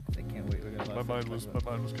my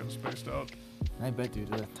mind was kind of spaced out. I bet, dude.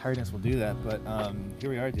 The tiredness will do that. But here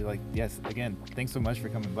we are, dude. Like, yes, again, thanks so much for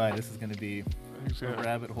coming by. This is going to be a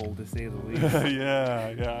rabbit hole, to say the least.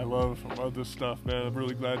 yeah. I love this stuff, man. I'm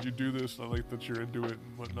really glad you do this. I like that you're into it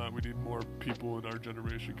and whatnot. We need more people in our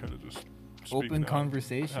generation kind of just open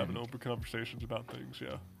conversation, having open conversations about things.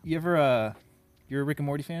 Yeah. You ever you're a Rick and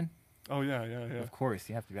Morty fan? Oh yeah. Of course,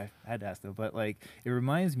 you have to be. I had to ask though, but like, it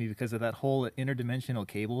reminds me because of that whole interdimensional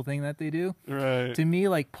cable thing that they do. Right. To me,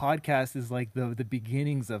 like, podcast is like the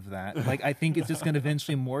beginnings of that. Like, I think it's just going to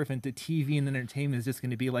eventually morph into TV, and entertainment is just going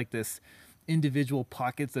to be like this individual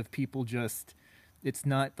pockets of people. Just, it's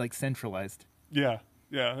not like centralized. Yeah,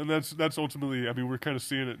 and that's ultimately. I mean, we're kind of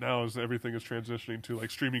seeing it now as everything is transitioning to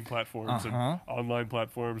like streaming platforms and online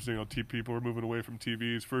platforms. You know, people are moving away from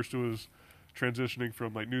TVs. First, it was transitioning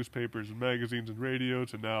from like newspapers and magazines and radio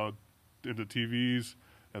to now into TVs,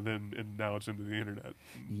 and now it's into the internet.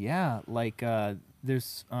 Yeah, like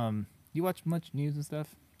there's you watch much news and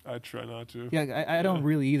stuff? I try not to. Yeah, I don't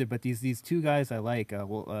really either. But these two guys I like.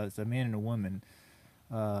 It's a man and a woman,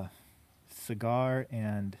 Cigar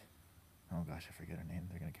and oh gosh, I forget her name.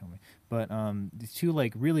 They're gonna kill me. But these two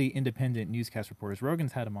like really independent newscast reporters.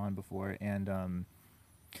 Rogan's had them on before, and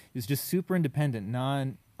it's just super independent,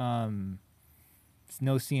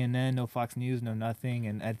 no CNN, no Fox News, no nothing.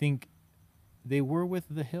 And I think they were with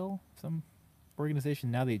The Hill, some organization.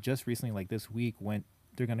 Now they just recently, like this week,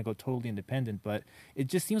 they're going to go totally independent. But it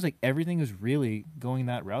just seems like everything is really going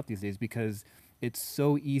that route these days because it's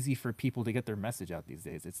so easy for people to get their message out these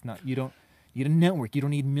days. It's not, you don't need a network. You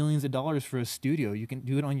don't need millions of dollars for a studio. You can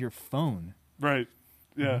do it on your phone. Right.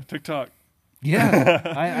 Yeah. Mm-hmm. TikTok.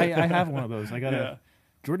 Yeah. I have one of those. I got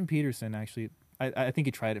Jordan Peterson, actually. I think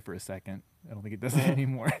he tried it for a second. I don't think it does it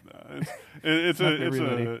anymore. No,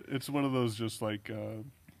 it's one of those just like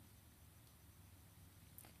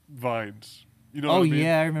vines. You know what I mean?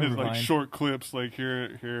 Yeah, I remember it's like Vine. Short clips, like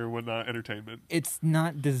here, whatnot, entertainment. It's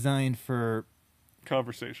not designed for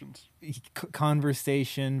conversations.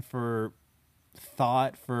 Conversation, for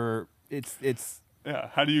thought, for it's. Yeah.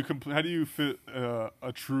 How do you fit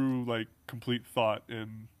a true like complete thought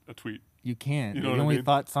in a tweet? You can't. You know the only mean?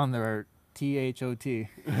 thoughts on there are THOT. yeah,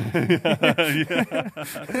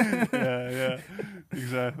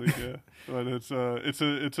 exactly. Yeah, but it's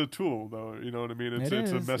a tool though. You know what I mean? It's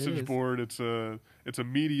a message board. It's a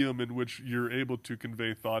medium in which you're able to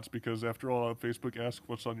convey thoughts because after all, Facebook asks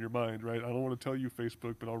what's on your mind, right? I don't want to tell you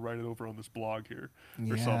Facebook, but I'll write it over on this blog here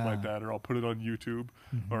or something like that, or I'll put it on YouTube,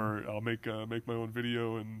 or I'll make my own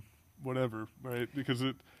video and whatever, right? Because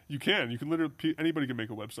you can literally anybody can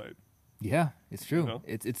make a website. Yeah, it's true. You know?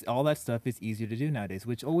 It's all that stuff is easier to do nowadays,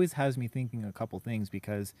 which always has me thinking a couple things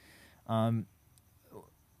because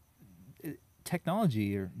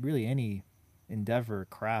technology, or really any endeavor,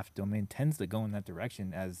 craft, domain, tends to go in that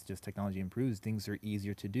direction as just technology improves. Things are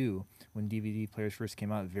easier to do. When DVD players first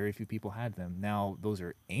came out, very few people had them. Now those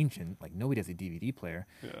are ancient. Like nobody has a DVD player.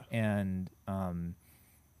 Yeah. And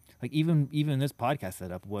like even this podcast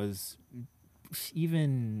setup was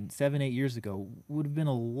even 7-8 years ago would have been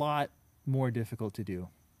a lot more difficult to do,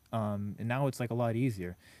 and now it's like a lot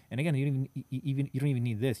easier. And again, you don't even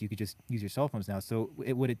need this. You could just use your cell phones now. So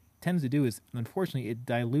what it tends to do is, unfortunately, it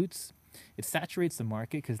saturates the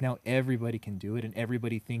market because now everybody can do it and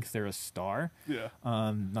everybody thinks they're a star. Yeah.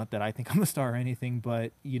 Not that I think I'm a star or anything,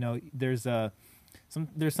 but you know, there's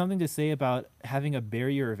something to say about having a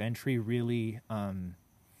barrier of entry. Really,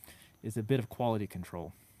 is a bit of quality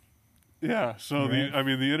control. Yeah. So right?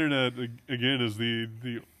 the internet again is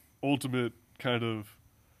the ultimate kind of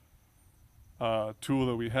tool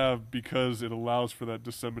that we have because it allows for that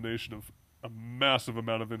dissemination of a massive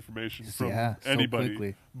amount of information from anybody.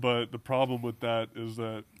 So but the problem with that is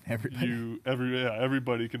that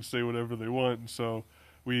everybody can say whatever they want, and so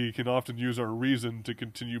we can often use our reason to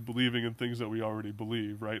continue believing in things that we already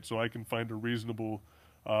believe, right? So I can find a reasonable,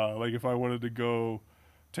 like if I wanted to go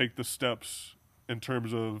take the steps in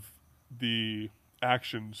terms of the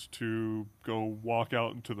actions to go walk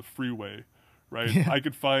out into the freeway, right? Yeah. I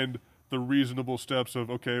could find the reasonable steps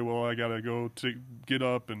of, okay, well, I gotta go get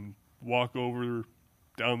up and walk over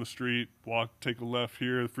down the street, take a left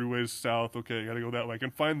here, the freeway's south, okay, I gotta go that way. I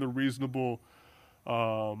can find the reasonable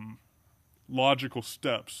logical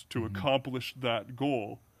steps to accomplish that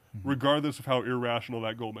goal, regardless of how irrational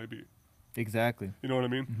that goal may be. Exactly. You know what I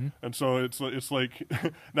mean? And so it's like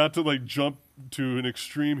not to like jump to an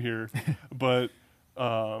extreme here, but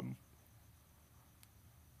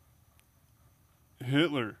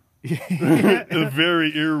Hitler, a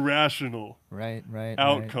very irrational right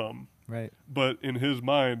outcome, right. but in his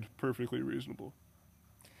mind, perfectly reasonable.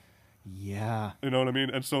 Yeah. You know what I mean?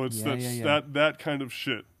 And so it's that kind of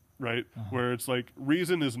shit, right? Where it's like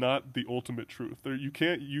reason is not the ultimate truth. You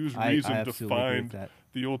can't use reason to find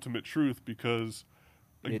the ultimate truth, because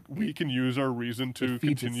we can use our reason to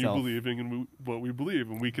continue believing in what we believe,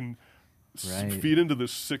 and we can feed into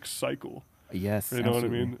this sick cycle. Yes, you know what I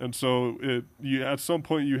mean? And so at some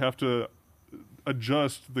point you have to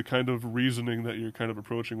adjust the kind of reasoning that you're kind of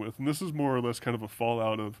approaching with, and this is more or less kind of a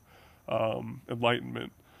fallout of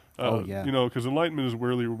enlightenment. You know, because enlightenment is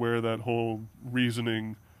really where that whole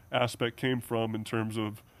reasoning aspect came from, in terms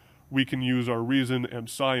of we can use our reason and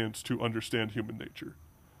science to understand human nature.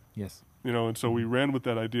 Yes. You know, and so we ran with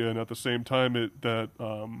that idea, and at the same time,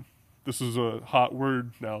 this is a hot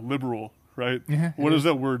word now, liberal, right? What does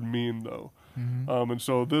that word mean, though? And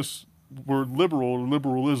so this word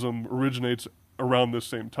liberalism originates around this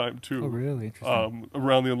same time, too. Oh, really? Interesting.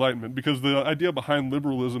 Around the Enlightenment, because the idea behind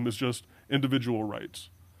liberalism is just individual rights.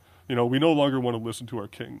 You know, we no longer want to listen to our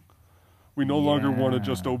king. We no longer want to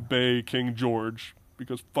just obey King George,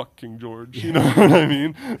 because fuck King George. You know what I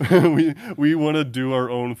mean? we want to do our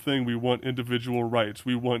own thing. We want individual rights.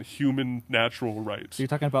 We want human natural rights. So you're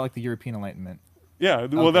talking about like the European Enlightenment. Yeah,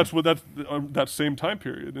 well, that's that same time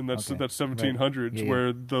period, and that's 1700s,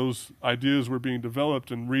 where those ideas were being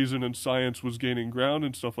developed, and reason and science was gaining ground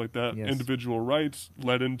and stuff like that. Individual rights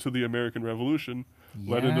led into the American Revolution,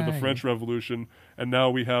 led into the French Revolution, and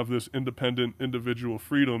now we have this independent individual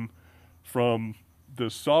freedom from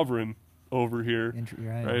this sovereign over here,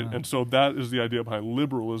 right? And so that is the idea behind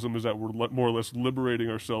liberalism, is that we're more or less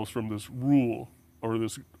liberating ourselves from this rule or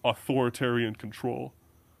this authoritarian control.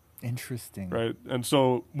 Interesting. Right. And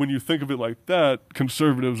so when you think of it like that,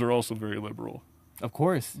 conservatives are also very liberal. Of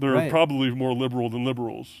course. They're probably more liberal than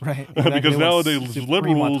liberals. Right. Exactly. Because nowadays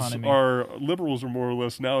liberals are more or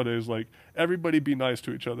less nowadays like, everybody be nice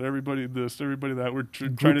to each other. Everybody this, everybody that. We're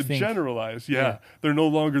trying to generalize. Yeah. They're no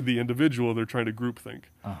longer the individual. They're trying to groupthink.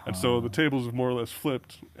 And so the tables have more or less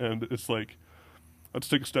flipped. And it's like, let's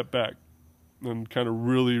take a step back and kind of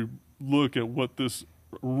really look at what this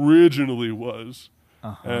originally was.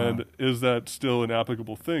 And is that still an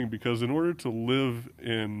applicable thing? Because in order to live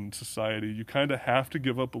in society, you kind of have to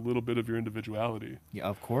give up a little bit of your individuality. Yeah,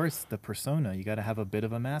 of course, the persona. You got to have a bit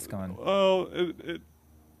of a mask on. Well,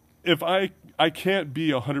 if I can't be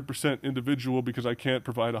 100% individual because I can't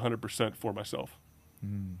provide 100% for myself.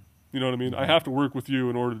 You know what I mean? I have to work with you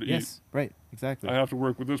in order to eat. Yes, right, exactly. I have to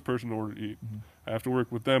work with this person in order to eat. I have to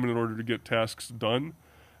work with them in order to get tasks done.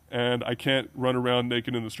 And I can't run around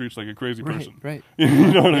naked in the streets like a crazy person. Right.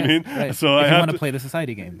 You know what I mean? Right. So I want to play the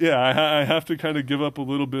society game. Yeah, I have to kind of give up a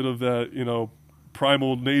little bit of that, you know,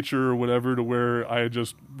 primal nature or whatever, to where I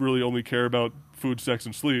just really only care about food, sex,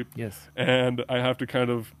 and sleep. Yes. And I have to kind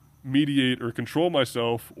of mediate or control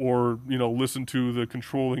myself, or, you know, listen to the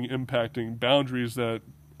controlling, impacting boundaries that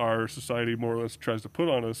our society more or less tries to put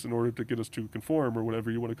on us in order to get us to conform, or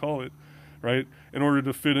whatever you want to call it. Right, in order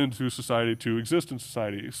to fit into society, to exist in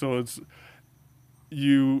society. So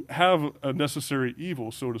you have a necessary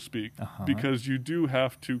evil, so to speak, because you do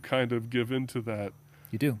have to kind of give into that.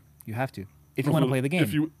 You do. You have to, if you want to play the game.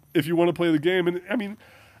 If you want to play the game, and I mean,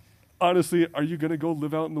 honestly, are you going to go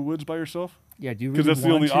live out in the woods by yourself? Yeah, do you really? Because that's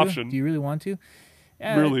the only option. Do you really want to?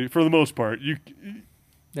 Really, for the most part,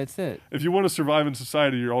 That's it. If you want to survive in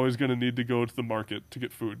society, you're always going to need to go to the market to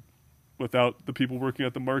get food. Without the people working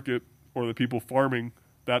at the market, or the people farming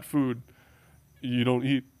that food, you don't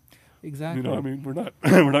eat. Exactly. You know, I mean, we're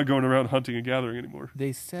not going around hunting and gathering anymore.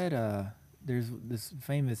 They said there's this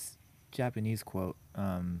famous Japanese quote.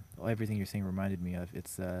 Everything you're saying reminded me of.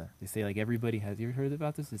 It's they say like everybody has. You ever heard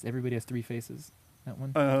about this? Everybody has three faces. That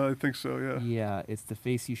one. I think so. Yeah. Yeah, it's the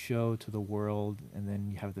face you show to the world, and then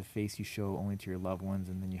you have the face you show only to your loved ones,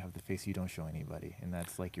 and then you have the face you don't show anybody, and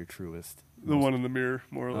that's like your truest. The one in the mirror,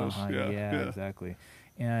 more or less. Yeah, exactly.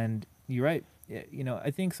 And you're right. You know,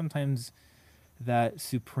 I think sometimes that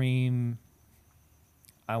supreme,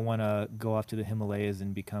 I want to go off to the Himalayas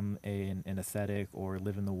and become an ascetic, or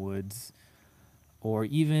live in the woods, or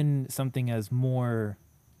even something as more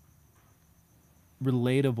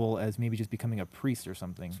relatable as maybe just becoming a priest or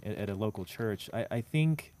something at a local church. I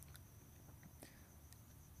think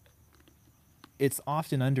it's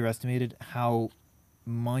often underestimated how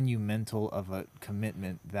monumental of a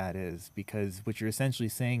commitment that is, because what you're essentially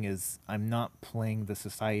saying is, I'm not playing the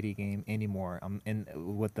society game anymore. And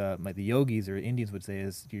what the yogis or Indians would say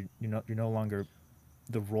is, you're no longer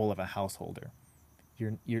the role of a householder.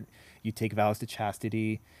 You take vows to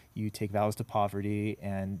chastity, you take vows to poverty,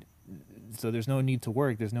 and so there's no need to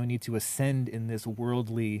work. There's no need to ascend in this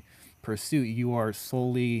worldly pursuit. You are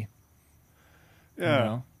solely,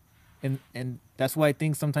 yeah. And that's why I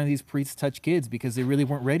think sometimes these priests touch kids because they really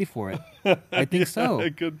weren't ready for it. I think so.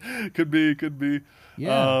 It could be.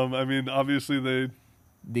 Yeah. I mean, obviously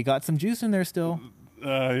they got some juice in there still. They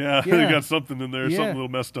got something in there, something a little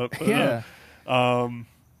messed up. Yeah.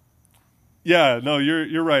 No,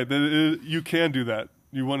 you're right. You can do that.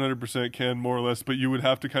 You 100% can, more or less, but you would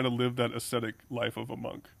have to kind of live that ascetic life of a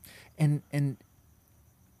monk. And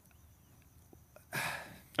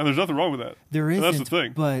there's nothing wrong with that. There isn't. That's the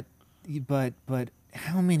thing. But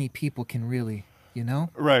how many people can really,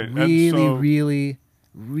 right?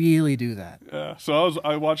 Really do that? Yeah. So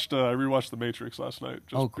I rewatched The Matrix last night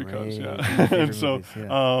just because. Yeah. And so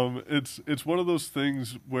it's one of those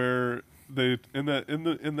things where they in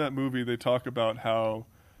that movie they talk about how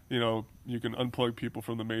you can unplug people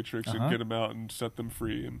from the Matrix and get them out and set them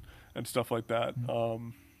free and stuff like that.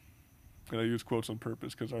 And I use quotes on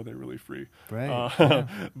purpose because are they really free? Right.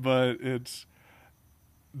 But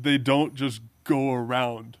they don't just go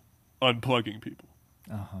around unplugging people.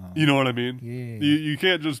 You know what I mean? Yeah. You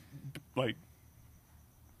can't just like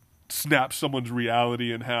snap someone's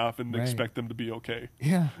reality in half and expect them to be okay.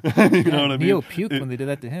 Yeah. You know what I mean? Neo puked when they did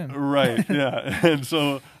that to him. Right. Yeah. And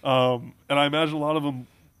so, and I imagine a lot of them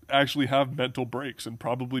actually have mental breaks and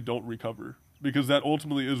probably don't recover because that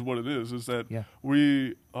ultimately is what it is that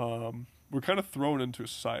we're kind of thrown into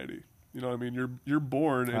society. You know what I mean? You're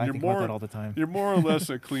born and you're more all the time. You're more or less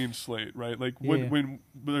a clean slate, right? Like when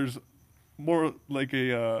there's more like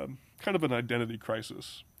a kind of an identity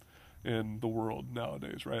crisis in the world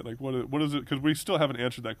nowadays, right? Like what is it? Because we still haven't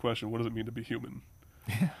answered that question. What does it mean to be human?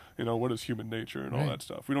 What is human nature and all that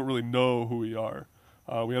stuff? We don't really know who we are.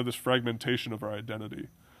 We have this fragmentation of our identity.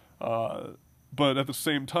 But at the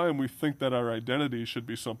same time, we think that our identity should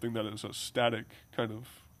be something that is a static, kind of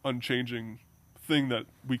unchanging thing that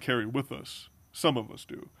we carry with us. Some of us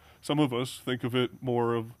do. Some of us think of it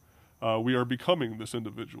more of we are becoming this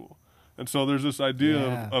individual. And so there's this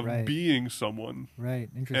idea of being someone. Right,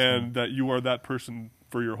 interesting. And that you are that person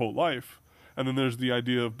for your whole life. And then there's the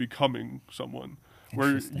idea of becoming someone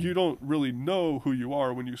where you don't really know who you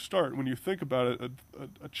are when you start. When you think about it,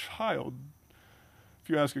 a child, if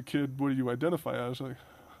you ask a kid, what do you identify as? Like,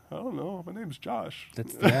 I don't know. My name's Josh.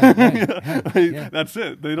 That's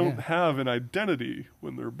it. They don't have an identity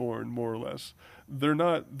when they're born, more or less.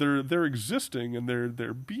 They're existing and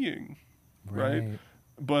they're being, right?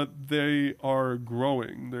 But they are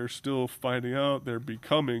growing. They're still finding out. They're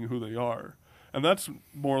becoming who they are. And that's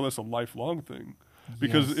more or less a lifelong thing.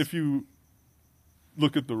 Because if you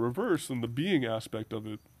look at the reverse and the being aspect of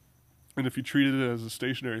it, and if you treat it as a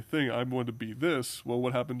stationary thing, I'm going to be this, well,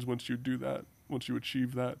 what happens once you do that? Once you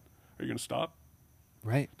achieve that? Are you going to stop?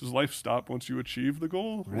 Right. Does life stop once you achieve the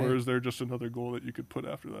goal? Right. Or is there just another goal that you could put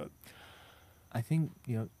after that? I think,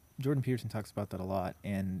 Jordan Peterson talks about that a lot,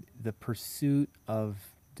 and the pursuit of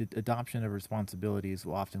the adoption of responsibilities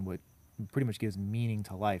will often what pretty much gives meaning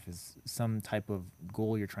to life is some type of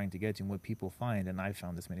goal you're trying to get to. And what people find, and I've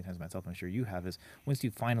found this many times myself, I'm sure you have, is once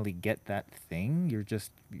you finally get that thing,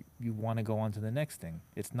 you want to go on to the next thing.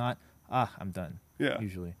 It's not, I'm done. Yeah.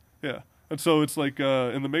 Usually. Yeah. And so it's like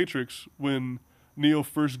in The Matrix, when Neo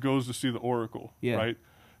first goes to see the Oracle, right?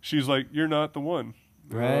 She's like, you're not the one.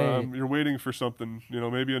 Right. You're waiting for something,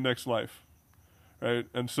 maybe a next life. Right.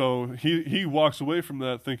 And so he walks away from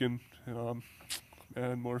that thinking,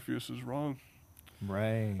 man, Morpheus is wrong.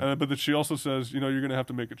 Right. But then she also says, you're going to have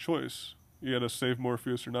to make a choice. You got to save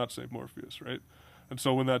Morpheus or not save Morpheus, right? And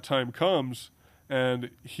so when that time comes and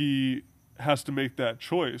he has to make that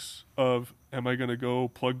choice of, am I going to go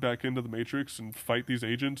plug back into the Matrix and fight these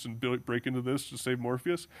agents and break into this to save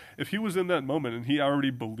Morpheus? If he was in that moment and he already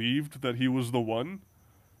believed that he was the one,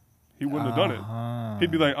 he wouldn't have done it. He'd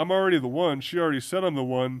be like, I'm already the one. She already said I'm the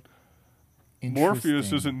one.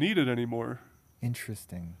 Morpheus isn't needed anymore.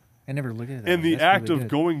 Interesting. I never looked at that. In the act of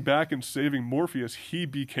going back and saving Morpheus, he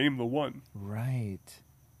became the one. Right.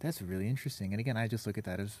 That's really interesting. And again, I just look at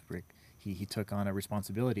that as Rick. He took on a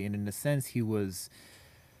responsibility. And in a sense, he was,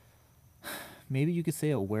 maybe you could say,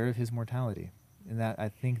 aware of his mortality. And that I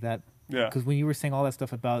think that, because when you were saying all that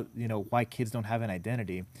stuff about, why kids don't have an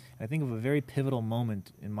identity, I think of a very pivotal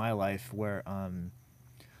moment in my life where,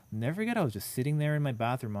 never forget, I was just sitting there in my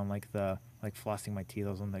bathroom on flossing my teeth.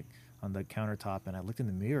 I was on the countertop, and I looked in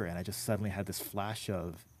the mirror, and I just suddenly had this flash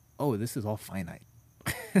of, oh, this is all finite.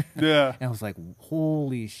 Yeah. And I was like,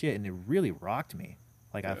 holy shit. And it really rocked me.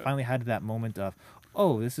 Like, I finally had that moment of,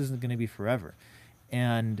 oh, this isn't going to be forever.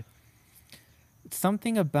 And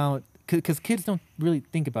something about, because kids don't really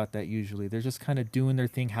think about that usually. They're just kind of doing their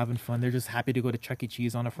thing, having fun. They're just happy to go to Chuck E.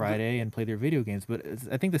 Cheese on a Friday and play their video games. But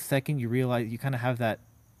I think the second you realize, you kind of have that,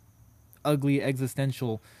 ugly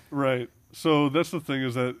existential. Right. So that's the thing,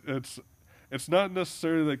 is that it's not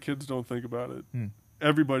necessarily that kids don't think about it.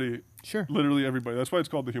 Everybody, sure, literally everybody. That's why it's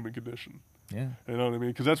called the human condition. Yeah. You know what I mean?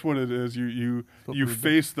 Because that's what it is. You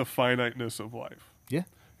face the finiteness of life. Yeah.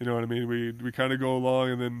 You know what I mean? We kind of go along,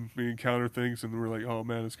 and then we encounter things, and we're like, oh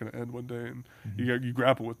man, it's going to end one day, and you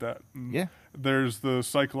grapple with that. And yeah. There's the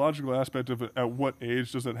psychological aspect of it. At what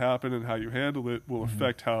age does it happen, and how you handle it will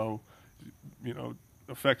affect how,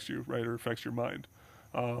 affects you, right, or affects your mind.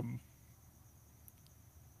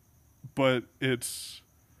 But it's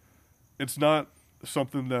not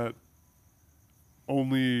something that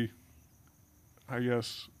only, I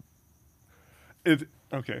guess,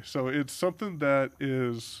 okay, so it's something that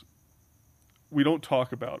is, we don't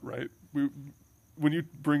talk about, right? When you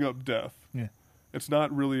bring up death, it's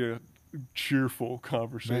not really a cheerful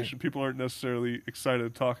conversation. Right. People aren't necessarily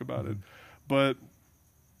excited to talk about it, but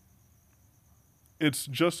it's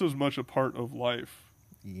just as much a part of life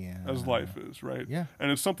as life is, right? Yeah.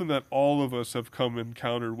 And it's something that all of us have come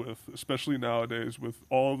encountered with, especially nowadays, with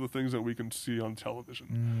all the things that we can see on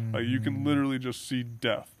television. Like, you can literally just see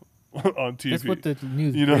death on TV. That's what the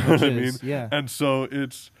news, you know what I mean? is. Yeah. And so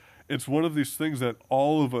it's one of these things that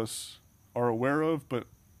all of us are aware of, but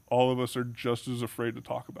all of us are just as afraid to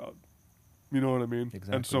talk about. You know what I mean?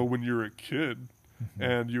 Exactly. And so when you're a kid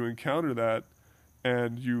and you encounter that,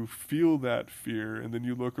 and you feel that fear, and then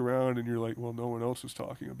you look around and you're like, well, no one else is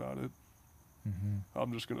talking about it.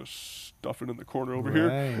 I'm just going to stuff it in the corner over here,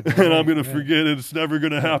 and I'm going to forget it. It's never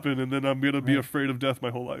going to happen, and then I'm going to be afraid of death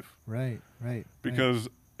my whole life. Right. Because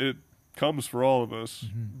it comes for all of us,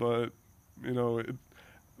 but,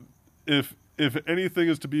 if anything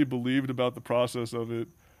is to be believed about the process of it,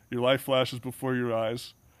 your life flashes before your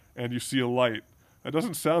eyes, and you see a light. That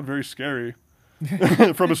doesn't sound very scary.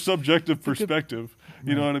 From a subjective perspective,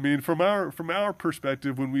 you know what I mean? From our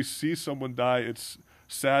perspective, when we see someone die, it's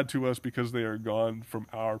sad to us because they are gone from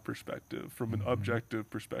our perspective, from an objective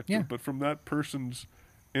perspective. Yeah. But from that person's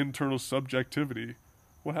internal subjectivity,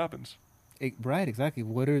 what happens? Right, exactly.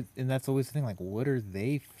 And that's always the thing. Like, what are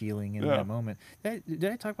they feeling in that moment? Did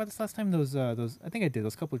I talk about this last time? Those I think I did.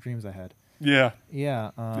 Those couple of dreams I had. Yeah.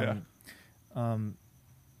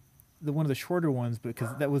 The one of the shorter ones, because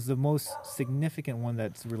that was the most significant one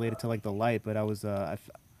that's related to like the light. But I was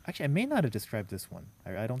actually, I may not have described this one.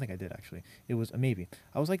 I don't think I did actually. It was maybe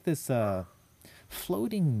I was like this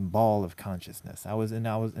floating ball of consciousness. I was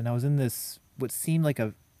in this what seemed like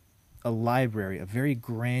a library, a very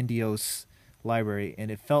grandiose library, and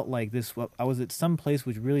it felt like this. I was at some place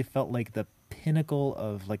which really felt like the pinnacle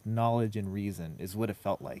of like knowledge and reason is what it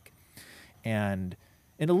felt like, and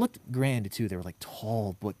it looked grand too. There were like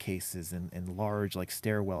tall bookcases and large like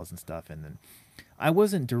stairwells and stuff. And then I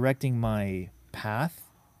wasn't directing my path.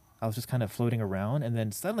 I was just kind of floating around. And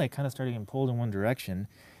then suddenly I kind of started getting pulled in one direction.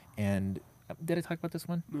 And did I talk about this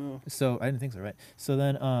one? No. So I didn't think so, right? So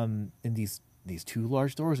then and these two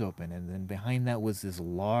large doors open. And then behind that was this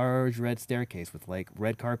large red staircase with like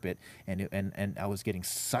red carpet. And I was getting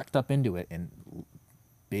sucked up into it, and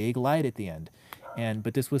big light at the end.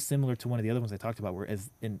 But this was similar to one of the other ones I talked about,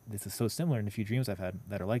 this is so similar in a few dreams I've had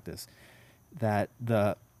that are like this, that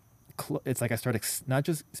it's like I start not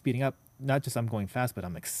just speeding up, not just I'm going fast, but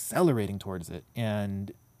I'm accelerating towards it.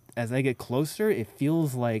 And as I get closer, it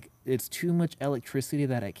feels like it's too much electricity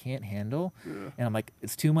that I can't handle. Yeah. And I'm like,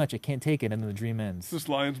 it's too much, I can't take it. And then the dream ends. Is this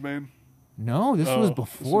Lion's Mane? No, this was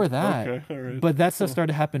before that. Okay, all right. But that stuff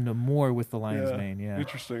started to happen more with the Lion's Mane. Yeah.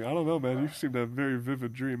 Interesting. I don't know, man. You seem to have very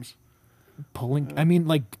vivid dreams. Pulled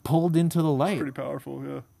into the light. It's pretty powerful,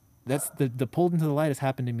 yeah. That's the pulled into the light has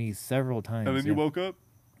happened to me several times. And then you woke up?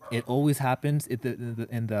 It always happens.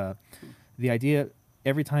 The idea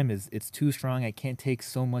every time is it's too strong. I can't take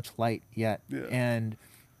so much light yet. Yeah. And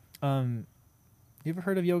you ever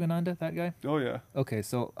heard of Yogananda, that guy? Oh yeah. Okay,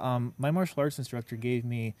 so my martial arts instructor gave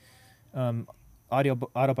me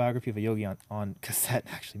autobiography of a yogi on cassette,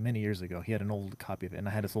 actually many years ago. He had an old copy of it, and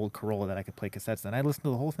I had this old Corolla that I could play cassettes, and I listened to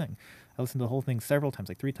the whole thing. I listened to the whole thing several times,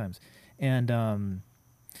 like 3 times. And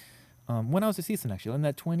when I was a season, actually, in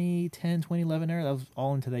that 2010, 2011 era, I was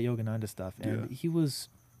all into that Yogananda stuff. And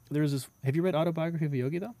there was this, have you read Autobiography of a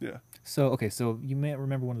Yogi, though? Yeah. So you may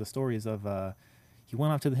remember one of the stories of, he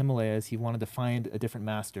went off to the Himalayas. He wanted to find a different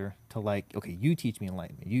master to okay, you teach me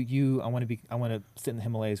enlightenment. I want to sit in the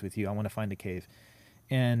Himalayas with you. I want to find a cave.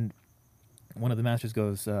 And one of the masters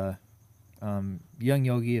goes, young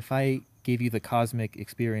yogi, if I gave you the cosmic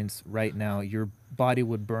experience right now, your body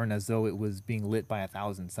would burn as though it was being lit by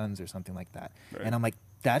 1,000 suns or something like that. Right. And I'm like,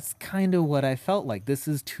 that's kind of what I felt like. This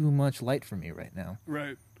is too much light for me right now.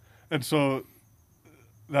 Right. And so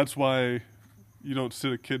that's why you don't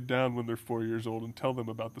sit a kid down when they're 4 years old and tell them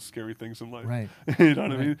about the scary things in life. Right. You know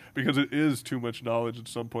what I mean? Because it is too much knowledge at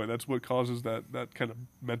some point. That's what causes that kind of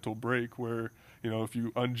mental break where, if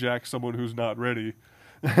you unjack someone who's not ready,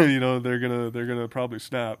 they're gonna probably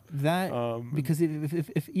snap. That because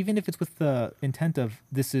if even if it's with the intent of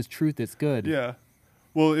this is truth, it's good. Yeah.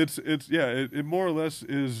 Well, it more or less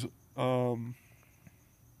is.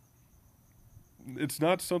 It's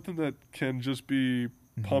not something that can just be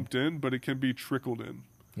pumped in, but it can be trickled in.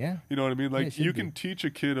 Yeah. You know what I mean? Like you can teach a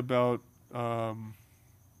kid about,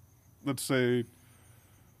 let's say,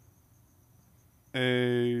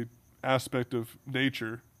 a aspect of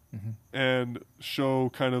nature and show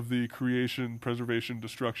kind of the creation, preservation,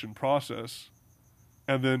 destruction process,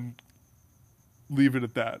 and then leave it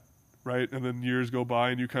at that, right? And then years go by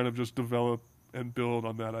and you kind of just develop and build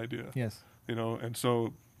on that idea. Yes. And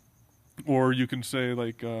so, or you can say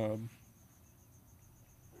like, oh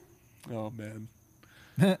man.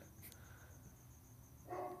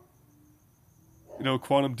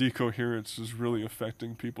 Quantum decoherence is really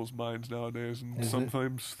affecting people's minds nowadays, and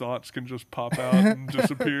sometimes thoughts can just pop out and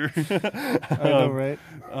disappear. I know, right?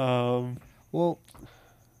 Well,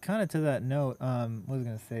 kind of to that note, what was I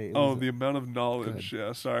going to say? The amount of knowledge. Good.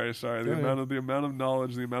 Yeah, sorry. The amount of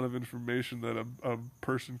knowledge, the amount of information that a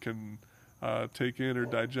person can take in or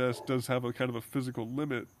digest does have a kind of a physical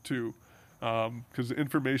limit too, because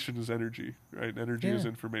information is energy, right? Energy is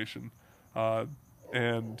information,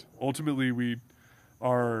 and ultimately we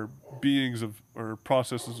are beings or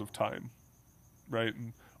processes of time, right?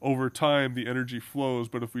 And over time the energy flows,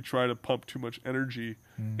 but if we try to pump too much energy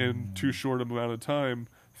in too short of amount of time,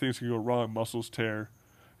 things can go wrong. Muscles tear,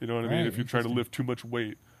 you know what I mean? If you try to lift too much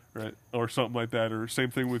weight, right, or something like that, or same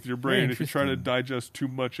thing with your brain. If you try to digest too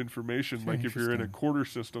much information, like if you're in a quarter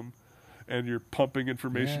system and you're pumping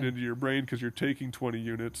information into your brain because you're taking 20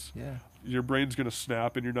 units, your brain's going to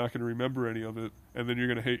snap and you're not going to remember any of it, and then you're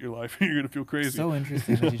going to hate your life and you're going to feel crazy. So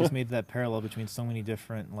interesting that you just made that parallel between so many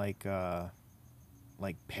different like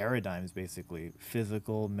paradigms, basically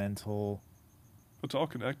physical, mental. It's all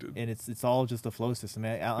connected, and it's all just a flow system.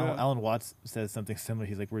 Alan Watts says something similar.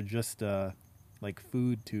 He's like, we're just like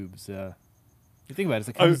food tubes. You think about it,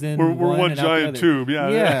 it comes in. We're one giant tube.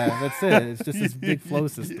 Yeah, that's it. It's just this big flow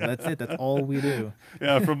system. That's it. That's all we do.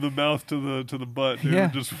 Yeah, from the mouth to the butt. Dude, we're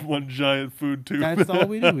just one giant food tube. That's all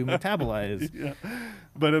we do. We metabolize. Yeah,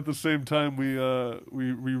 but at the same time, we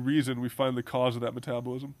reason. We find the cause of that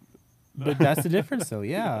metabolism. But that's the difference, though.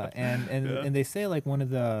 Yeah, and they say like one of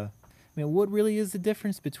the. I mean, what really is the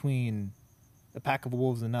difference between a pack of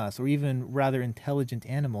wolves and us, or even rather intelligent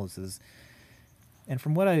animals? And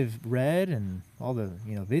from what I've read and all the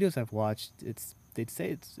videos I've watched, they'd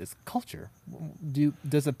say it's culture.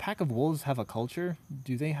 Does a pack of wolves have a culture?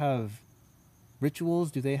 Do they have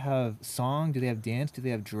rituals? Do they have song? Do they have dance? Do they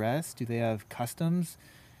have dress? Do they have customs?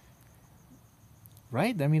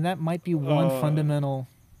 Right? I mean, that might be one fundamental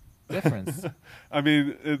difference. I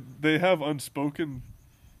mean, they have unspoken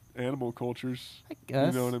animal cultures. I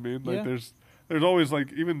guess. You know what I mean? Like there's always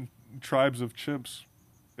like even tribes of chimps.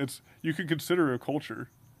 You can consider a culture.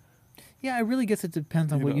 Yeah, I really guess it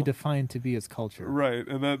depends on what you define to be as culture. Right,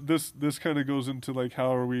 and that this kind of goes into like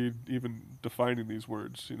how are we even defining these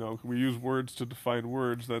words? We use words to define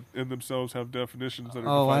words that in themselves have definitions that are.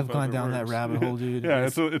 Oh, I've gone down that rabbit hole, dude. Yeah,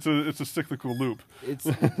 it's a cyclical loop. It's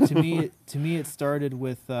to me it started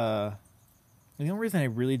with. The only reason I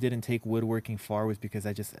really didn't take woodworking far was because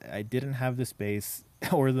I didn't have the space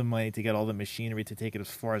or the money to get all the machinery to take it as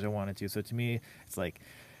far as I wanted to. So to me, it's like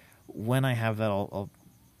when I have that,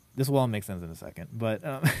 this will all make sense in a second, but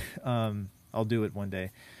I'll do it one day.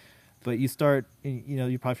 But you start,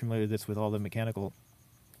 you're probably familiar with this with all the mechanical,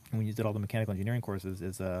 when you did all the mechanical engineering courses,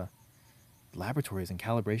 is laboratories and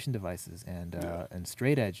calibration devices and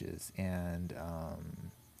straight edges and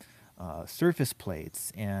surface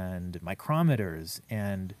plates and micrometers.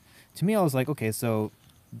 And to me, I was like, okay, so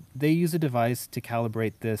they use a device to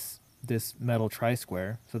calibrate this metal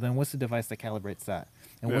tri-square. So then what's the device that calibrates that?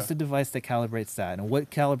 And what's the device that calibrates that? And what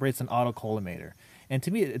calibrates an autocollimator? And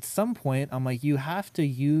to me, at some point, I'm like, you have to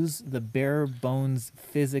use the bare bones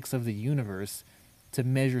physics of the universe to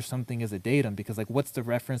measure something as a datum, because like, what's the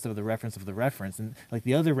reference of the reference of the reference? And like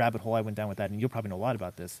the other rabbit hole I went down with that, and you'll probably know a lot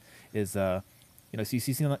about this, is so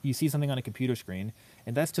you see something on a computer screen,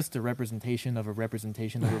 and that's just a representation of a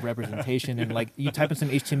representation of a representation, and like you type in some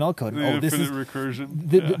HTML code. And, this is recursion.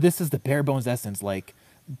 This is the bare bones essence, like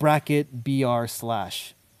bracket BR/.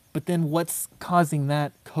 But then what's causing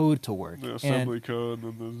that code to work? The assembly code,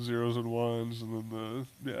 and then the zeros and ones, and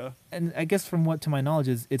then And I guess from what to my knowledge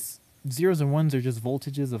is it's zeros and ones are just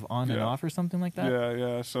voltages of on and off or something like that?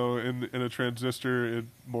 Yeah. So in a transistor, it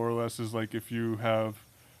more or less is like if you have,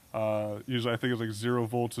 usually I think it's like 0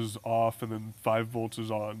 volts is off and then 5 volts is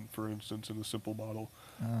on, for instance, in a simple model.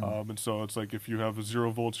 And so it's like if you have a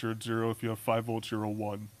 0 volts, you're at 0. If you have 5 volts, you're a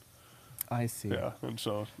 1. I see. Yeah, and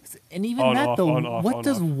so... And even on, that, off, though, on, off, what on,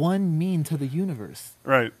 does off. 1 mean to the universe?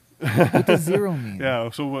 Right. What does 0 mean? Yeah,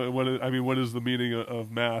 so what is the meaning of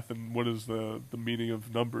math, and what is the meaning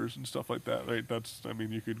of numbers and stuff like that, right? That's, I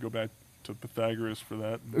mean, you could go back to Pythagoras for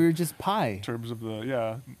that. Or just pi. In terms of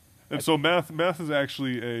And so math is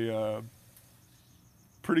actually a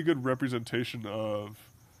pretty good representation of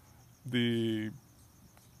the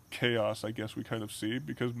chaos, I guess, we kind of see,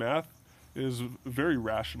 because math is very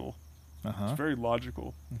rational. It's very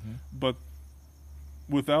logical. But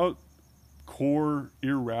without core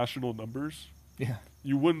irrational numbers,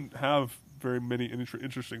 you wouldn't have very many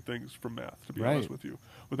interesting things from math, to be honest with you.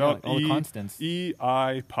 Without like all the constants. E,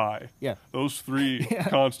 I, pi. Those 3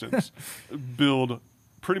 constants build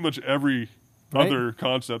pretty much every other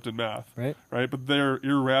concept in math. Right? But they're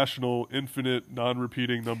irrational, infinite,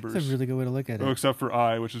 non-repeating numbers. That's a really good way to look at it. Except for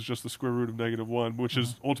I, which is just the square root of -1, which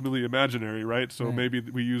is ultimately imaginary, right? So maybe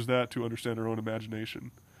we use that to understand our own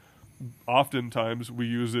imagination. Oftentimes we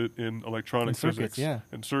use it in electronic physics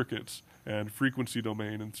and circuits and frequency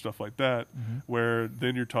domain and stuff like that, where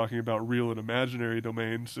then you're talking about real and imaginary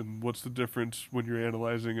domains, and what's the difference when you're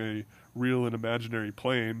analyzing a real and imaginary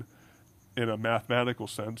plane in a mathematical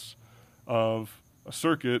sense of a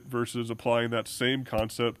circuit versus applying that same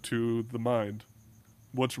concept to the mind.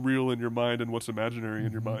 What's real in your mind and what's imaginary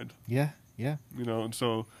in your mind. Yeah. You know, and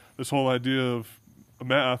so this whole idea of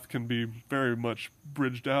math can be very much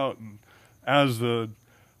bridged out and as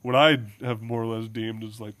what I have more or less deemed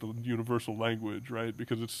as like the universal language, right?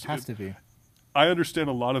 Because it has to be. I understand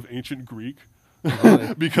a lot of ancient Greek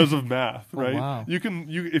because of math, right? Wow.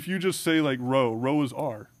 If you just say like rho is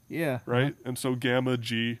R. Yeah. Right? And so gamma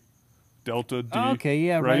G, delta D. Oh, okay,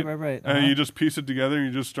 yeah, right. And you just piece it together and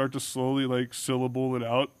you just start to slowly like syllable it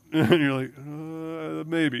out. And you're like,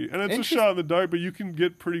 maybe. And it's a shot in the dark, but you can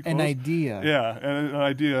get pretty close. An idea. Yeah, an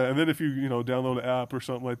idea. And then if you download an app or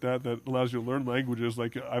something like that allows you to learn languages,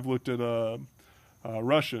 like I've looked at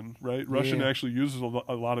Russian, right? Russian actually uses a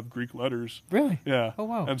lot of Greek letters. Really? Yeah. Oh,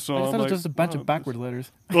 wow. And so I thought it was just a bunch of backward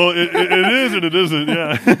letters. Well, it is and it isn't,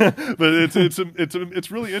 yeah. But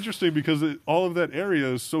it's really interesting because all of that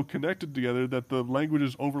area is so connected together that the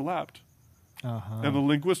languages overlapped. And the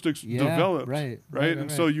linguistics developed, right?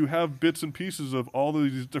 And so you have bits and pieces of all of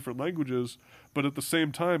these different languages, but at the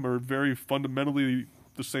same time are very fundamentally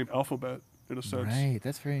the same alphabet in a sense. Right,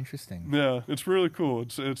 that's very interesting. Yeah, it's really cool.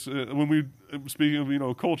 It's when we speaking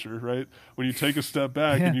of culture, right? When you take a step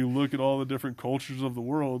back and you look at all the different cultures of the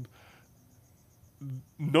world,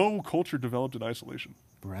 no culture developed in isolation.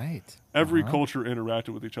 Right. Every culture interacted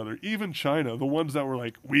with each other. Even China, the ones that were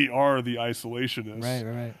like, we are the isolationists.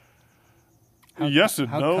 Right. Yes and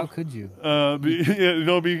no. How could you?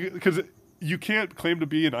 Because you can't claim to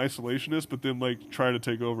be an isolationist, but then like try to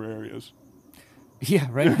take over areas. Yeah,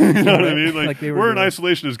 right. You know what I mean? Like we're an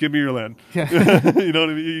isolationist. Give me your land. Yeah. You know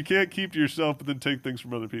what I mean? You can't keep to yourself, but then take things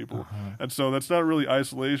from other people. And so that's not really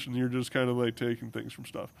isolation. You're just kind of like taking things from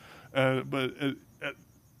stuff. But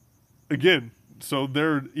again, so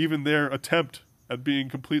their attempt at being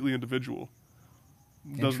completely individual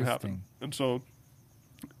doesn't happen. And so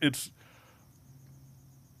it's,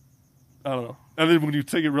 I don't know. And then when you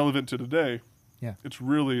take it relevant to today, it's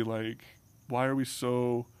really like, why are we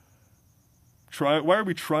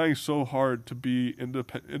trying so hard to be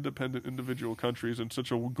independent individual countries in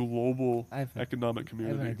such a global economic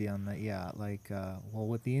community? I have an idea on that, yeah. Like,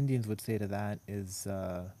 what the Indians would say to that is,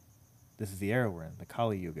 this is the era we're in, the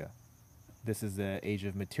Kali Yuga. This is the age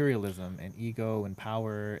of materialism and ego and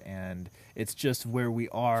power, and it's just where we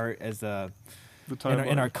are as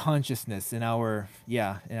in our consciousness, in our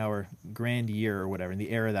grand year or whatever, in the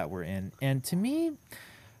era that we're in. And to me,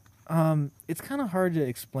 it's kind of hard to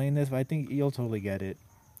explain this, but I think you'll totally get it.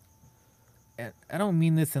 And I don't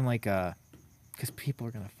mean this in like because people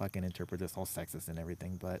are gonna fucking interpret this all sexist and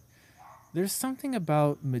everything, but there's something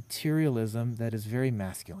about materialism that is very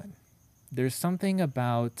masculine. There's something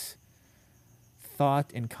about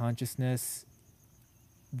thought and consciousness,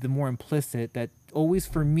 the more implicit, that always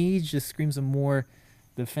for me just screams of more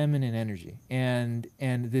the feminine energy. And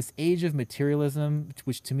this age of materialism,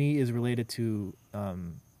 which to me is related to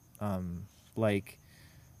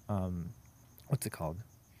what's it called?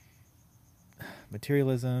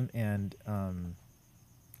 Materialism and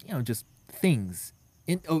just things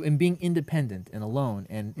and being independent and alone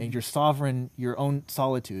and your sovereign, your own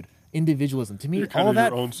solitude. individualism. To me, You're kind all of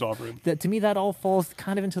that your own sovereign. to me that all falls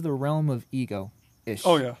kind of into the realm of ego-ish.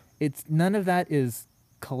 Oh yeah, it's none of that is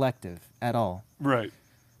collective at all. right.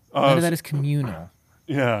 None of that is communal.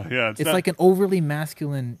 Yeah, It's like an overly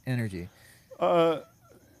masculine energy.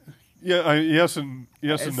 Yeah, yes and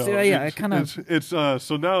no. Yeah, it kind of. It's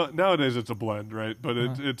so nowadays it's a blend, right? But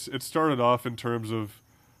it started off in terms of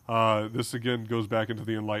this again goes back into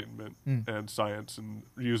the Enlightenment and science and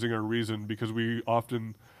using our reason, because we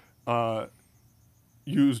often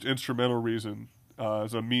used instrumental reason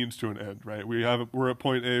as a means to an end, right? We're at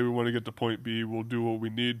point A, we want to get to point B, we'll do what we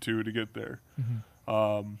need to get there.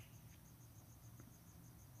 Mm-hmm.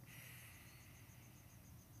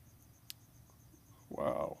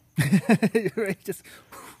 Wow. Right, just.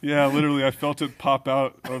 Yeah, literally, I felt it pop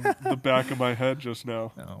out of the back of my head just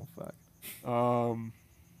now. Oh fuck.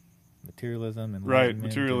 Materialism and right,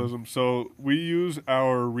 materialism. So we use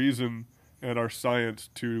our reason and our science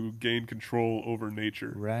to gain control over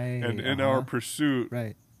nature. Right. And in our pursuit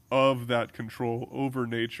of that control over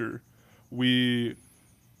nature, we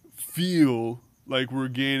feel like we're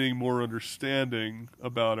gaining more understanding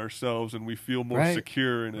about ourselves, and we feel more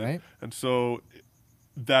secure in it. Right. And so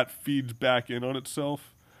that feeds back in on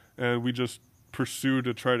itself, and we just pursue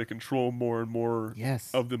to try to control more and more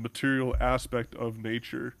of the material aspect of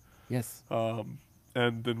nature. Yes.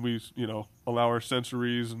 And then we, allow our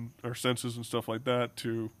sensories and our senses and stuff like that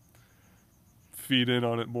to feed in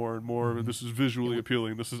on it more and more. Mm-hmm. This is visually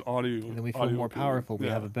appealing. This is audio. And then we feel more powerful. We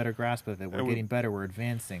have a better grasp of it. We're getting better. We're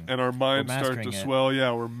advancing. And our minds start to swell.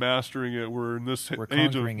 Yeah, we're mastering it. We're in this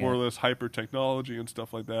age of more or less hyper technology and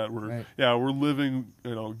stuff like that. We're living,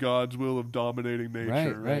 God's will of dominating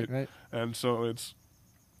nature. Right. And so it's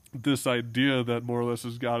this idea that more or less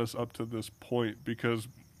has got us up to this point, because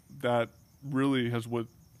that really has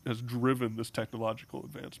driven this technological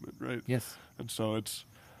advancement, right? Yes. And so it's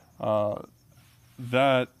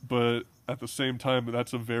that, but at the same time,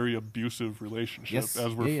 that's a very abusive relationship,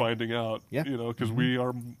 as we're finding out. Yeah. Because we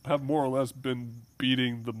have more or less been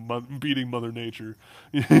beating Mother Nature.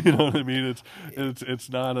 You know what I mean? It's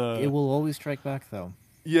not a. It will always strike back, though.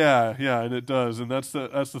 Yeah, and it does, and that's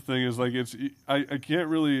the thing is like I can't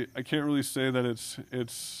really say that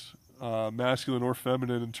it's masculine or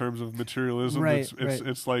feminine in terms of materialism. Right,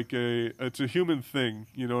 it's like it's a human thing,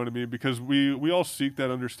 you know what I mean? Because we all seek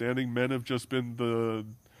that understanding. Men have just been the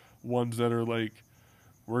ones that are like,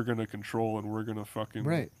 we're gonna control and we're gonna fucking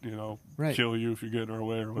kill you if you get in our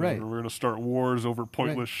way or whatever. We're gonna start wars over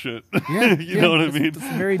pointless shit. Yeah, you know what I mean? It's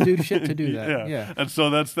very dude shit to do that. Yeah. And so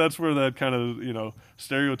that's where that kind of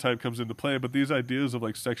stereotype comes into play. But these ideas of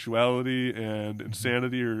like sexuality and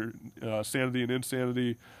insanity, or sanity and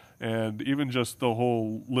insanity, and even just the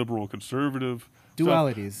whole liberal conservative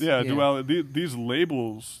dualities. Duality. These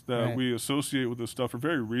labels that we associate with this stuff are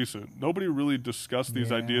very recent. Nobody really discussed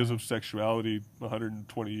these ideas of sexuality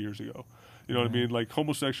 120 years ago. You know what I mean? Like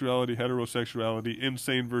homosexuality, heterosexuality,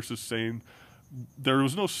 insane versus sane. There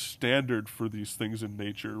was no standard for these things in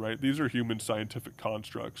nature, right? These are human scientific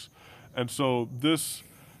constructs. And so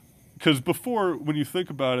because before, when you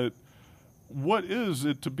think about it, what is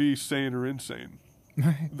it to be sane or insane?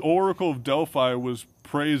 The Oracle of Delphi was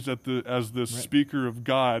praised as the speaker of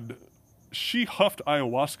God. She huffed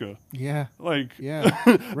ayahuasca. Yeah.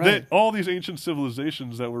 All these ancient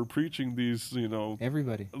civilizations that were preaching these,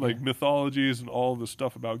 everybody, mythologies and all this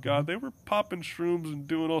stuff about God, they were popping shrooms and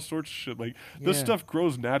doing all sorts of shit. Like this stuff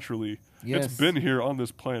grows naturally. Yes. It's been here on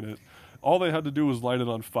this planet. All they had to do was light it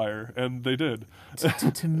on fire, and they did.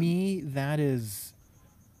 To me, that is.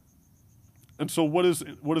 And so what does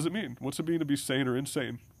it mean? What's it mean to be sane or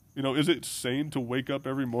insane? Is it sane to wake up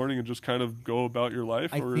every morning and just kind of go about your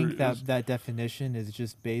life? I think that definition is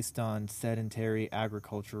just based on sedentary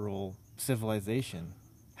agricultural civilization.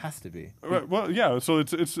 Has to be. Right. Well, yeah. So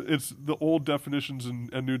it's the old definitions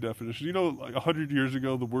and new definitions. Like 100 years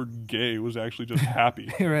ago, the word "gay" was actually just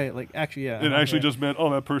happy. Right. Like actually, yeah. It actually just meant,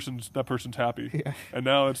 that person's happy. Yeah. And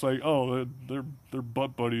now it's like, they're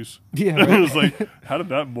butt buddies. Yeah. Right. It was like, how did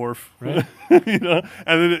that morph? Right.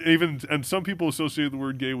 And then some people associate the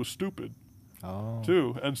word "gay" with stupid. Oh.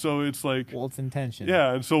 Too. And so it's like, well, it's intention.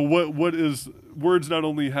 Yeah. And so what is words not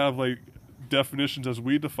only have like definitions as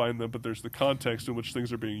we define them, but there's the context in which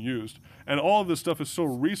things are being used. And all of this stuff is so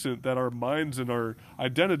recent that our minds and our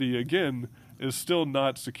identity, again, is still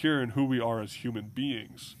not secure in who we are as human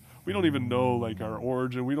beings. We don't even know like our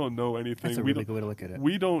origin. We don't know anything. That's a really good way to look at it.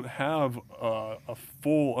 We don't have a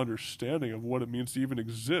full understanding of what it means to even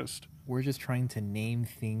exist. We're just trying to name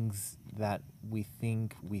things that we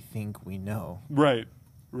think we know. Right.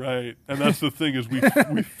 And that's the thing is we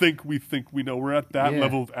think we know. We're at that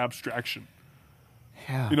level of abstraction.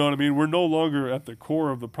 Yeah. You know what I mean? We're no longer at the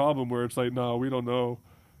core of the problem where it's like, no, we don't know.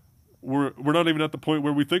 We're not even at the point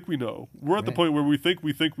where we think we know. We're at the point where we think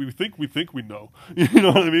we know. You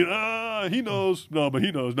know what I mean? He knows. No, but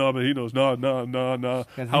he knows. No, but he knows. No.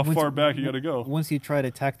 How far back you got to go? Once you try to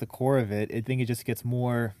attack the core of it, I think it just gets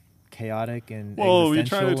more chaotic and well, you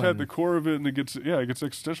try to attack the core of it, and it gets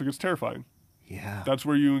existential. It gets terrifying. Yeah. That's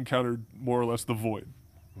where you encounter more or less the void.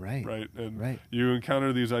 Right. And you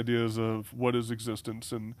encounter these ideas of what is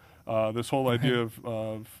existence, and this whole idea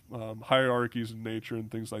of hierarchies in nature and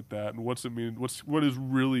things like that, and what's it mean? What is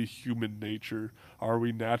really human nature? Are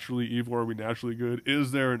we naturally evil? Are we naturally good?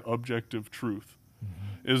 Is there an objective truth?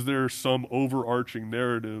 Mm-hmm. Is there some overarching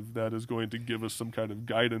narrative that is going to give us some kind of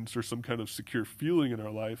guidance or some kind of secure feeling in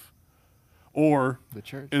our life? Or the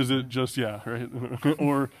church, is it just right?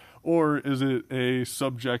 or is it a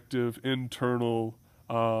subjective internal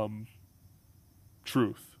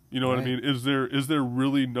truth? You know what I mean? Is there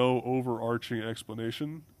really no overarching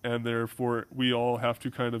explanation, and therefore we all have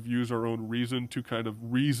to kind of use our own reason to kind of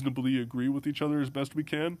reasonably agree with each other as best we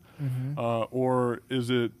can? Mm-hmm. Or is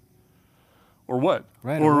it, or what?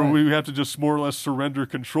 Right. Or we have to just more or less surrender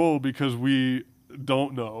control because we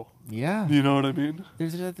don't know. Yeah. You know what I mean?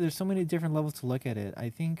 There's so many different levels to look at it. I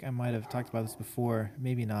think I might have talked about this before,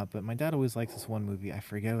 maybe not, but my dad always likes this one movie. I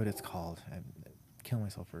forget what it's called. I'm killing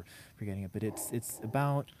myself for forgetting it, but it's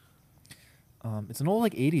about it's an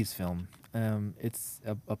old 80s film. It's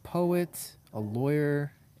a poet, a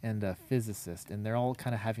lawyer, and a physicist, and they're all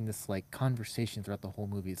kind of having this conversation throughout the whole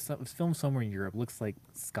movie. It's filmed somewhere in Europe. Looks like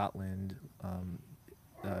Scotland,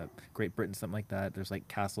 Great Britain, something like that. There's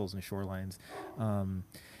castles and shorelines, and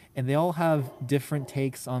they all have different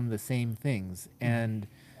takes on the same things. And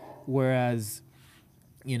whereas,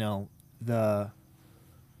 I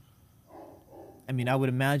would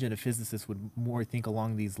imagine a physicist would more think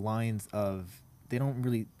along these lines of, they don't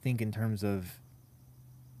really think in terms of,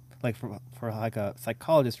 for a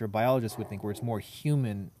psychologist or a biologist would think, where it's more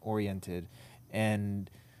human oriented,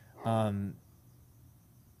 and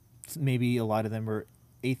maybe a lot of them are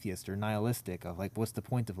atheist or nihilistic of what's the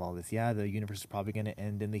point of all this? Yeah, the universe is probably going to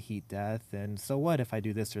end in the heat death, and so what if I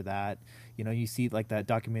do this or that? You see that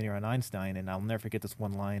documentary on Einstein, and I'll never forget this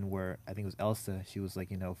one line where I think it was Elsa. She was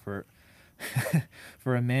for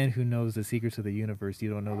for a man who knows the secrets of the universe, you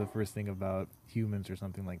don't know the first thing about humans or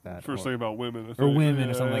something like that. First thing about women. Or women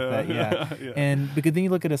or something like that, yeah. And because then you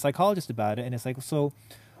look at a psychologist about it, and it's so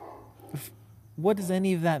what does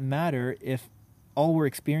any of that matter if all we're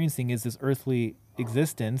experiencing is this earthly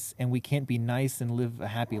existence and we can't be nice and live a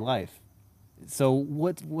happy life? So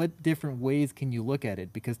what different ways can you look at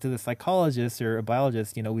it? Because to the psychologist or a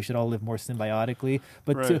biologist, we should all live more symbiotically,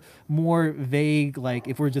 but to more vague,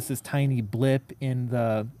 if we're just this tiny blip in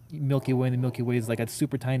the Milky Way, and the Milky Way is a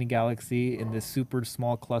super tiny galaxy in this super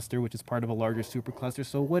small cluster, which is part of a larger super cluster.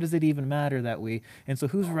 So what does it even matter that and so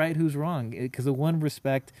who's right, who's wrong? Because in one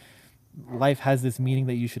respect, life has this meaning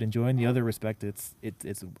that you should enjoy. In the other respect, it's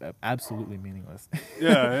absolutely meaningless.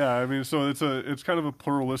 Yeah. So it's kind of a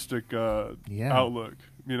pluralistic outlook,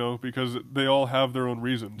 because they all have their own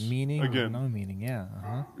reasons. Meaning or no meaning, yeah.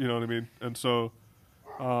 Uh-huh. You know what I mean? And so,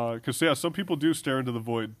 because some people do stare into the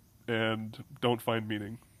void and don't find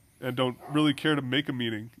meaning, and don't really care to make a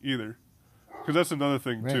meaning either. Because that's another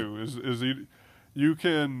thing too. Is you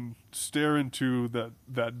can stare into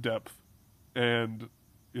that depth and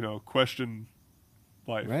question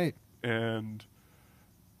life. Right. And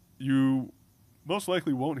you most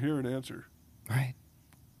likely won't hear an answer. Right.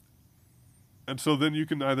 And so then you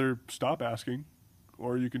can either stop asking,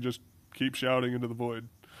 or you can just keep shouting into the void.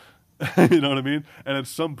 You know what I mean? And at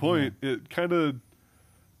some point, it kind of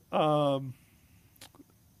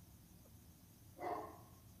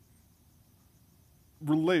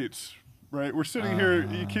relates. Right, we're sitting here.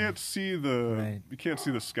 You can't see you can't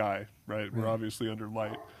see the sky. Right, we're obviously under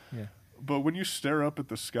light. Yeah. But when you stare up at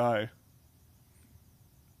the sky,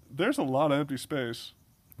 there's a lot of empty space.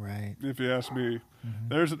 Right. If you ask me,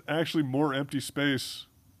 there's actually more empty space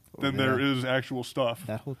than there is actual stuff.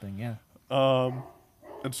 That whole thing, yeah.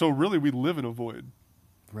 And so really, we live in a void.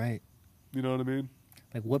 Right. You know what I mean?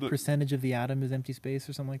 What percentage of the atom is empty space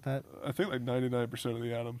or something like that? I think 99% of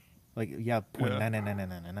the atom.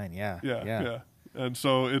 0.99999, yeah. And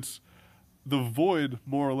so it's the void,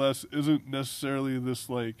 more or less, isn't necessarily this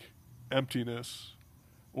emptiness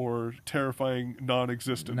or terrifying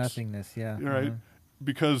non-existence. Nothingness, yeah. Right? Uh-huh.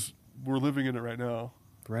 Because we're living in it right now.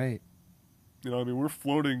 Right. We're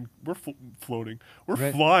floating. We're floating.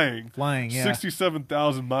 We're flying,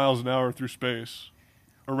 67,000 miles an hour through space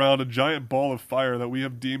around a giant ball of fire that we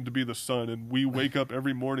have deemed to be the sun, and we wake up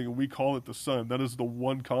every morning and we call it the sun. That is the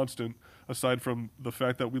one constant aside from the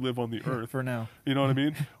fact that we live on the earth. For now. You know what I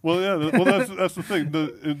mean? Well, yeah. Well, that's the thing.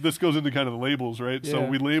 This goes into kind of the labels, right? Yeah. So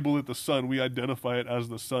we label it the sun. We identify it as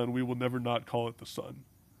the sun. We will never not call it the sun.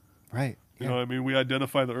 Right. You know what I mean? We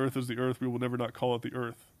identify the earth as the earth. We will never not call it the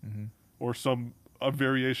earth. Or a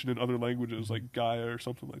variation in other languages like Gaia or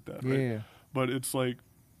something like that, right? Yeah. But it's like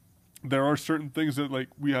there are certain things that like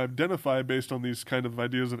we identify based on these kind of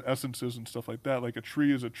ideas of essences and stuff like that. Like a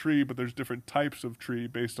tree is a tree, but there's different types of tree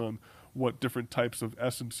based on what different types of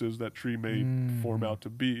essences that tree may form out to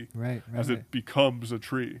be as it becomes a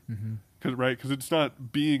tree. Because it's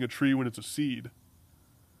not being a tree when it's a seed.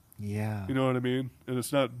 Yeah. You know what I mean? And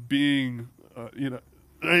it's not being, then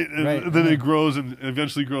it grows and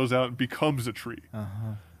eventually grows out and becomes a tree.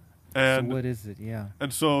 And so what is it? Yeah.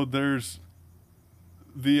 And so there's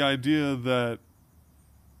the idea that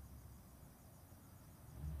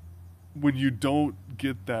when you don't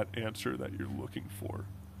get that answer that you're looking for,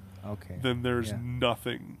 then there's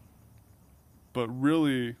nothing. But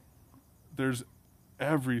really, there's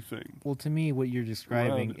everything. Well, to me, what you're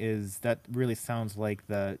describing is that really sounds like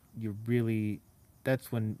that's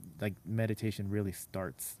when like meditation really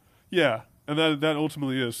starts. Yeah, and that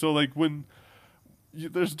ultimately is. So like when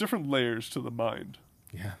there's different layers to the mind.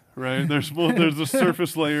 Yeah. Right? There's the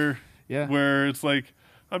surface layer where it's like,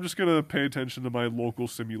 I'm just going to pay attention to my local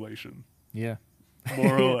simulation. Yeah.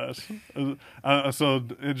 More or less. So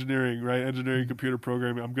engineering, right? Engineering, computer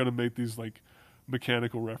programming, I'm going to make these like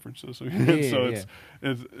mechanical references. So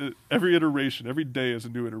it's every iteration, every day is a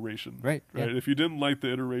new iteration. Right. Right. If you didn't like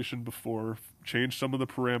the iteration before, change some of the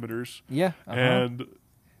parameters. Yeah. And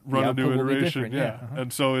run a new iteration.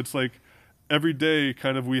 And so it's like every day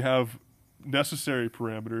kind of we have necessary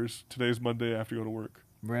parameters. Today's Monday, I have to go to work.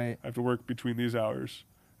 Right. I have to work between these hours.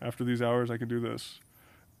 After these hours, I can do this.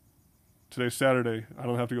 Today's Saturday, I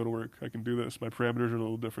don't have to go to work. I can do this. My parameters are a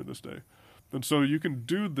little different this day. And so you can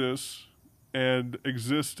do this and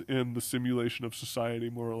exist in the simulation of society,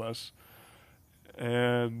 more or less,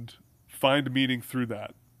 and find meaning through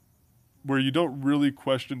that, where you don't really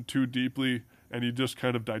question too deeply and you just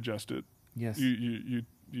kind of digest it. Yes.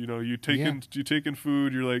 You take in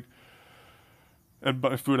food, you're like, and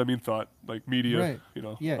by food I mean thought, like media, right.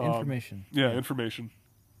 Information. Information.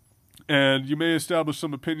 And you may establish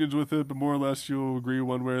some opinions with it, but more or less you'll agree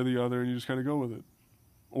one way or the other and you just kind of go with it.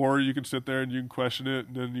 Or you can sit there and you can question it,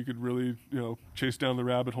 and then you could really, chase down the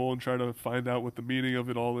rabbit hole and try to find out what the meaning of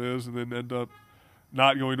it all is, and then end up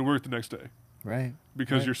not going to work the next day. Right.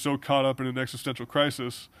 Because you're so caught up in an existential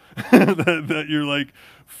crisis that you're like,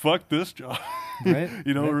 fuck this job. Right.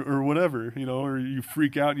 Or whatever, or you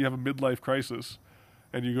freak out and you have a midlife crisis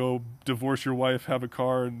and you go divorce your wife, have a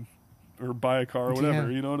car, or buy a car or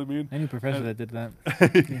whatever, you know what I mean? I knew a professor that did that.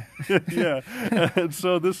 And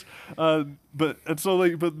so this, but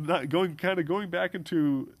not going back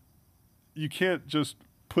into, you can't just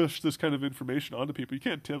push this kind of information onto people. You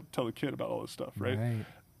can't tell a kid about all this stuff, right?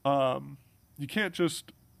 You can't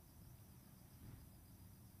just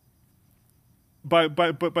by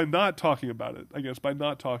not talking about it. I guess by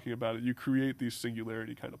not talking about it, you create these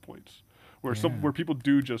singularity kind of points where people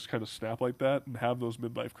do just kind of snap like that and have those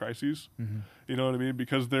midlife crises. You know what I mean?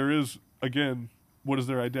 Because there is, again, what is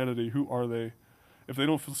their identity? Who are they? If they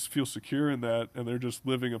don't feel secure in that and they're just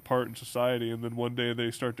living apart in society, and then one day they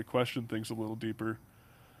start to question things a little deeper,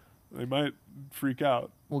 they might freak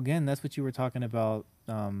out. Well, again, that's what you were talking about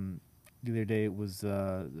the other day. It was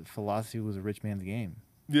philosophy was a rich man's game.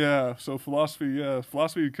 Yeah, so philosophy,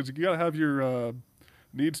 because you got to have your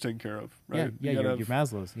needs taken care of, right? Yeah, your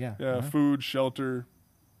Maslow's, food, shelter,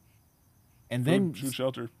 and then food,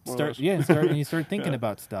 shelter. And you start thinking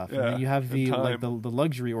about stuff. Yeah. And then you have the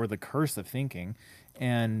luxury or the curse of thinking,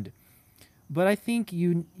 but I think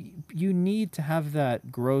you need to have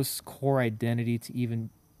that gross core identity to even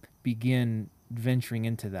begin venturing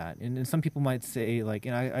into that. And some people might say, like,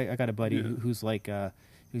 I got a buddy who's like,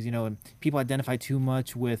 people identify too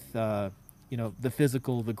much with. The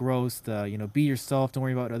physical, the gross, be yourself, don't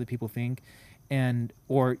worry about what other people think.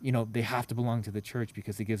 Or they have to belong to the church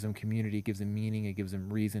because it gives them community, it gives them meaning, it gives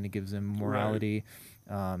them reason, it gives them morality,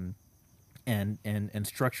 and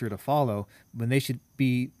structure to follow, when they should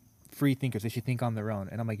be free thinkers. They should think on their own.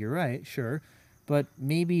 And I'm like, you're right, sure. But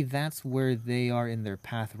maybe that's where they are in their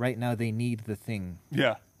path. Right now, they need the thing.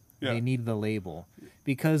 Yeah. They need the label.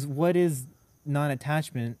 Because what is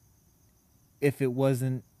non-attachment if it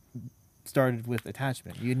wasn't started with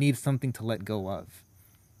attachment? You need something to let go of.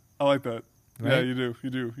 I like that. Right? Yeah, you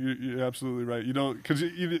do. You're absolutely right. You don't, because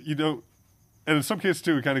you don't, and in some cases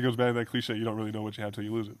too, it kind of goes back to that cliche, you don't really know what you have till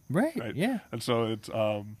you lose it. Right, yeah. And so it's,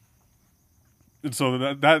 And so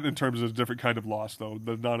that in terms of a different kind of loss, though.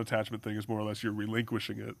 The non-attachment thing is more or less you're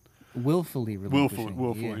relinquishing it. Willfully relinquishing.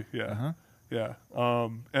 Willfully, yeah. Uh-huh. Yeah.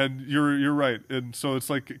 And you're right. And so it's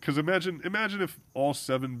like, because imagine if all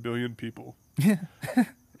 7 billion people,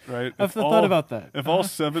 right? I've thought about that. If all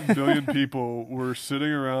 7 billion people were sitting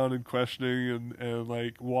around and questioning and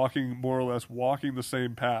like more or less walking the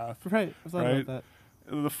same path. Right. I've thought about that.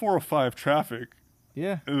 The 405 traffic.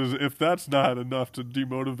 Yeah. If that's not enough to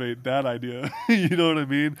demotivate that idea, you know what I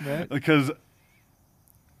mean? Right. Because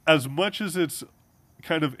as much as it's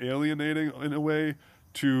kind of alienating in a way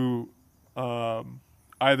to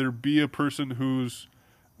either be a person who's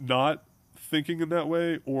not thinking in that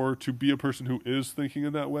way or to be a person who is thinking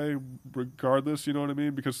in that way, regardless, you know what I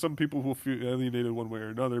mean? Because some people will feel alienated one way or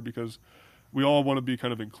another because we all want to be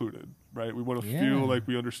kind of included, right? We want to feel like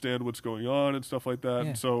we understand what's going on and stuff like that. Yeah.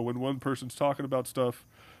 And so when one person's talking about stuff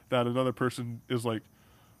that another person is like,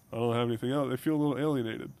 I don't have anything else, they feel a little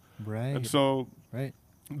alienated. Right. And so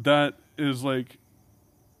that is like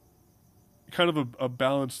kind of a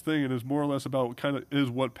balanced thing and is more or less about kind of is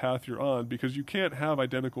what path you're on, because you can't have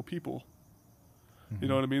identical people. Mm-hmm. You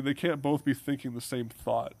know what I mean? They can't both be thinking the same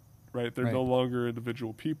thought. Right, they're no longer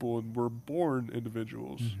individual people, and we're born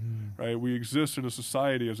individuals. Mm-hmm. Right, we exist in a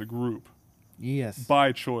society as a group. Yes,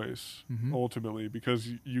 by choice, ultimately, because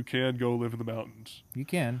you can go live in the mountains. You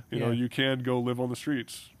can, you know, you can go live on the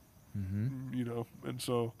streets. Mm-hmm. You know, and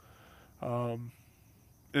so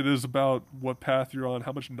it is about what path you're on,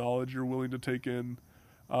 how much knowledge you're willing to take in.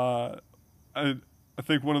 I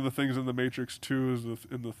think one of the things in the Matrix 2 is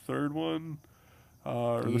in the third one,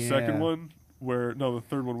 or the second one. The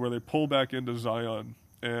third one, where they pull back into Zion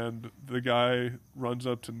and the guy runs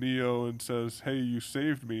up to Neo and says, "Hey, you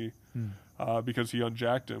saved me," because he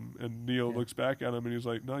unjacked him. And Neo looks back at him and he's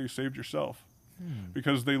like, "No, you saved yourself."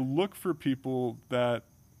 Because they look for people that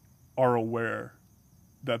are aware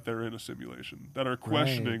that they're in a simulation, that are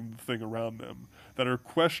questioning the thing around them, that are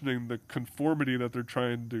questioning the conformity that they're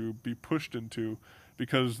trying to be pushed into,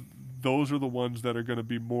 because those are the ones that are going to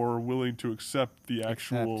be more willing to accept the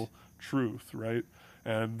actual truth, right?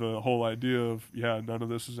 And the whole idea of none of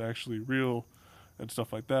this is actually real and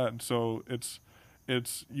stuff like that. And so it's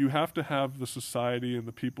you have to have the society and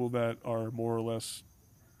the people that are more or less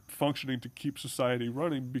functioning to keep society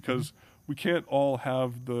running, because we can't all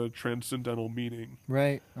have the transcendental meaning,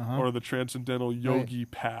 or the transcendental yogi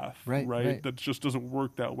path, right? That just doesn't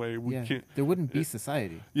work that way. We can't. There wouldn't be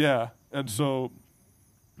society. Yeah, and so.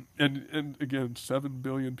 And again, 7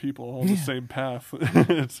 billion people on the same path.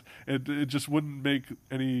 It just wouldn't make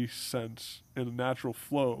any sense in a natural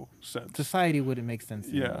flow sense. Society wouldn't make sense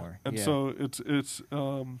anymore. And so it's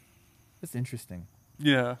that's interesting.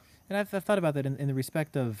 Yeah. And I've thought about that in the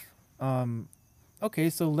respect of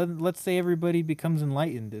okay, so let's say everybody becomes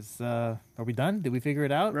enlightened. Are we done? Did we figure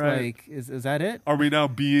it out? Right. Like, is that it? Are we now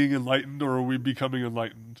being enlightened, or are we becoming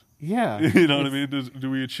enlightened? Yeah. You know what I mean?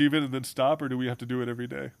 Do we achieve it and then stop, or do we have to do it every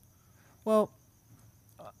day? Well,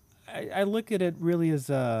 I look at it really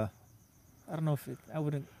as I don't know if I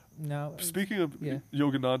wouldn't. No. Speaking of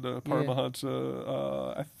Yogananda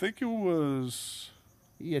Paramahansa, I think it was.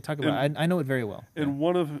 Yeah, talk about it. I know it very well. In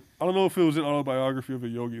one of, I don't know if it was an autobiography of a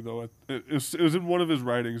yogi, though. It was in one of his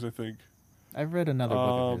writings, I think. I've read another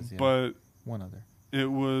book of his, but one other.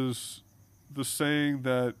 It was the saying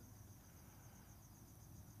that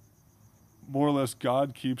more or less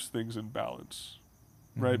God keeps things in balance,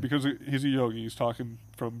 right? Because he's a yogi. He's talking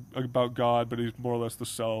about God, but he's more or less the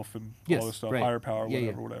self and all this stuff, higher power,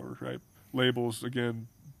 whatever, right? Labels, again,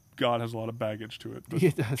 God has a lot of baggage to it. But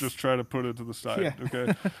it does. Just try to put it to the side,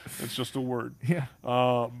 okay? It's just a word. Yeah.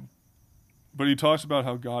 But he talks about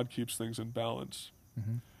how God keeps things in balance.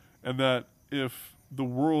 And that if the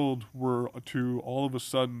world were to all of a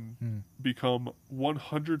sudden become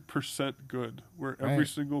 100% good, where every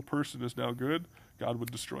single person is now good, God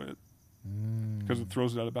would destroy it. Because it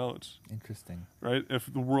throws it out of balance. Interesting. Right?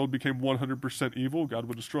 If the world became 100% evil, God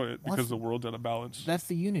would destroy it because the world's out of balance. That's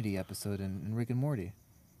the Unity episode in Rick and Morty.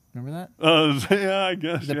 Remember that? Yeah, I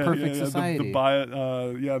guess. The perfect society.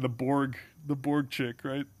 The Borg chick,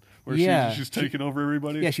 right? Where she's taking over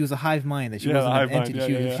everybody. Yeah, she was a hive mind. That she wasn't an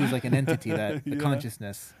entity. She was like an entity, that a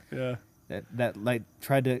consciousness. Yeah. That like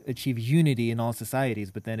tried to achieve unity in all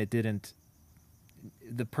societies, but then it didn't.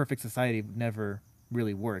 The perfect society never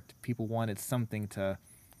really worked. People wanted something to.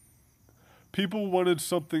 An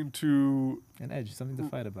edge, something to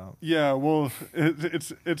fight about. Yeah, well,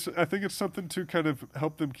 it's. I think it's something to kind of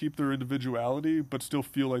help them keep their individuality, but still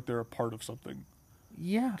feel like they're a part of something.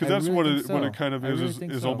 Yeah, because that's what it kind of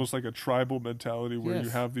is almost like a tribal mentality where you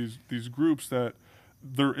have these groups that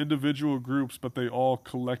they're individual groups, but they all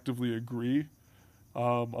collectively agree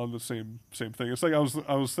on the same thing. It's like I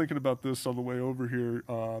was thinking about this on the way over here.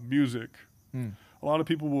 Music. A lot of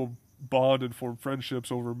people will bond and form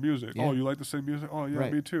friendships over music. Yeah. Oh, you like the same music? Oh, yeah,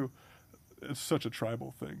 right. Me too. It's such a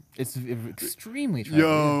tribal thing. It's extremely tribal.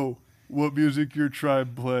 Yo, what music your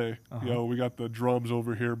tribe play? Yo, we got the drums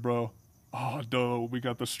over here, bro. Oh, no, we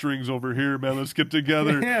got the strings over here, man. Let's get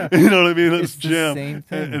together. Yeah. You know what I mean? Let's jam. The same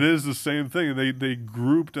thing. It is the same thing. They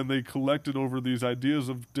grouped and they collected over these ideas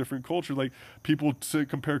of different culture. Like, people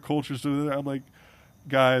compare cultures to that. I'm like,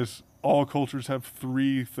 guys, all cultures have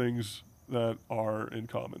 3 things that are in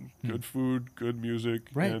common. Good food, good music,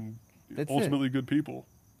 right. And That's ultimately good people.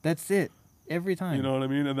 That's it. Every time. You know what I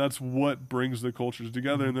mean? And that's what brings the cultures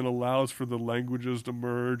together and then allows for the languages to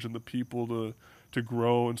merge and the people to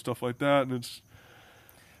grow and stuff like that. And it's,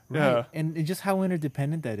 right. And just how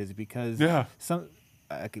interdependent that is, because some,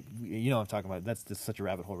 you know what I'm talking about. That's just such a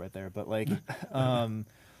rabbit hole right there. But like,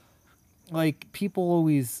 like people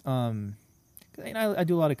always, you know, I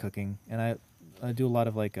do a lot of cooking, and I do a lot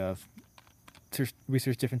of like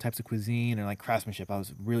research different types of cuisine and like craftsmanship. I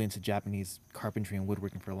was really into Japanese carpentry and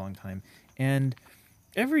woodworking for a long time. And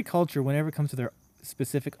every culture, whenever it comes to their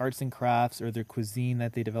specific arts and crafts or their cuisine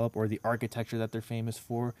that they develop or the architecture that they're famous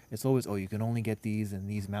for, it's always, oh, you can only get these in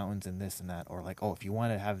these mountains and this and that. Or like, oh, if you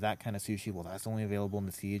want to have that kind of sushi, well, that's only available in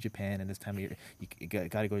the Sea of Japan, and this time of year, you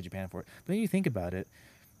got to go to Japan for it. But then you think about it,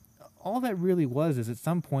 all that really was is at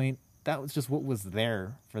some point, that was just what was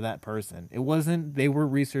there for that person. It wasn't, they were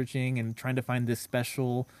researching and trying to find this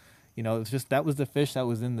special, you know, it was just, that was the fish that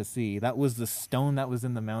was in the sea. That was the stone that was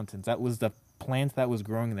in the mountains. That was the plant that was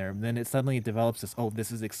growing there. And then it suddenly develops this, oh,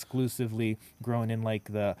 this is exclusively grown in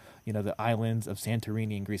like the, you know, the islands of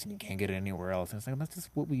Santorini in Greece, and you can't get it anywhere else. And it's like, that's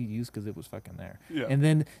just what we use because it was fucking there. Yeah. And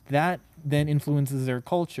then that then influences their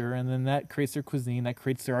culture, and then that creates their cuisine, that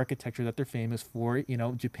creates their architecture that they're famous for. You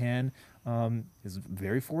know, Japan is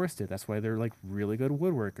very forested. That's why they're like really good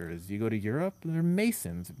woodworkers. You go to Europe, they're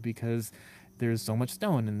masons because there's so much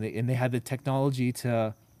stone, and they had the technology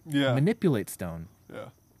to manipulate stone. Yeah.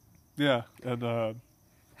 Yeah, and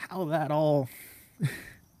how that all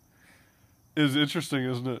is interesting,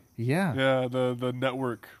 isn't it? Yeah. Yeah, the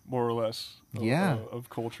network, more or less, of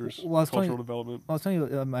cultures, cultural development. Well, I was telling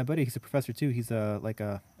you, my buddy, he's a professor too. He's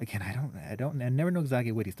again, I never know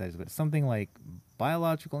exactly what he studies, but something like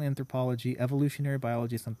biological anthropology, evolutionary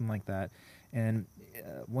biology, something like that. And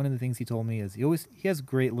one of the things he told me is he has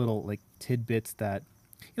great little like tidbits that,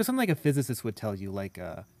 you know, something like a physicist would tell you, like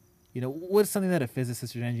you know, what's something that a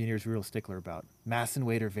physicist or an engineer is real stickler about? Mass and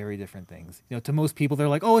weight are very different things. You know, to most people, they're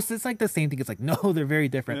like, oh, it's like the same thing. It's like, no, they're very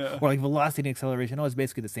different. Yeah. Or like velocity and acceleration. Oh, it's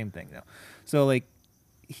basically the same thing. You know? So like,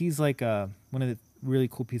 he's like, one of the really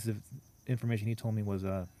cool pieces of information he told me was,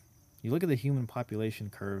 you look at the human population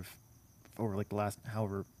curve over like the last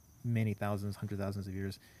however many thousands, 100,000s of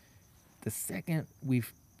years. The second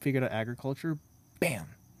we've figured out agriculture, bam.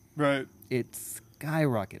 Right. It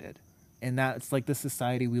skyrocketed. And that's like the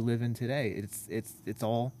society we live in today. It's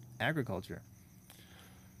all agriculture.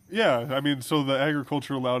 Yeah, I mean, so the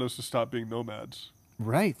agriculture allowed us to stop being nomads.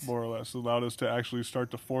 Right. More or less. It allowed us to actually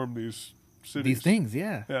start to form these cities. These things,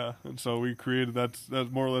 yeah. Yeah, and so we created,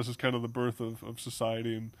 that more or less is kind of the birth of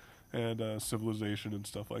society and civilization and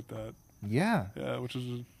stuff like that. Yeah. Yeah, which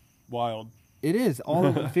is wild. It is. All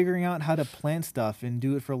of figuring out how to plant stuff and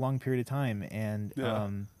do it for a long period of time.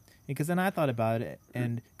 And because then I thought about it,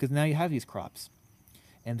 and because now you have these crops,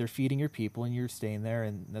 and they're feeding your people, and you're staying there,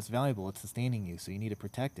 and that's valuable. It's sustaining you, so you need to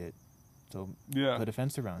protect it. So put a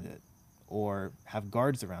fence around it, or have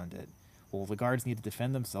guards around it. Well, the guards need to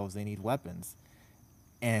defend themselves. They need weapons,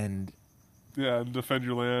 and defend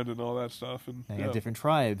your land and all that stuff. And you have different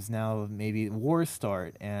tribes now. Maybe wars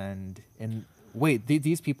start, and wait,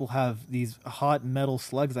 these people have these hot metal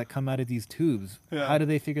slugs that come out of these tubes. Yeah. How do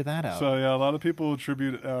they figure that out? So, a lot of people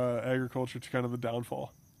attribute agriculture to kind of the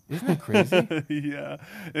downfall. Isn't that crazy? Yeah.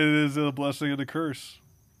 It is a blessing and a curse.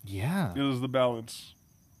 Yeah. It is the balance.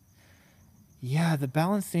 Yeah, the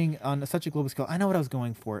balancing on such a global scale. I know what I was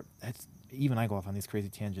going for. Even I go off on these crazy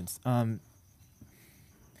tangents.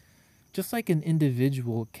 Just like an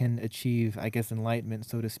individual can achieve, I guess, enlightenment,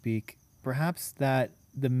 so to speak, perhaps that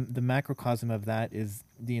the macrocosm of that is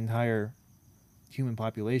the entire human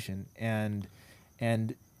population, and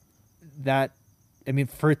that, I mean,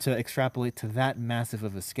 for it to extrapolate to that massive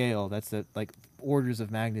of a scale, that's like orders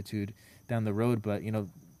of magnitude down the road. But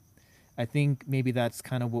I think maybe that's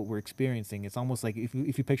kind of what we're experiencing. It's almost like if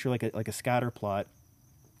you picture like a scatter plot,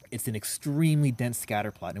 it's an extremely dense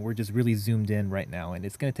scatter plot, and we're just really zoomed in right now, and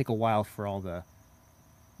it's going to take a while for all the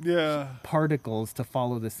particles to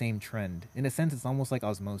follow the same trend. In a sense, it's almost like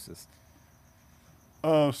osmosis.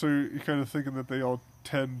 Oh, so you're kind of thinking that they all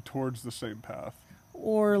tend towards the same path,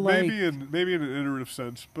 or like maybe in an iterative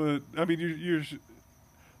sense. But I mean, you're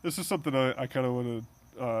this is something I kind of want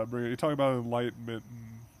to bring. You talk about enlightenment,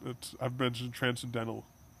 and I've mentioned transcendental,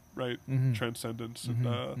 right? Mm-hmm. Transcendence,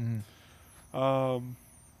 Mm-hmm. and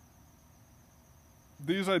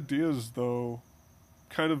these ideas though,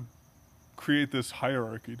 kind of create this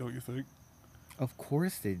hierarchy, don't you think? Of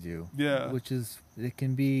course they do. Yeah. It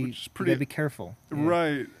can be, you gotta be careful. Yeah.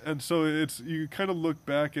 Right. And so you kind of look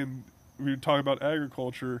back and we talk about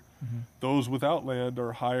agriculture, those without land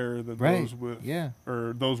are higher than those with,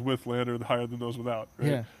 or those with land are higher than those without. Right?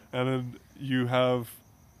 Yeah. And then you have,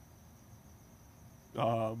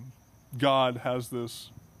 God has this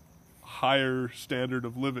higher standard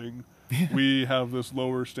of living. We have this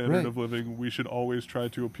lower standard of living. We should always try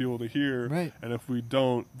to appeal to here. Right. And if we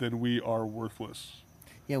don't, then we are worthless.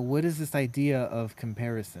 Yeah, what is this idea of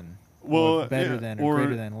comparison? Well, better than or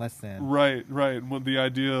greater than, less than. Right. Well, the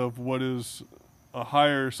idea of what is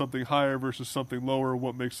something higher versus something lower,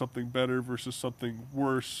 what makes something better versus something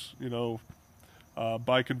worse,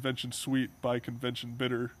 by convention sweet, by convention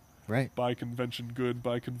bitter. Right. By convention good,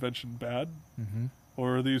 by convention bad. Mm-hmm.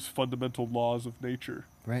 Or are these fundamental laws of nature?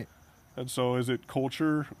 Right. And so is it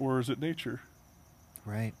culture or is it nature?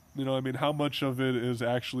 Right. How much of it is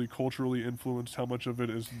actually culturally influenced? How much of it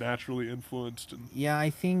is naturally influenced? Yeah, I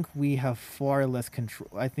think we have far less control.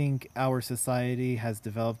 I think our society has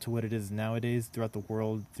developed to what it is nowadays throughout the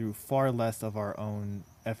world through far less of our own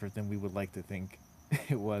effort than we would like to think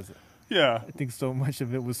it was. Yeah. I think so much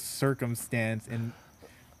of it was circumstance and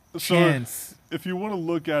chance. If you want to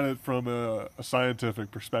look at it from a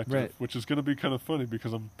scientific perspective, right. which is going to be kind of funny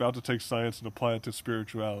because I'm about to take science and apply it to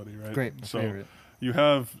spirituality, right? Great. So favorite. You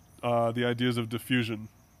have the ideas of diffusion,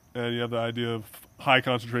 and you have the idea of high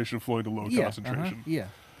concentration flowing to low concentration. Yeah.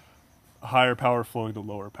 Higher power flowing to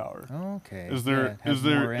lower power. Okay. Is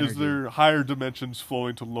there higher dimensions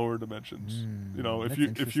flowing to lower dimensions?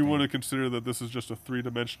 If you want to consider that this is just a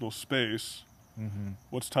 3-dimensional space,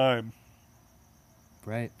 what's time?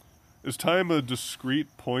 Right. Is time a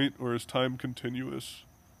discrete point or is time continuous?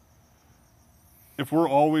 If we're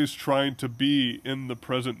always trying to be in the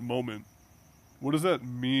present moment, what does that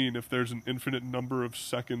mean if there's an infinite number of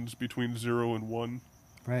seconds between 0 and 1?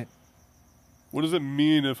 Right. What does it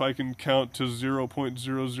mean if I can count to 0.0001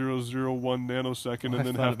 nanosecond and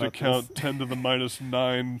then have to count 10 to the minus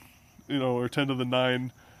 9, or 10 to the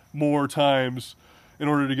 9 more times in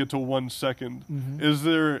order to get to 1 second? Mm-hmm. Is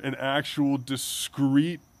there an actual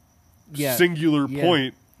discrete singular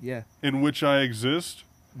point in which I exist?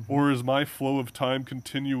 Mm-hmm. Or is my flow of time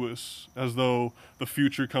continuous, as though the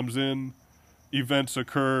future comes in, events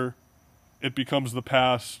occur, it becomes the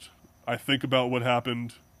past, I think about what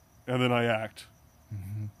happened, and then I act?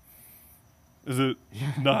 Mm-hmm. Is it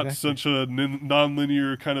not such a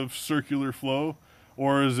non-linear kind of circular flow?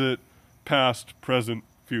 Or is it past, present,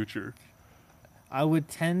 future? I would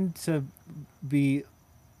tend to be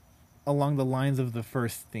along the lines of the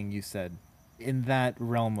first thing you said, in that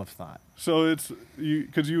realm of thought. So it's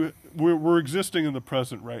because we're existing in the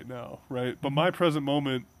present right now, right? But my present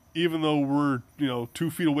moment, even though we're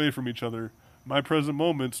 2 feet away from each other, my present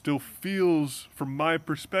moment still feels, from my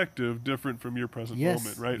perspective, different from your present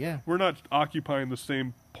moment, right? Yeah. We're not occupying the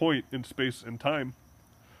same point in space and time.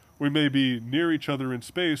 We may be near each other in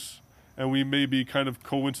space, and we may be kind of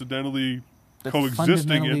coincidentally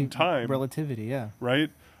coexisting in time. Relativity, yeah.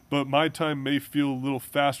 Right? But my time may feel a little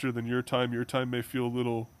faster than your time. Your time may feel a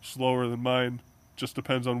little slower than mine. Just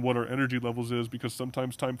depends on what our energy levels is, because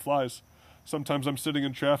sometimes time flies. Sometimes I'm sitting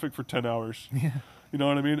in traffic for 10 hours. Yeah. You know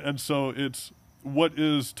what I mean? And so it's, what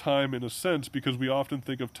is time in a sense? Because we often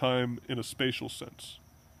think of time in a spatial sense.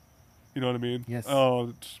 You know what I mean? Yes. Oh,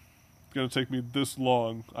 it's going to take me this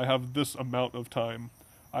long. I have this amount of time.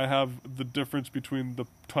 I have the difference between the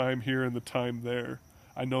time here and the time there.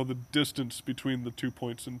 I know the distance between the 2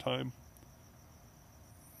 points in time.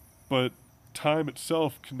 But time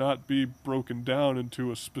itself cannot be broken down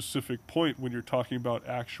into a specific point when you're talking about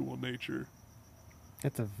actual nature.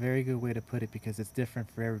 That's a very good way to put it, because it's different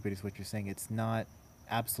for everybody, is what you're saying. It's not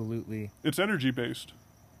absolutely... It's energy-based.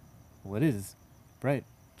 Well, it is. Right.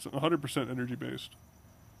 It's 100% energy-based.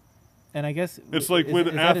 And I guess... It's like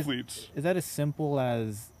when athletes... Is that as simple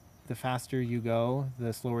as the faster you go,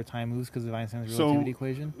 the slower time moves because of Einstein's relativity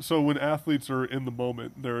equation? So when athletes are in the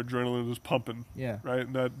moment, their adrenaline is pumping. Yeah. Right?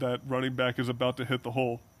 And that running back is about to hit the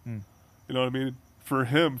hole. Mm. You know what I mean? For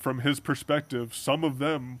him, from his perspective, some of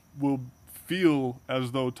them will feel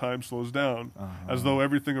as though time slows down. As though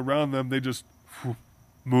everything around them, they just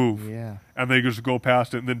move. Yeah. And they just go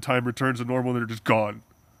past it, and then time returns to normal, and they're just gone.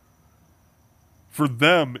 for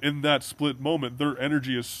them in that split moment, their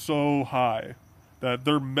energy is so high that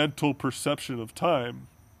their mental perception of time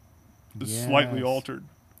is slightly altered.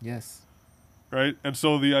 Yes. Right? And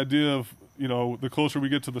so the idea of, the closer we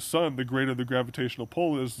get to the sun, the greater the gravitational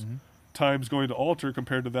pull is, time's going to alter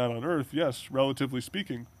compared to that on Earth. Yes, relatively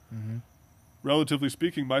speaking. Relatively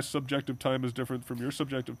speaking, my subjective time is different from your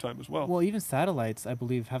subjective time as well. Well, even satellites, I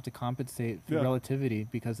believe, have to compensate for relativity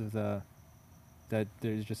because of that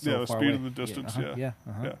there's just so the far speed away. and the distance. Yeah.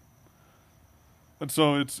 And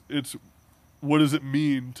so it's what does it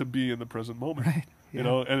mean to be in the present moment? Right.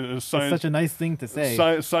 Yeah. And science, it's such a nice thing to say.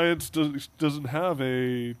 Science doesn't have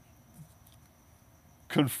a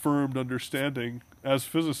confirmed understanding as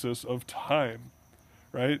physicists of time,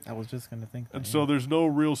 right? I was just going to think that. And so there's no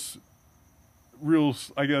real,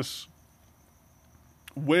 I guess,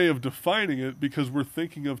 way of defining it because we're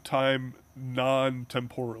thinking of time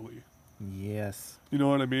non-temporally. Yes. You know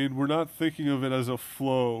what I mean? We're not thinking of it as a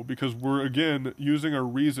flow because we're, again, using our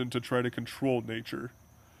reason to try to control nature.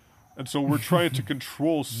 And so we're trying to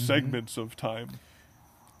control segments of time.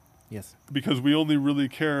 Yes. Because we only really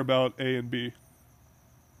care about A and B.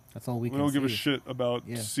 That's all we can see. We don't give a shit about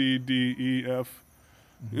C, D, E, F.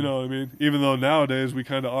 You know what I mean? Even though nowadays we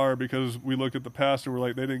kind of are because we look at the past and we're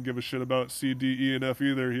like, they didn't give a shit about C, D, E, and F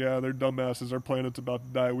either. Yeah, they're dumbasses. Our planet's about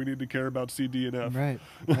to die. We need to care about C, D, and F. Right.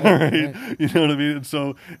 Right? You know what I mean? And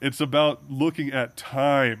so it's about looking at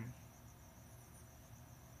time,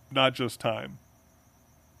 not just time.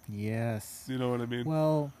 Yes. You know what I mean?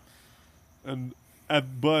 Well. And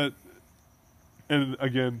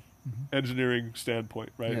again, engineering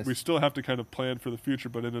standpoint, right? Yes. We still have to kind of plan for the future,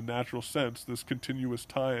 but in a natural sense, this continuous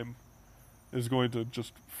time is going to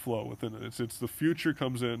just flow within it. It's the future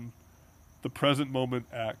comes in, the present moment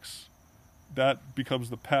acts. That becomes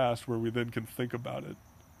the past where we then can think about it,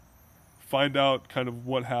 find out kind of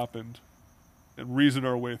what happened, and reason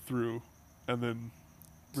our way through, and then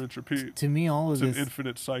rinse, repeat. To me, all of it's this... an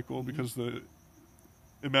infinite cycle because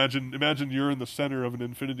imagine you're in the center of an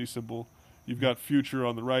infinity symbol. You've got future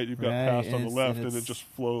on the right, you've got past on the left, and it just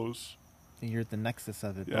flows. And you're at the nexus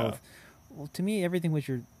of it Yeah. both. Well, to me, everything what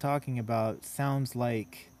you're talking about sounds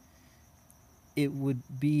like it would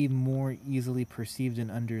be more easily perceived and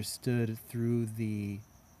understood through the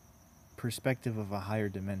perspective of a higher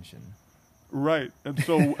dimension. Right. And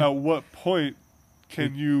so at what point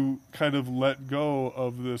can you kind of let go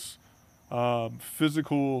of this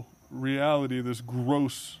physical reality, this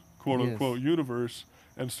gross, quote-unquote, universe,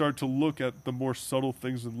 and start to look at the more subtle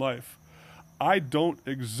things in life? I don't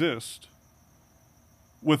exist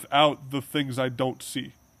without the things I don't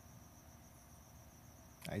see.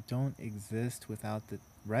 I don't exist without the...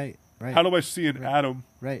 Right. How do I see an atom?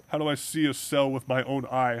 Right. How do I see a cell with my own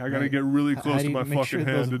eye? I got to get really close to my fucking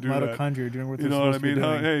hand to do that. You know what I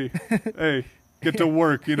mean? Hey, get to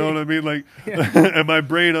work. You know what I mean? Like, and my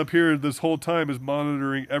brain up here this whole time is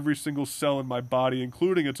monitoring every single cell in my body,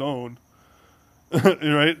 including its own.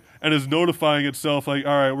 Right? And is notifying itself like,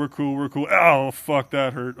 all right, we're cool. Oh, fuck,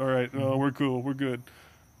 that hurt. All right, no, we're cool. We're good.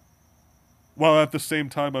 While at the same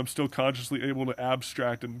time, I'm still consciously able to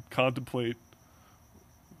abstract and contemplate,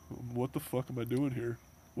 what the fuck am I doing here?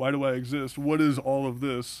 Why do I exist? What is all of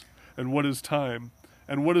this? And what is time?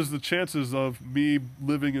 And what is the chances of me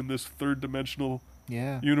living in this third-dimensional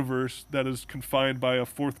universe that is confined by a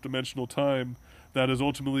fourth-dimensional time that is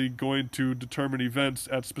ultimately going to determine events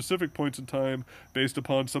at specific points in time based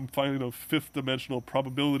upon some kind of fifth-dimensional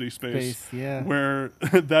probability space where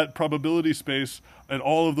that probability space and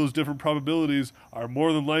all of those different probabilities are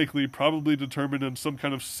more than likely probably determined in some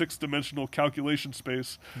kind of sixth-dimensional calculation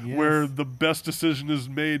space where the best decision is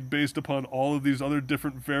made based upon all of these other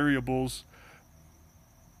different variables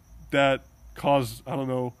that cause, I don't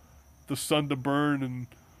know, the sun to burn and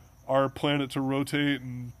our planet to rotate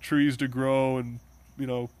and trees to grow and,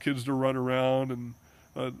 kids to run around.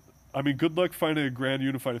 And, good luck finding a grand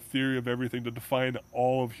unified theory of everything to define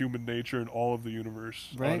all of human nature and all of the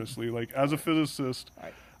universe, honestly. Like, as a physicist,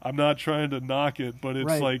 I'm not trying to knock it, but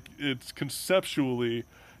it's it's conceptually,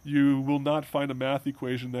 you will not find a math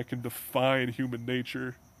equation that can define human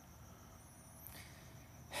nature.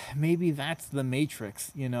 Maybe that's the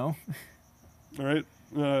Matrix, All right.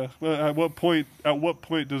 At what point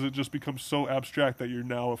does it just become so abstract that you're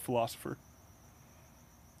now a philosopher?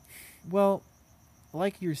 Well,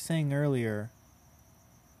 like you were saying earlier,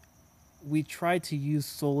 we try to use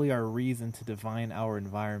solely our reason to define our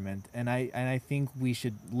environment, and I think we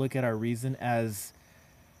should look at our reason as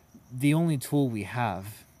the only tool we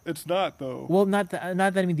have. It's not, though. Well, not that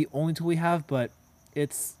I mean the only tool we have, but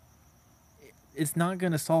it's it's not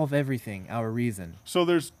going to solve everything, our reason. So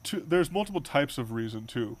there's multiple types of reason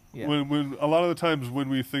too. Yeah. When a lot of the times when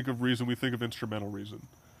we think of reason, we think of instrumental reason.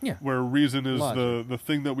 Yeah. Where reason is Logic. the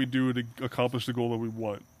thing that we do to accomplish the goal that we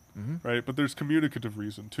want. Mm-hmm. Right? But there's communicative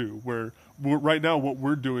reason too, where right now what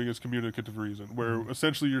we're doing is communicative reason, where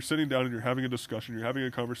essentially you're sitting down and you're having a discussion, you're having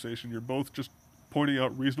a conversation, you're both just pointing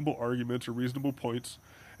out reasonable arguments or reasonable points,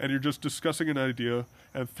 and you're just discussing an idea,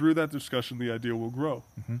 and through that discussion the idea will grow.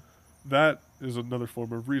 Mm-hmm. That is another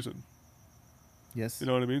form of reason. Yes. You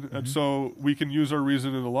know what I mean? Mm-hmm. And so we can use our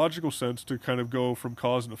reason in a logical sense to kind of go from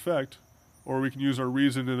cause and effect, or we can use our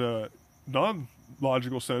reason in a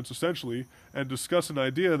non-logical sense, essentially, and discuss an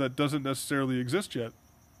idea that doesn't necessarily exist yet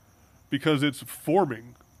because it's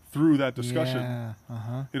forming through that discussion. Yeah.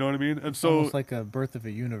 Uh-huh. You know what I mean? And It's so almost like a birth of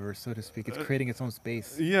a universe, so to speak. It's creating its own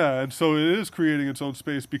space. yeah, and so it is creating its own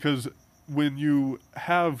space because when you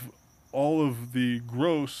have all of the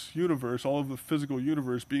gross universe, all of the physical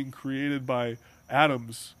universe being created by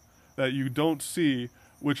atoms that you don't see,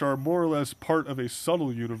 which are more or less part of a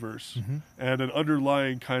subtle universe Mm-hmm. and an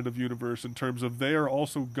underlying kind of universe in terms of they are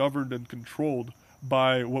also governed and controlled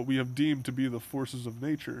by what we have deemed to be the forces of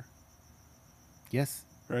nature, Yes.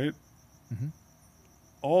 right? Mm-hmm.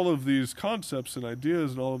 All of these concepts and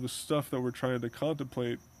ideas and all of this stuff that we're trying to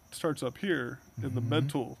contemplate starts up here in the Mhm.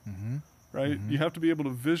 mental, Mm-hmm. right? Mhm. You have to be able to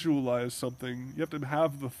visualize something. You have to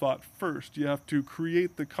have the thought first. You have to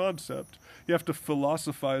create the concept. You have to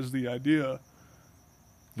philosophize the idea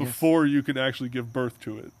Yes. before you can actually give birth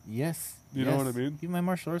to it. Yes. You know what I mean? Even my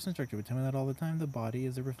martial arts instructor would tell me that all the time. The body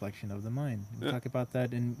is a reflection of the mind. We Yeah. talk about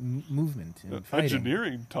that in movement and fighting.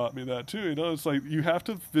 Engineering taught me that too. You know, it's like you have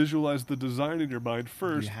to visualize the design in your mind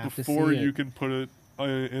first have to before see it. you can put it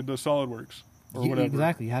into SolidWorks or You- whatever.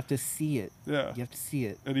 Exactly. You have to see it. Yeah. You have to see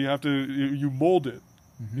it. And you have to you mold it.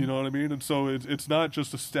 Mhm. You know what I mean? And so it's not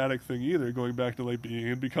just a static thing either. Going back to like being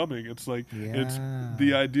and becoming, it's like it's Yeah.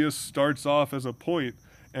 the idea starts off as a point,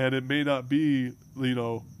 and it may not be. You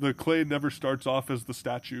know, the clay never starts off as the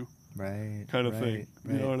statue. Right. kind of right, thing.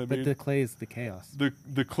 You Right. know what I But mean? the clay is the chaos.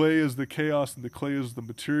 The clay is the chaos, and the clay is the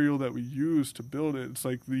material that we use to build it. It's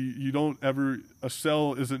like a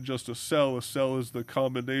cell isn't just a cell. A cell is the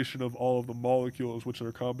combination of all of the molecules, which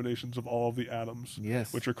are combinations of all of the atoms,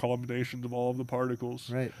 Yes. which are combinations of all of the particles.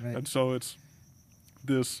 Right. Right. And so it's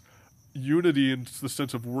this unity and the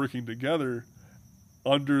sense of working together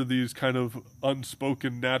under these kind of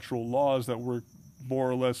unspoken natural laws that we're more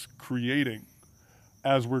or less creating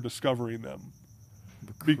as we're discovering them.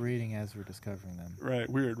 We're creating as we're discovering them. Right,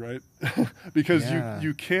 weird, right? Because Yeah.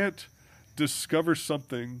 you can't discover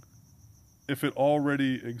something if it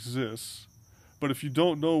already exists. But if you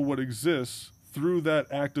don't know what exists, through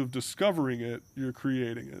that act of discovering it, you're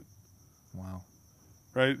creating it. Wow.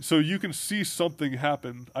 Right? So you can see something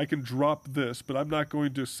happen. I can drop this, but I'm not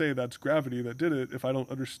going to say that's gravity that did it if I don't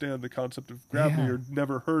understand the concept of gravity Yeah. or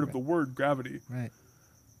never heard of the word gravity. Right.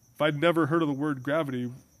 If I'd never heard of the word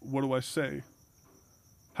gravity, what do I say?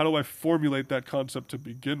 How do I formulate that concept to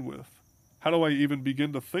begin with? How do I even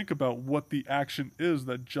begin to think about what the action is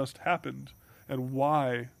that just happened and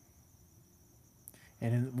why?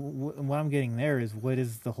 And what I'm getting there is what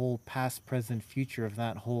is the whole past, present, future of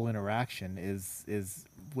that whole interaction is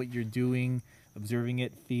what you're doing, observing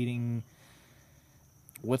it, feeding.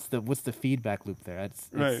 What's the feedback loop there? It's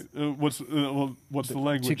Right. What's the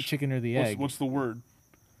language? Chicken or the egg? What's the word?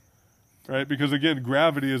 Right? Because again,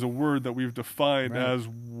 gravity is a word that we've defined Right. as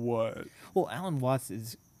what? Well, Alan Watts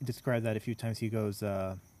has described that a few times. He goes,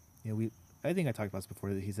 I think I talked about this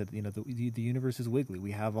before. That he said, the universe is wiggly.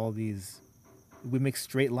 We have all these. We make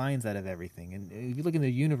straight lines out of everything, and if you look in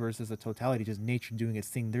the universe as a totality, just nature doing its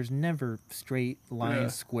thing. There's never straight lines, Yeah.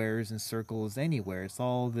 squares, and circles anywhere. It's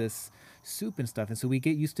all this soup and stuff, and so we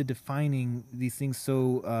get used to defining these things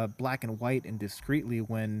so black and white and discreetly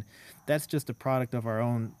when that's just a product of our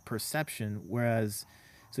own perception. Whereas,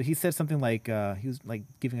 so he said something like he was like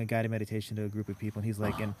giving a guided meditation to a group of people, and he's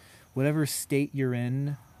like, in whatever state you're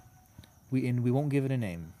in, we won't give it a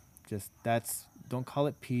name. Just don't call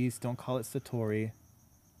it peace. Don't call it Satori.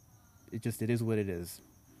 It is what it is.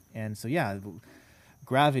 And so, yeah,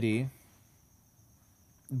 gravity,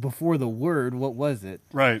 before the word, what was it?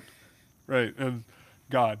 Right. And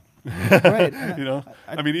God. Right.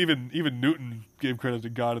 I mean, even Newton gave credit to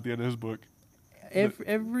God at the end of his book.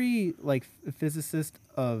 Every like physicist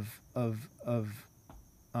of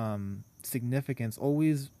significance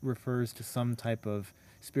always refers to some type of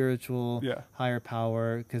spiritual higher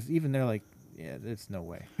power, because even they're like, yeah, there's no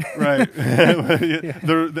way. Right. Yeah.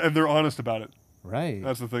 They're honest about it. Right.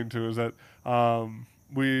 That's the thing too, is that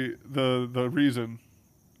the reason,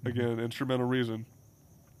 again, instrumental reason,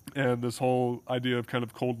 and this whole idea of kind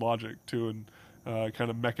of cold logic too, and kind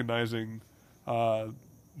of mechanizing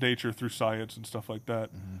nature through science and stuff like that.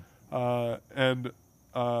 And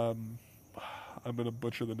I'm going to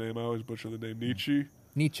butcher the name. I always butcher the name. Nietzsche.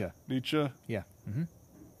 Yeah.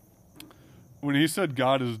 When he said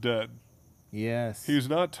God is dead, yes, he's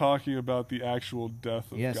not talking about the actual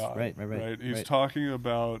death of God. Right. He's talking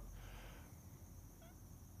about,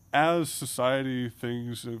 as society,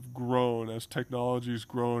 things have grown, as technology's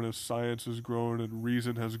grown, as science has grown, and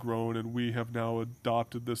reason has grown, and we have now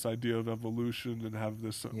adopted this idea of evolution and have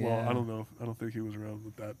this, well, I don't know, I don't think he was around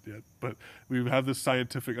with that yet, but we have this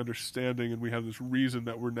scientific understanding, and we have this reason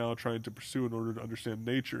that we're now trying to pursue in order to understand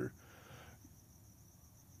nature.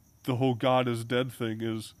 The whole God is dead thing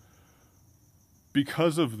is,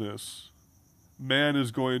 because of this, man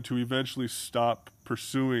is going to eventually stop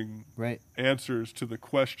pursuing answers to the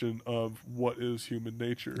question of what is human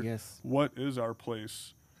nature. Yes. What is our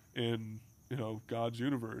place in, God's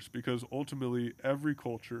universe? Because ultimately every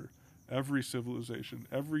culture, every civilization,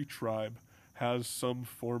 every tribe has some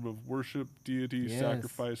form of worship, deity,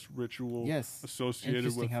 sacrifice, ritual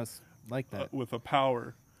associated with with a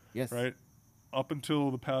power. Yes. Right? Up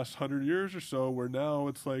until the past 100 years or so, where now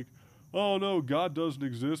it's like, oh no, God doesn't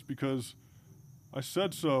exist because I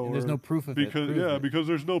said so. And there's no proof of because, it. Because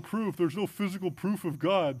there's no proof. There's no physical proof of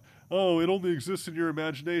God. Oh, it only exists in your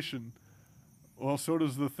imagination. Well, so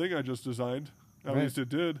does the thing I just designed. At least it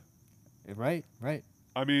did. Right.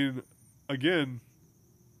 I mean, again,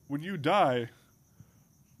 when you die,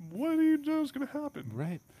 what do you know is going to happen?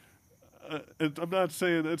 Right. I'm not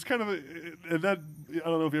saying it's kind of and that, I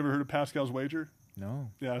don't know if you ever heard of Pascal's wager. No.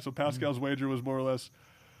 Yeah. So Pascal's wager was more or less,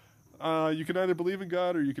 you can either believe in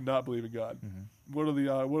God or you can not believe in God. What are the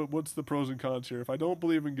what's the pros and cons here? If I don't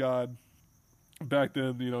believe in God, back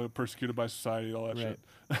then, persecuted by society and all that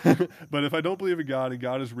shit. But if I don't believe in God and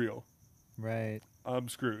God is real, I'm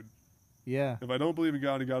screwed. Yeah. If I don't believe in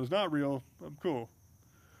God and God is not real, I'm cool.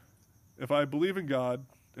 If I believe in God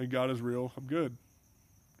and God is real, I'm good.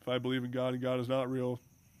 If I believe in God and God is not real,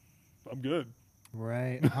 I'm good.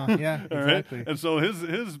 Right. Yeah, exactly. Right? And so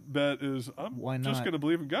his bet is, I'm just going to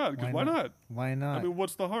believe in God, because why not? Why not? I mean,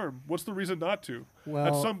 what's the harm? What's the reason not to?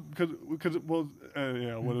 Well, what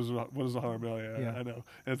is the harm? Oh, yeah, I know.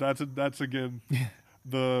 And that's again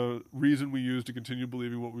the reason we use to continue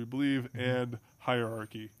believing what we believe, and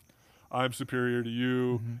hierarchy. I'm superior to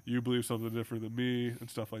you. You believe something different than me, and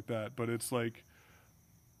stuff like that. But it's like,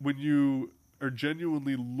 when you are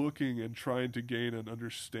genuinely looking and trying to gain an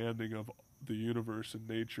understanding of the universe and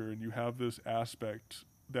nature, and you have this aspect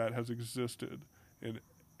that has existed in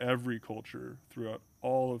every culture throughout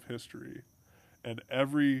all of history, and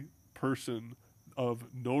every person of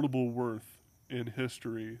notable worth in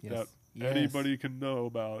history that anybody can know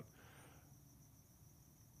about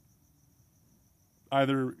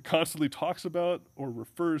either constantly talks about or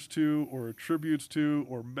refers to or attributes to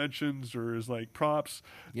or mentions or is like props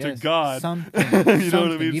to God. Something. You know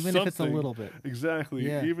what I mean? Even if it's a little bit. Exactly.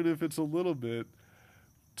 Yeah. Even if it's a little bit,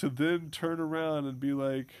 to then turn around and be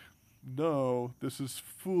like, no, this is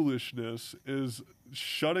foolishness, is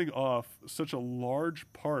shutting off such a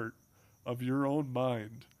large part of your own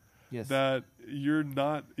mind that you're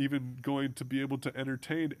not even going to be able to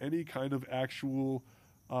entertain any kind of actual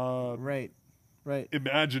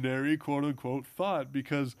imaginary, quote unquote, thought,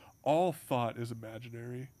 because all thought is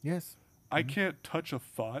imaginary. Yes. I can't touch a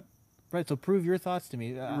thought. Right. So prove your thoughts to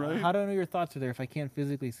me. How do I know your thoughts are there if I can't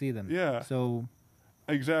physically see them? Yeah. So.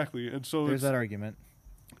 Exactly. And so there's that argument.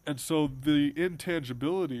 And so the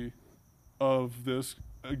intangibility of this,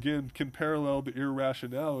 again, can parallel the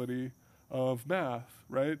irrationality of math,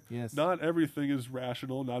 right? Yes. Not everything is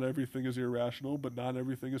rational, not everything is irrational, but not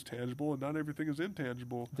everything is tangible, and not everything is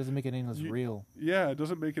intangible. It doesn't make it any less real. Yeah, it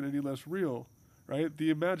doesn't make it any less real, right? The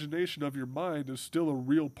imagination of your mind is still a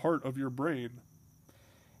real part of your brain.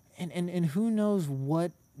 And who knows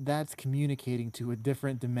what that's communicating to a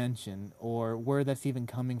different dimension, or where that's even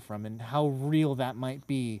coming from, and how real that might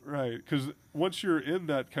be. Right, because once you're in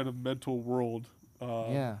that kind of mental world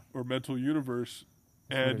or mental universe,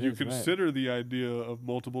 and you consider the idea of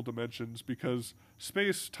multiple dimensions, because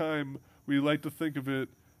space-time, we like to think of it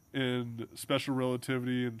in special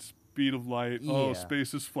relativity and speed of light. Yeah. Oh,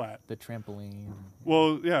 space is flat. The trampoline.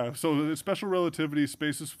 Well, yeah, so in special relativity,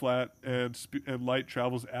 space is flat, and light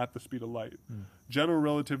travels at the speed of light. General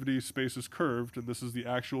relativity, space is curved, and this is the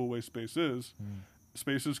actual way space is.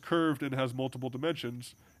 Space is curved and has multiple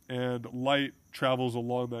dimensions, and light travels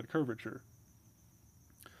along that curvature.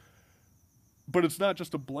 But it's not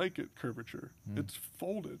just a blanket curvature. It's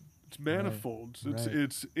folded. It's manifolds.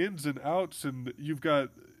 It's ins and outs, and you've got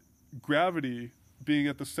gravity being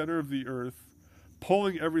at the center of the earth,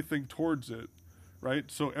 pulling everything towards it, right?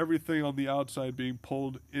 So everything on the outside being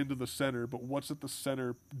pulled into the center, but what's at the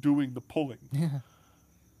center doing the pulling? Yeah.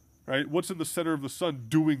 Right? What's in the center of the sun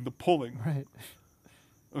doing the pulling? Right.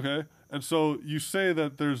 Okay? And so you say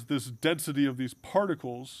that there's this density of these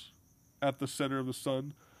particles at the center of the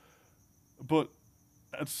sun, but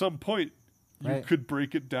at some point you could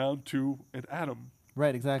break it down to an atom.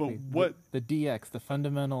 Right, exactly. But what the DX, the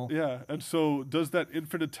fundamental. Yeah, and so does that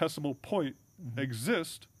infinitesimal point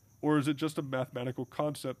exist, or is it just a mathematical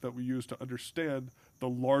concept that we use to understand the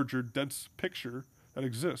larger, dense picture that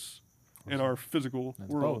exists in our physical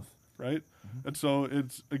world? Both. Right? And so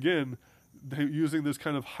it's, again, using this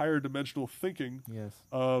kind of higher dimensional thinking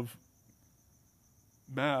of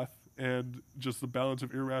math and just the balance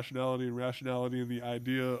of irrationality and rationality, and the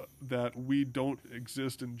idea that we don't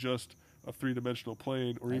exist in just a three-dimensional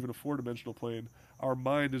plane or even a four-dimensional plane. Our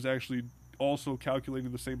mind is actually also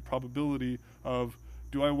calculating the same probability of,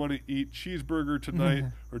 do I want to eat cheeseburger tonight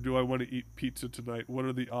or do I want to eat pizza tonight? What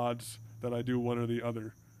are the odds that I do one or the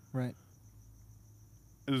other? Right.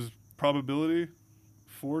 Is probability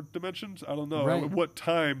 4 dimensions? I don't know. Right. At what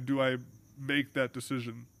time do I make that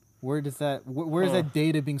decision? Where does that? Where is that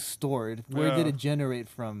data being stored? Where did it generate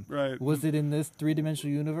from? Right. Was it in this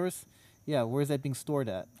three-dimensional universe? Yeah. Where is that being stored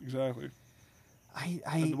at? Exactly.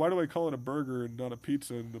 And why do I call it a burger and not a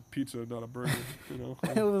pizza, and the pizza not a burger? You know.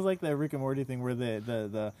 It was like that Rick and Morty thing where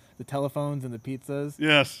the telephones and the pizzas.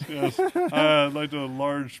 Yes. I'd like a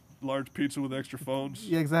large pizza with extra phones.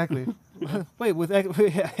 Yeah, exactly. Wait, with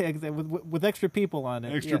extra people on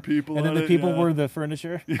it. Extra people on it. And then the people were the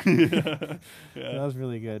furniture. Yeah. That was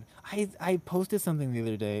really good. I posted something the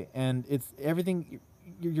other day, and it's everything.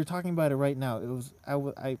 You're talking about it right now. It was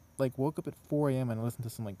I like woke up at 4 a.m. and I listened to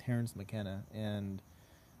some like Terrence McKenna, and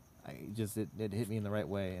it hit me in the right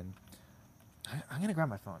way. And I'm gonna grab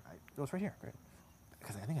my phone. It was right here, great,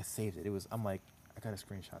 because I think I saved it. I'm like, I gotta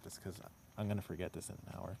screenshot this because I'm gonna forget this in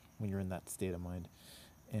an hour when you're in that state of mind.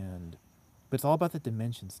 But it's all about the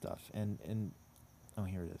dimension stuff. And oh,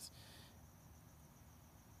 here it is.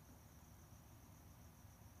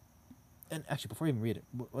 And actually, before I even read it,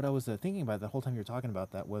 what I was thinking about the whole time you were talking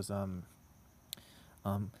about that was,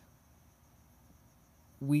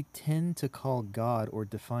 we tend to call God or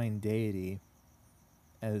define deity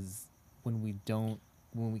as when we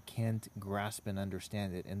can't grasp and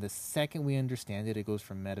understand it. And the second we understand it, it goes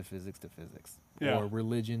from metaphysics to physics or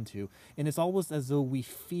religion to, and it's almost as though we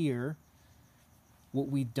fear what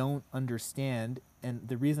we don't understand. And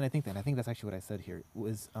the reason I think that, and I think that's actually what I said here,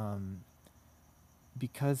 was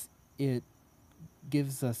because it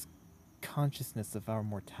gives us consciousness of our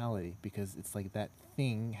mortality, because it's like that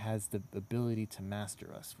thing has the ability to master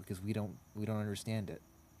us because we don't understand it.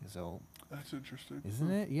 So that's interesting, isn't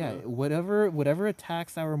it? Yeah. Whatever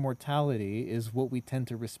attacks our mortality is what we tend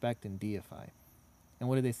to respect and deify. And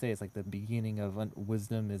what do they say? It's like the beginning of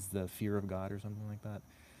wisdom is the fear of God or something like that.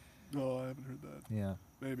 No, I haven't heard that. Yeah.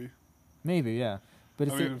 Maybe, yeah. But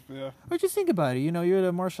or just think about it. You know, you're at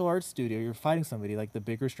a martial arts studio. You're fighting somebody. Like, the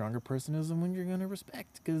bigger, stronger person is the one you're going to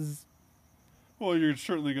respect. Because, well, you're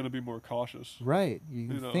certainly going to be more cautious. Right. You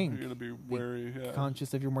think. You're going to be wary.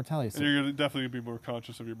 Conscious of your mortality. So. And you're going to definitely be more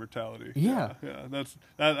conscious of your mortality. Yeah. Yeah.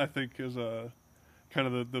 That I think is kind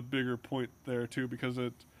of the bigger point there too, because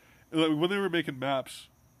when they were making maps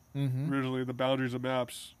originally, the boundaries of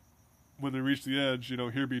maps. When they reach the edge,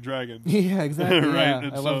 here be dragons. Yeah, exactly. Right? Yeah,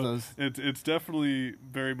 and I love those. It's definitely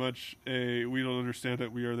very much we don't understand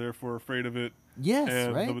it. We are therefore afraid of it. Yes,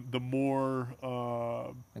 and right. The more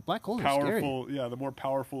like black holes powerful, are scary. the more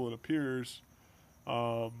powerful it appears,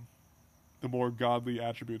 the more godly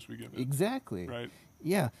attributes we give it. Exactly. Right.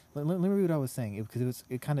 Yeah. Let me read what I was saying, because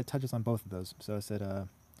it kind of touches on both of those. So I said,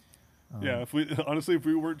 if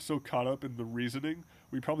we weren't so caught up in the reasoning,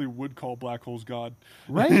 we probably would call black holes God.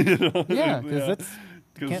 Right. Yeah,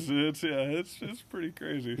 because it's pretty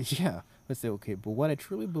crazy. Yeah. Let's say, okay, but what I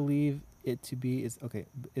truly believe it to be is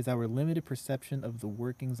our limited perception of the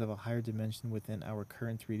workings of a higher dimension within our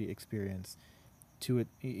current 3D experience. To a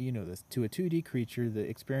 2D creature, the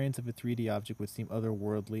experience of a 3D object would seem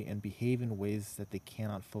otherworldly and behave in ways that they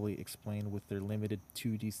cannot fully explain with their limited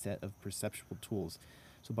 2D set of perceptual tools.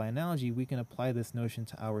 So by analogy, we can apply this notion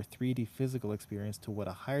to our 3D physical experience to what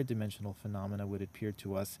a higher dimensional phenomena would appear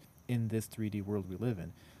to us in this 3D world we live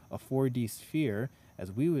in. A 4D sphere,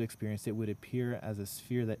 as we would experience it, would appear as a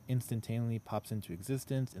sphere that instantaneously pops into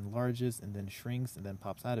existence, enlarges, and then shrinks, and then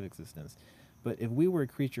pops out of existence. But if we were a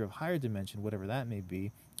creature of higher dimension, whatever that may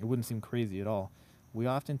be, it wouldn't seem crazy at all. We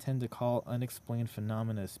often tend to call unexplained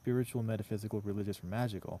phenomena spiritual, metaphysical, religious, or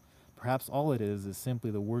magical. perhaps all it is simply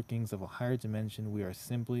the workings of a higher dimension we are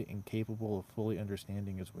simply incapable of fully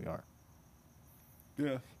understanding as we are.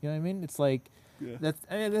 Yeah. You know what I mean? It's like, Yeah.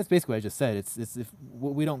 that's basically what I just said. It's if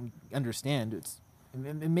what we don't understand,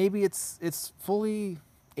 maybe it's fully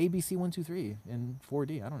ABC 1, 2, 3 in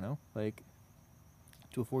 4D. I don't know, like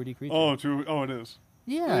to a 4D creature. Oh, it is.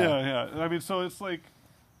 Yeah. I mean, so it's like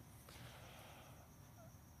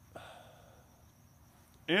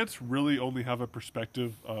ants really only have a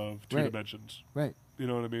perspective of two dimensions. Right. You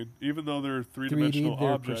know what I mean? Even though they're three-dimensional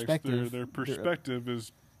objects, their perspective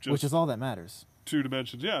is just, which is all that matters. 2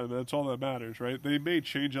 dimensions. Yeah, that's all that matters, right? They may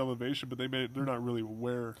change elevation, but they're not really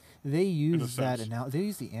aware. They use they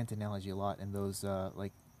use the ant analogy a lot in those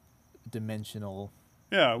like dimensional.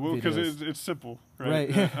 Yeah, well, because it's simple, right?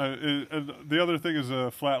 And the other thing is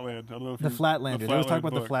Flatland. I don't know if the Flatlander. Let's talk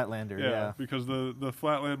about the Flatlander. Yeah, because the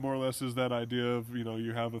Flatland more or less is that idea of, you know,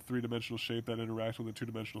 you have a 3-dimensional shape that interacts with a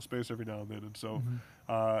 2-dimensional space every now and then, and so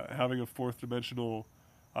having a 4th-dimensional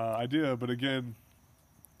idea, but again,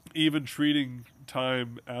 even treating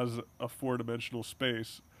time as a 4-dimensional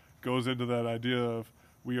space goes into that idea of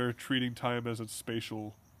we are treating time as a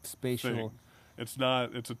spatial thing. It's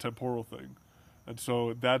not. It's a temporal thing. And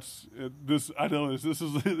so that's this. I know this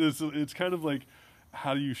is it's kind of like,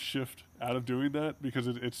 how do you shift out of doing that, because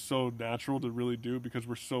it's so natural to really do, because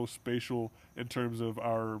we're so spatial in terms of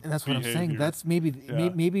our and that's behavior. What I'm saying. That's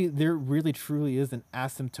maybe there really truly is an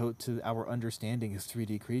asymptote to our understanding as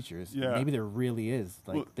 3D creatures. Yeah. Maybe there really is.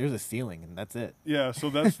 Like, well, there's a ceiling and that's it. Yeah. So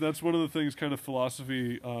that's one of the things kind of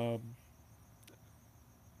philosophy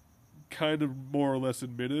kind of more or less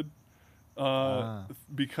admitted,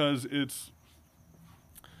 because it's.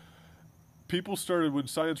 People started, when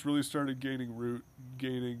science really started gaining root,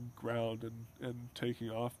 gaining ground, and taking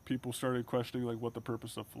off, people started questioning like what the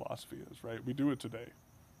purpose of philosophy is, right? We do it today.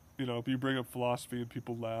 You know, if you bring up philosophy and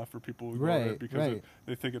people laugh or people ignore it because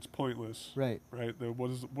they think it's pointless. Right.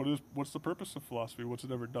 What's the purpose of philosophy? What's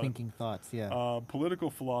it ever done? Thinking thoughts, yeah. Political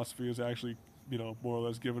philosophy is actually, you know, more or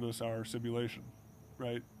less given us our simulation,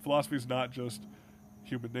 right? Philosophy is not just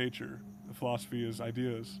human nature. Philosophy is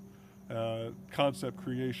ideas, concept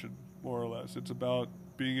creation, more or less. It's about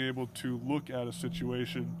being able to look at a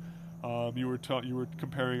situation. You were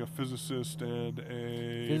comparing a physicist and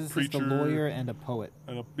a preacher, a lawyer, and a poet.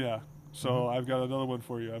 So I've got another one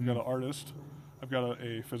for you. I've got an artist, I've got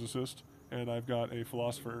a physicist, and I've got a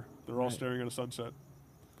philosopher. They're all staring at a sunset.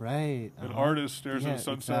 Right. An artist stares at a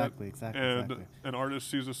sunset. Exactly. An artist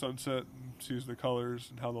sees a sunset and sees the colors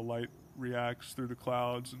and how the light reacts through the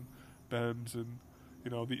clouds and bends, and, you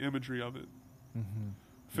know, the imagery of it. Mm-hmm.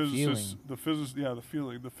 The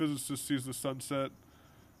feeling. The physicist sees the sunset,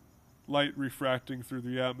 light refracting through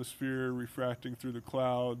the atmosphere, refracting through the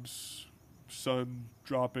clouds, sun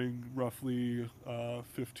dropping roughly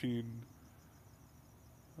 15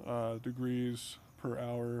 degrees per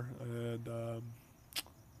hour, and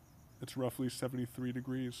it's roughly 73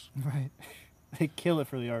 degrees. Right. They kill it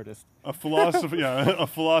for the artist. A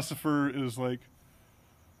philosopher is like,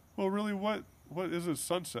 well, really, what is a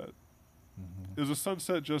sunset? Mm-hmm. Is a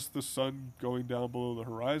sunset just the sun going down below the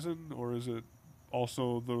horizon, or is it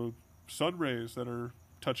also the sun rays that are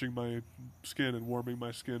touching my skin and warming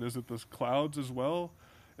my skin? Is it the clouds as well?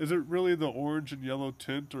 Is it really the orange and yellow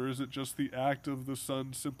tint, or is it just the act of the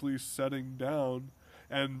sun simply setting down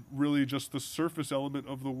and really just the surface element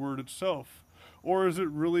of the word itself? Or is it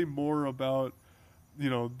really more about, you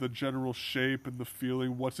know, the general shape and the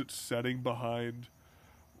feeling, what's it setting behind?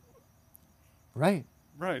 Right.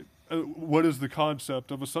 What is the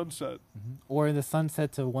concept of a sunset? Mm-hmm. Or the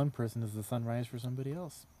sunset to one person is the sunrise for somebody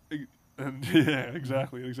else. And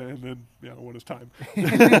exactly. And then, what is time?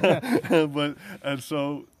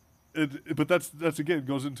 But that's again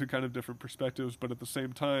goes into kind of different perspectives, but at the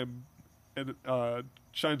same time, it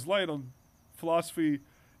shines light on philosophy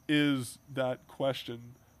is that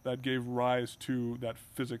question that gave rise to that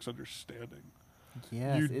physics understanding.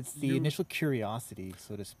 Yes, it's the initial curiosity,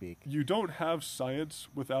 so to speak. You don't have science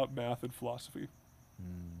without math and philosophy.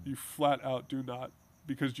 You flat out do not,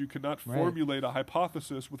 because you cannot formulate a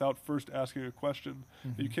hypothesis without first asking a question.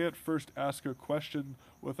 Mm-hmm. You can't first ask a question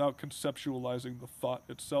without conceptualizing the thought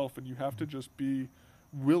itself, and you have to just be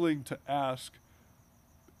willing to ask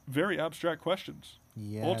very abstract questions.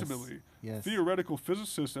 Yes. Ultimately, theoretical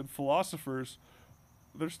physicists and philosophers,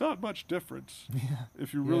 there's not much difference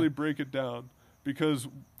if you really break it down. Because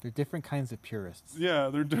they're different kinds of purists. Yeah,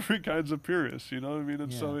 they're different kinds of purists, you know what I mean?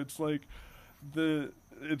 And so it's like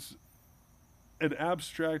it's an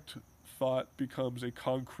abstract thought becomes a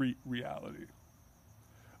concrete reality.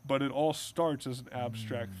 But it all starts as an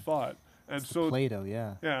abstract thought. And so Plato,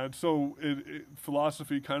 yeah. Yeah, and so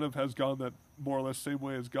philosophy kind of has gone that more or less same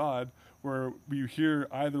way as God, where you hear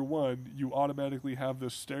either one, you automatically have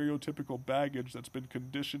this stereotypical baggage that's been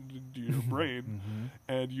conditioned into your brain,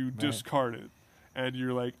 and you discard it. And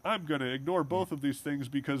you're like, I'm going to ignore both of these things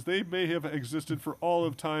because they may have existed for all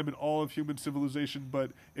of time and all of human civilization,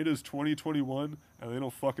 but it is 2021, and they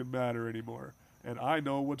don't fucking matter anymore. And I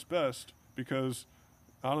know what's best because,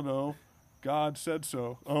 I don't know, God said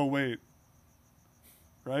so. Oh, wait.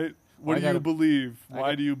 Right? What do you believe?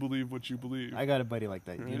 Why do you believe what you believe? I got a buddy like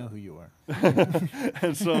that. Right? You know who you are.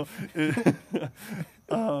 And so,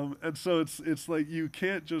 it's like you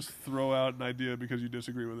can't just throw out an idea because you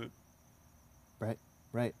disagree with it.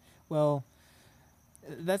 Right. Well,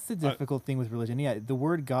 that's the difficult thing with religion. Yeah, the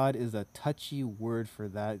word God is a touchy word for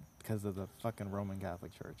that because of the fucking Roman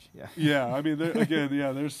Catholic Church. Yeah. Yeah, I mean,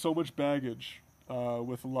 there's so much baggage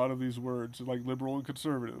with a lot of these words, like liberal and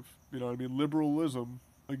conservative. You know what I mean? Liberalism,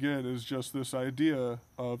 again, is just this idea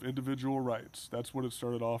of individual rights. That's what it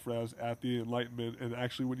started off as at the Enlightenment. And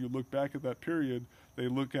actually, when you look back at that period, they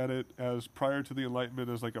look at it as prior to the Enlightenment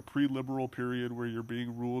as like a pre-liberal period where you're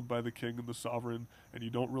being ruled by the king and the sovereign and you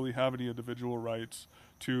don't really have any individual rights,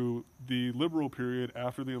 to the liberal period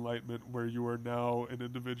after the Enlightenment where you are now an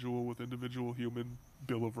individual with individual human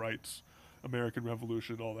Bill of Rights, American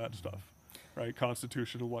Revolution, all that stuff, right?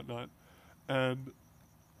 Constitution and whatnot. And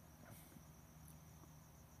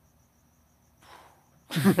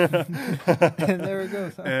and there it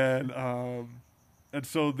goes. Huh? And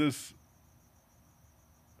so this.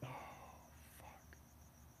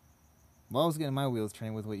 Well, I was getting my wheels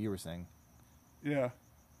turning with what you were saying. Yeah.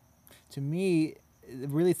 To me, it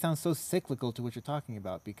really sounds so cyclical to what you're talking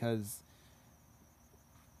about because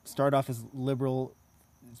start off as liberal,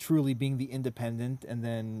 truly being the independent, and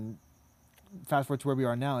then fast forward to where we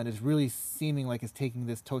are now, and it's really seeming like it's taking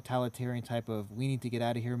this totalitarian type of we need to get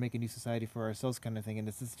out of here, make a new society for ourselves kind of thing, and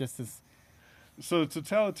this is just this. So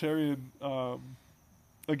totalitarian,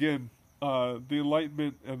 again, the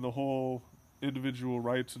Enlightenment and the whole individual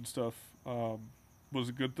rights and stuff was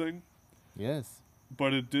a good thing. Yes.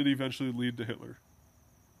 But it did eventually lead to Hitler.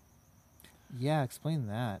 Yeah, explain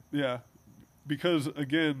that. Yeah, because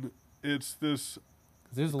again, it's this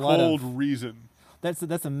there's a cold lot of reason. That's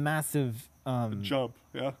a massive jump.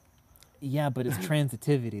 Yeah. Yeah, but it's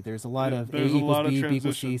transitivity. There's a lot of A equals B, B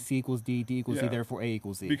equals C, C equals D, D equals C, therefore A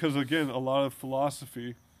equals C. Because again, a lot of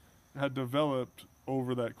philosophy had developed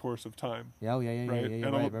over that course of time. Yeah, right?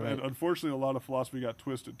 And unfortunately, a lot of philosophy got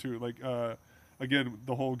twisted too. Like, again,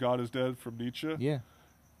 the whole God is dead from Nietzsche. Yeah.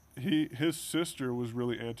 His sister was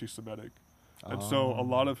really anti-Semitic. And so a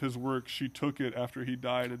lot of his work, she took it after he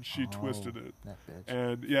died and she twisted it. That bitch.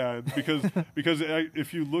 And yeah, because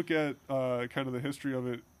if you look at kind of the history of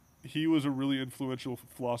it, he was a really influential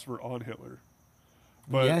philosopher on Hitler.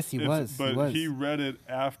 But yes, he was. But he read it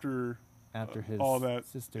after his all that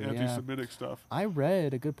sister, anti-Semitic stuff. I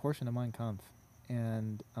read a good portion of Mein Kampf,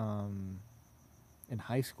 and in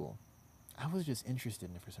high school, I was just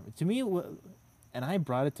interested in it for some reason. To me, and I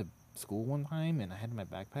brought it to school one time, and I had it in my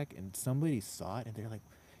backpack, and somebody saw it, and they're like,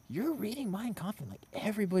 "You're reading Mein Kampf," and like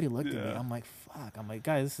everybody looked at me. I'm like, "Fuck!" I'm like,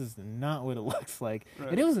 "Guys, this is not what it looks like." Right.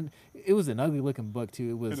 And it was an ugly looking book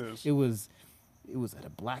too. It was at a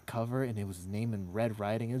black cover, and it was his name in red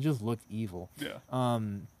writing. It just looked evil. Yeah.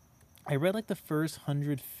 I read like the first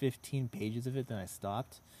 115 pages of it, then I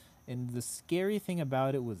stopped. And the scary thing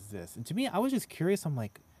about it was this. And to me, I was just curious. I'm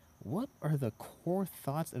like, what are the core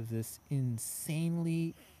thoughts of this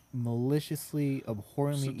insanely, maliciously,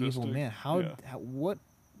 abhorrently sadistic evil man? What,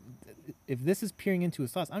 if this is peering into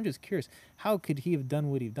his thoughts, I'm just curious. How could he have done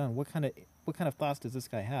what he'd done? What kind of thoughts does this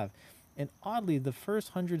guy have? And oddly, the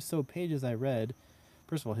first 100 so pages I read,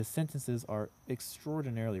 first of all, his sentences are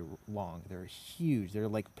extraordinarily long. They're huge. They're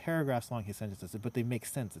like paragraphs long, his sentences, but they make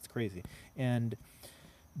sense. It's crazy. And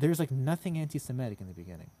there's like nothing anti-Semitic in the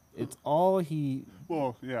beginning. It's all he...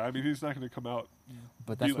 Well, yeah, I mean, he's not going to come out...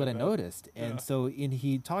 But that's what I noticed. And so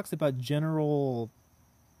he talks about general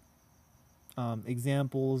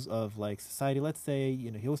examples of like society. Let's say,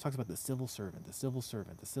 he always talks about the civil servant. The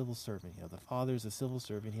father's a civil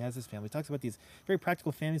servant. He has his family. He talks about these very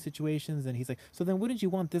practical family situations, and he's like, so then wouldn't you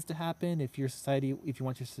want this to happen if you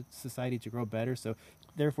want your society to grow better? So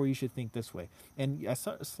therefore you should think this way. And I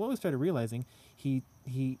slowly started realizing he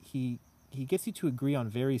gets you to agree on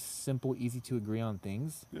very simple, easy to agree on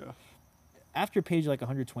things. Yeah. After page like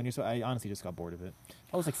 120 or so, I honestly just got bored of it.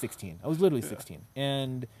 I was like 16. I was literally 16.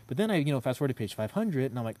 But then I, fast forward to page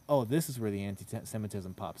 500, and I'm like, oh, this is where the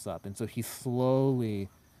anti-Semitism pops up. And so he slowly...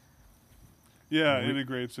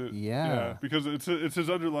 integrates it. Because it's his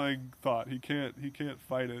underlying thought. He can't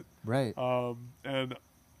fight it. Right. And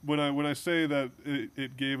when I say that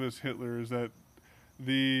it gave us Hitler, is that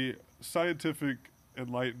the scientific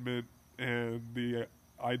enlightenment and the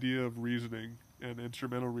idea of reasoning and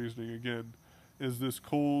instrumental reasoning again is this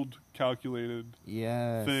cold, calculated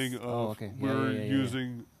thing of we're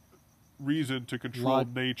using reason to control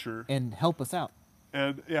nature and help us out.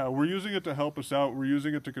 And we're using it to help us out. We're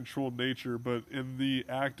using it to control nature, but in the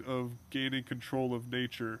act of gaining control of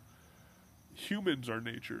nature, humans are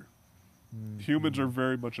nature. Humans are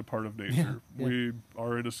very much a part of nature. We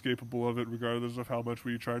are inescapable of it, regardless of how much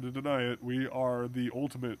we try to deny it. We are the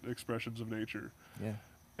ultimate expressions of nature. Yeah.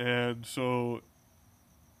 And so,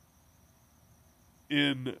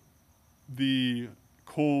 in the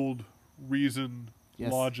cold reason,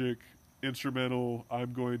 logic, instrumental,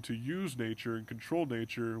 I'm going to use nature and control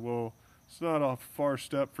nature, well, it's not a far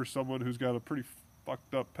step for someone who's got a pretty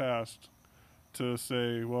fucked up past to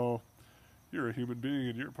say, well, you're a human being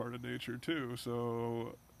and you're part of nature too,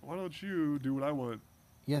 so why don't you do what I want?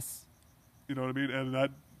 Yes. You know what I mean? And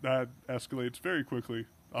that escalates very quickly,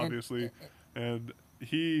 obviously. And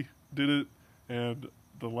he did it, and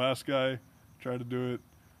the last guy tried to do it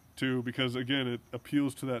too, because again, it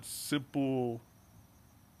appeals to that simple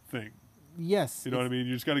thing. Yes. You know what I mean?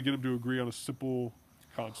 You just got to get them to agree on a simple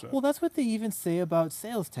concept. Well, that's what they even say about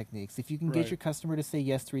sales techniques. If you can get your customer to say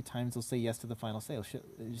yes 3 times, they'll say yes to the final sale.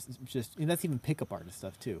 Just and that's even pickup artist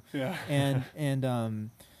stuff too. Yeah. And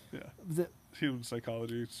human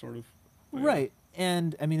psychology sort of. Right.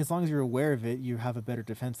 And I mean, as long as you're aware of it, you have a better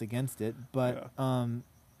defense against it. But and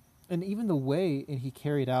even the way he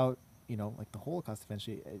carried out, like the Holocaust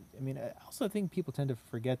eventually. I mean, I also think people tend to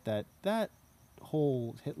forget that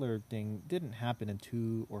whole Hitler thing didn't happen in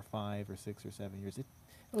 2 or 5 or 6 or 7 years. It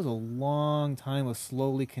was a long time of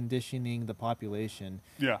slowly conditioning the population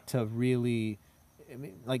to really, I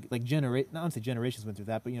mean, not to say generations went through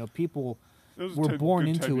that, but people were born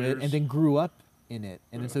into it and then grew up in it,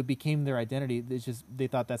 and then so it became their identity. It's just they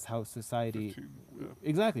thought that's how society,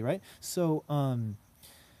 exactly right. So, and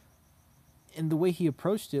the way he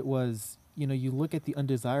approached it was, you look at the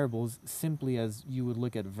undesirables simply as you would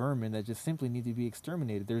look at vermin that just simply need to be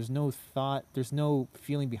exterminated. There's no thought, there's no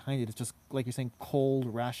feeling behind it. It's just, like you're saying,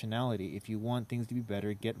 cold rationality. If you want things to be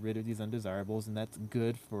better, get rid of these undesirables, and that's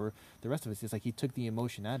good for the rest of us. It's like he took the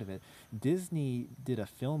emotion out of it. Disney did a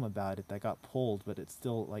film about it that got pulled, but it's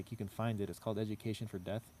still, you can find it. It's called Education for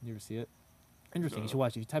Death. You ever see it? Interesting. You should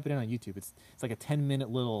watch it. If you type it in on YouTube, it's like a 10-minute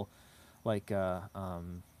little,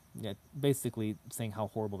 basically saying how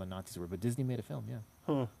horrible the Nazis were. But Disney made a film,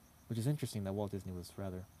 which is interesting that Walt Disney was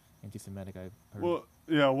rather anti-Semitic. I heard. Well,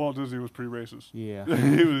 Walt Disney was pretty racist. Yeah,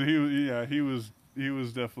 he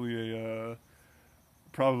was definitely a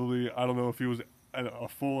probably, I don't know if he was a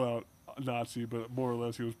full-out Nazi, but more or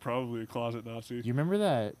less he was probably a closet Nazi. Do you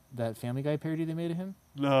remember that Family Guy parody they made of him?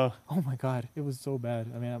 No. Oh my God, it was so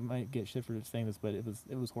bad. I mean, I might get shit for saying this, but it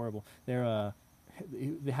was horrible. They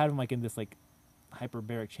had him in this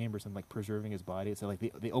hyperbaric chambers and preserving his body. So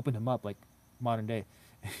they opened him up modern day.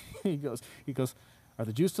 he goes, are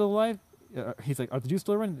the Jews still alive? He's like, are the Jews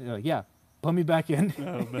still around? Yeah, put me back in.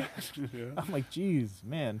 Oh, man. I'm like, geez,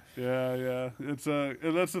 man. Yeah. It's and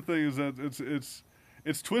that's the thing, is that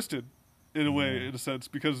it's twisted in a way, in a sense,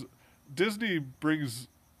 because Disney brings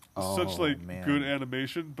such good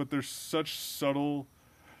animation, but there's such subtle.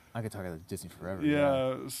 I could talk about Disney forever.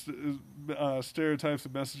 Stereotypes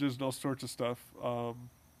and messages and all sorts of stuff.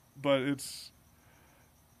 But it's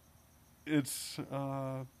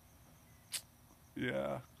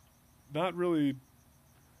not really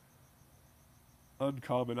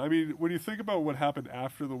uncommon. I mean, when you think about what happened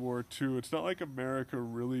after the war, too, it's not like America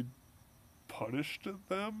really punished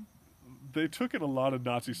them. They took in a lot of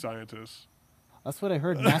Nazi scientists. That's what I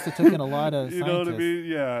heard. NASA took in a lot of scientists. You know what I mean?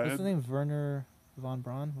 Yeah. What's his name? Werner von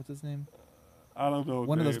Braun? What's his name? I don't know.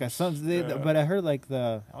 One names. of those guys. But I heard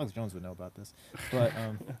Alex Jones would know about this, but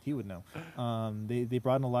he would know. They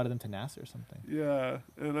brought in a lot of them to NASA or something. Yeah,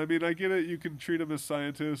 and I mean, I get it. You can treat them as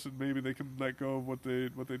scientists, and maybe they can let go of what they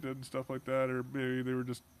did and stuff like that, or maybe they were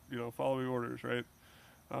just following orders, right?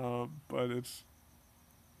 But it's.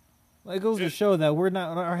 It goes to show that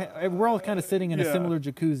we're all kind of sitting in a similar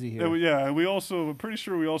jacuzzi here. And I'm pretty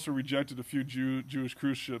sure we also rejected a few Jewish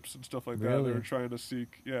cruise ships and stuff like that. They were trying to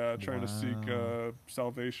seak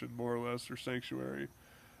salvation, more or less, or sanctuary.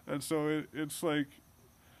 And so it's like,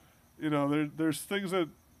 there's things that,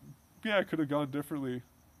 could have gone differently,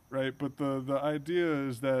 right? But the idea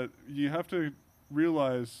is that you have to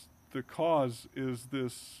realize the cause is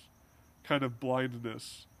this kind of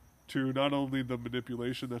blindness to not only the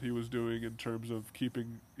manipulation that he was doing in terms of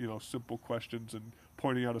keeping, simple questions and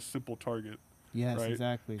pointing out a simple target. Yes, right?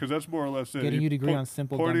 Exactly. Because that's more or less it. Getting you to agree on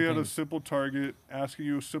simple pointing out things. a simple target, asking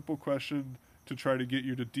you a simple question to try to get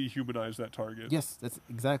you to dehumanize that target. Yes, that's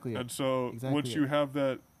exactly it. And so once you have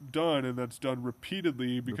that done, and that's done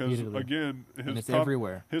repeatedly, because again,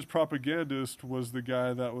 everywhere. His propagandist was the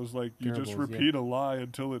guy that was like, you just repeat a lie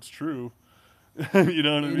until it's true. You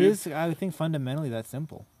know what I mean? It is, I think, fundamentally that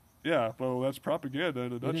simple. Yeah, well, that's propaganda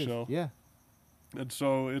in a nutshell. Yeah. And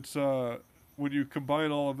so it's when you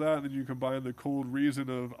combine all of that, and then you combine the cold reason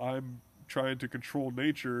of I'm trying to control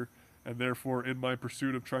nature, and therefore in my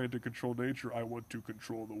pursuit of trying to control nature, I want to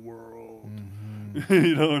control the world. Mm-hmm.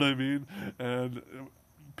 You know what I mean? And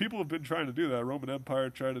people have been trying to do that. Roman Empire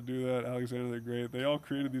tried to do that. Alexander the Great. They all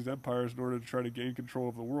created these empires in order to try to gain control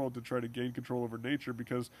of the world, to try to gain control over nature,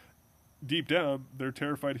 because deep down, they're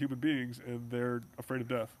terrified human beings, and they're afraid of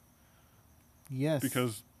death. Yes.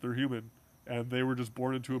 Because they're human, and they were just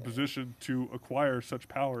born into a position to acquire such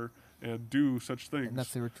power and do such things.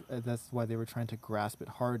 And that's why they were trying to grasp it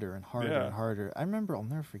harder and harder and harder. I remember, I'll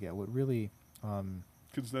never forget what really...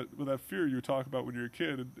 Because that fear you talk about when you're a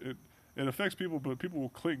kid, it affects people, but people will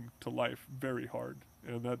cling to life very hard.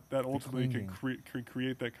 And that ultimately can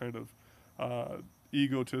create that kind of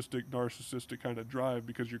egotistic, narcissistic kind of drive,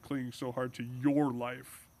 because you're clinging so hard to your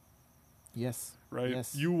life. Yes. Right?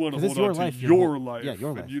 Yes. You want to hold on to your life. Yeah,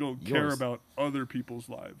 your life. And you don't care about other people's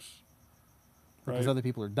lives. Right? Because other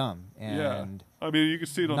people are dumb. And I mean, you can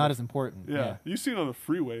see it on not as important. Yeah. You see it on the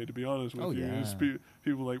freeway, to be honest with you. Yeah.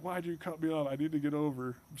 People like, why'd you cut me off? I need to get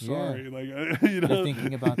over. I'm sorry. Yeah. They're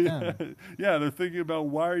thinking about them. Yeah, they're thinking about,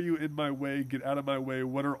 why are you in my way? Get out of my way.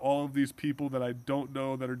 What are all of these people that I don't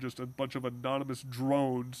know, that are just a bunch of anonymous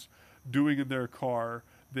drones doing in their car?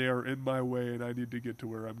 They are in my way, and I need to get to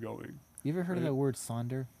where I'm going. You ever heard of that word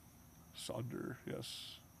sonder? Sonder,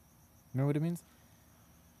 yes. Remember what it means?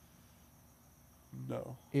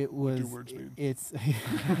 No. It was. What do words mean? It's.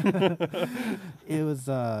 It was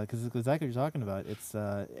because exactly what you're talking about. It's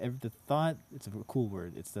the thought. It's a cool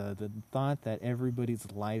word. It's the thought that everybody's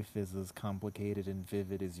life is as complicated and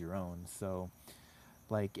vivid as your own. So,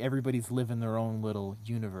 like, everybody's living their own little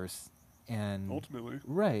universe, and ultimately,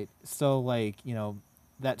 right. So, like,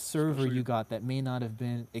 that server you got that may not have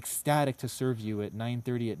been ecstatic to serve you at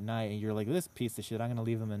 9:30 at night, and you're like, this piece of shit, I'm gonna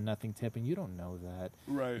leave them a nothing tip, and you don't know that,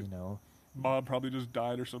 right? Mom probably just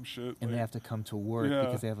died or some shit, and they have to come to work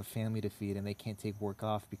because they have a family to feed, and they can't take work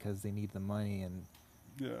off because they need the money. And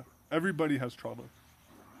everybody has trauma.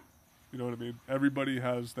 You know what I mean? Everybody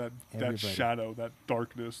has that shadow, that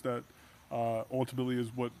darkness, that ultimately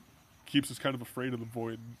is what keeps us kind of afraid of the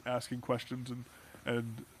void and asking questions,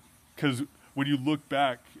 and because when you look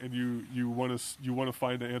back and you want to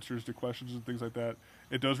find the answers to questions and things like that,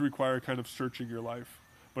 it does require kind of searching your life.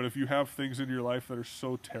 But if you have things in your life that are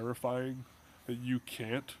so terrifying that you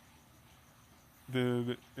can't,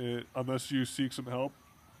 then unless you seek some help,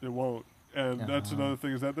 it won't. And that's another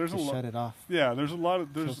thing, is that there's shut it off. Yeah, there's a lot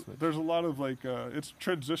of like it's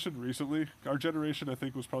transitioned recently. Our generation, I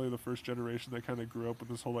think, was probably the first generation that kind of grew up with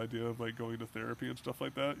this whole idea of like going to therapy and stuff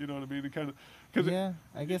like that. You know what I mean? It kind of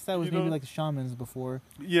I guess that was maybe like the shamans before.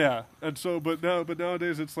 Yeah, and so but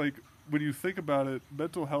nowadays it's like, when you think about it,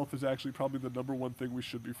 mental health is actually probably the number one thing we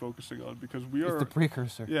should be focusing on, because it's the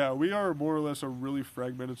precursor. Yeah, we are more or less a really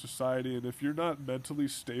fragmented society, and if you're not mentally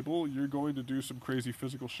stable, you're going to do some crazy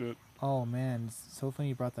physical shit. Oh man, it's so funny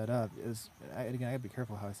you brought that up. I gotta be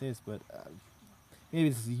careful how I say this, but maybe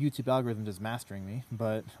this is the YouTube algorithm just mastering me,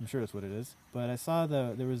 but I'm sure that's what it is. But I saw they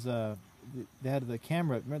had the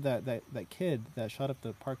camera. Remember that kid that shot up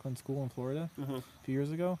the Parkland school in Florida a few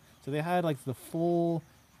years ago? So they had like the full.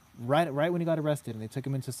 Right when he got arrested, and they took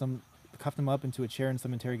him cuffed him up into a chair in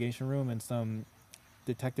some interrogation room, and some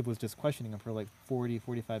detective was just questioning him for like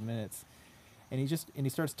 45 minutes, and he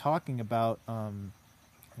starts talking about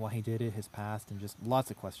why he did it, his past, and just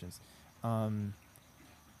lots of questions. Of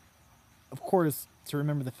course, to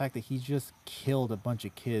remember the fact that he just killed a bunch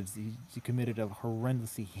of kids, he committed a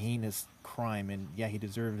horrendously heinous crime, and he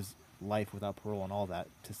deserves life without parole and all that,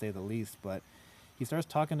 to say the least. But he starts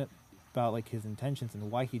talking about like his intentions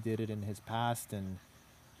and why he did it in his past, and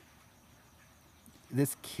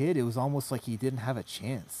this kid, it was almost like he didn't have a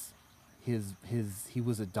chance. He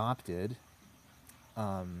was adopted.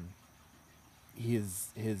 His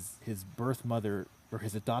birth mother, or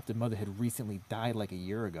his adopted mother, had recently died like a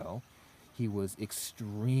year ago. He was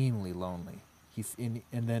extremely lonely. And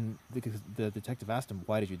then the detective asked him,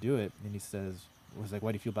 "Why did you do it?" And he was like,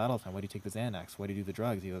 "Why do you feel bad all the time? Why do you take the Xanax? Why do you do the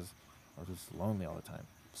drugs?" He goes, "I was just lonely all the time.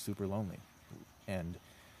 Super lonely." And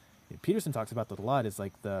Peterson talks about that a lot. Is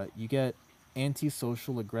like you get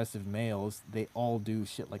antisocial aggressive males. They all do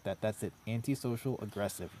shit like that. That's it. Antisocial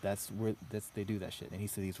aggressive. They do that shit. And he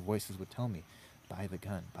said these voices would tell me, buy the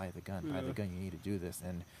gun, buy the gun, buy the gun. You need to do this.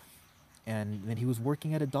 And then he was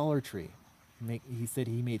working at a Dollar Tree. He said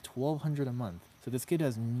he made $1,200 a month. So this kid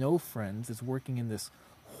has no friends. Is working in this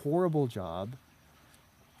horrible job.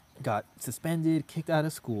 Got suspended, kicked out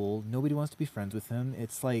of school. Nobody wants to be friends with him.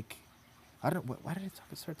 It's like, I don't know. Why did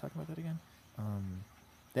I start talking about that again?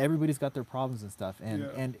 That everybody's got their problems and stuff.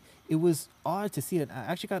 And it was odd to see it. I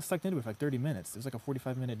actually got sucked into it for like 30 minutes. It was like a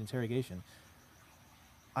 45-minute interrogation.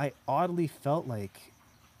 I oddly felt like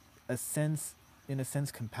in a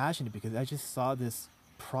sense, compassionate, because I just saw this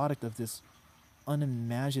product of this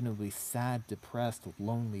unimaginably sad, depressed,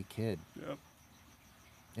 lonely kid. Yep.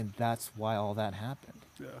 And that's why all that happened.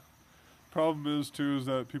 Yeah. Problem is, too, is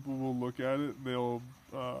that people will look at it and they'll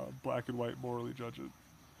black and white morally judge it.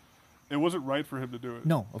 It wasn't right for him to do it.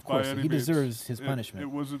 No, of course. He deserves his punishment. It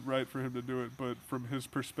wasn't right for him to do it, but from his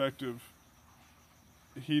perspective,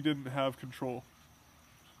 he didn't have control.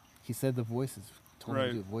 He said the voices told him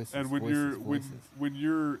to do voices. And when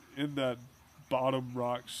you're in that bottom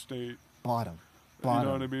rock state, bottom, you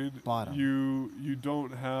know what I mean? Bottom. You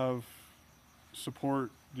don't have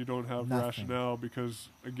support. You don't have Nothing. rationale, because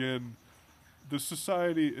again, the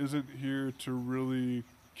society isn't here to really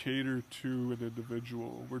cater to an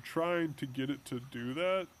individual. We're trying to get it to do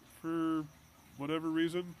that for whatever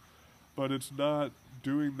reason, but it's not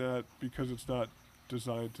doing that because it's not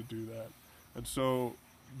designed to do that. And so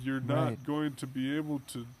you're not going to be able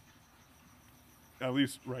to, at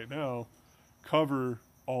least right now, cover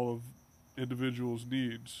all of individuals'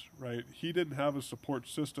 needs, right? He didn't have a support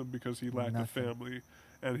system because he lacked a family,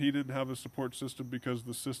 and he didn't have a support system because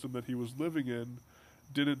the system that he was living in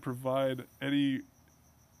didn't provide any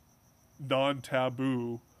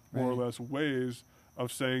non-taboo, more or less, ways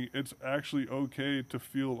of saying it's actually okay to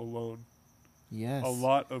feel alone. Yes. A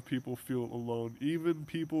lot of people feel alone. Even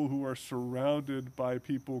people who are surrounded by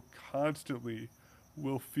people constantly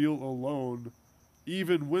will feel alone,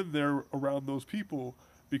 even when they're around those people,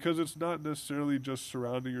 because it's not necessarily just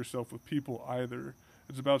surrounding yourself with people either.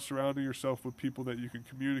 It's about surrounding yourself with people that you can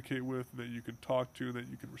communicate with, that you can talk to, that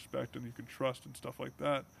you can respect and you can trust and stuff like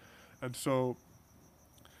that. And so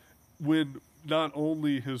when not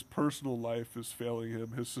only his personal life is failing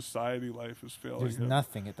him, his society life is failing him. There's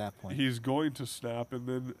nothing at that point. He's going to snap, and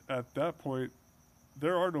then at that point,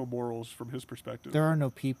 there are no morals from his perspective. There are no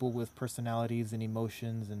people with personalities and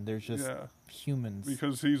emotions, and they're just humans.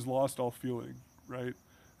 Because he's lost all feeling, right?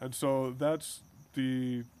 And so that's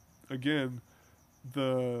the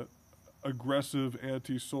aggressive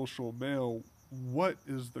antisocial male. What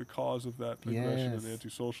is the cause of that aggression and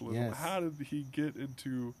antisocialism? Yes. How did he get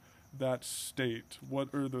into that state?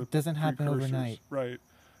 What are the It doesn't happen overnight. Right.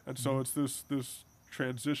 And so it's this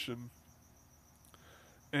transition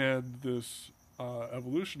and this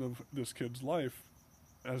evolution of this kid's life,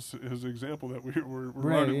 as his example that we're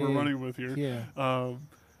running with here,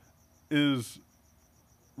 is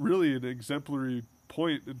really an exemplary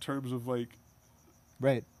point in terms of like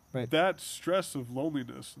that stress of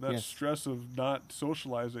loneliness, that stress of not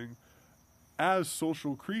socializing as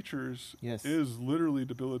social creatures is literally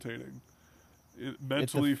debilitating.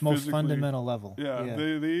 Mentally, at the most physically, fundamental level. Yeah.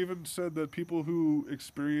 They even said that people who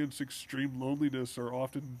experience extreme loneliness are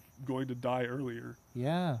often going to die earlier.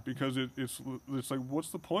 Yeah. Because it's like, what's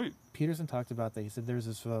the point? Peterson talked about that. He said there's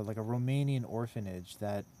this like a Romanian orphanage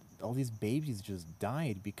that all these babies just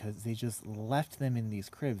died because they just left them in these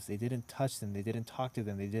cribs. They didn't touch them. They didn't talk to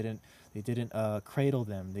them. They didn't cradle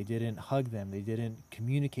them. They didn't hug them. They didn't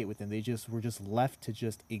communicate with them. They just were just left to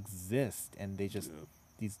just exist, and they just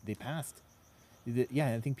they passed.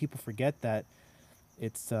 Yeah, I think people forget that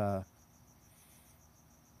it's again,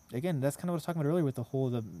 that's kind of what I was talking about earlier with the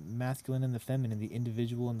whole the masculine and the feminine, the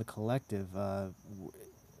individual and the collective.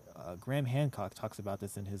 Graham Hancock talks about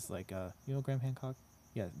this in his you know Graham Hancock?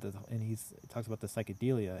 Yeah, and he talks about the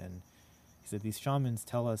psychedelia, and he said these shamans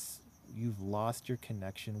tell us you've lost your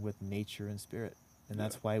connection with nature and spirit, and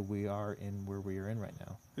that's why we are in where we are in right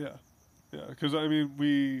now. Yeah, because I mean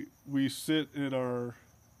we sit in our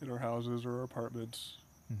houses or our apartments,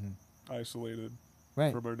 isolated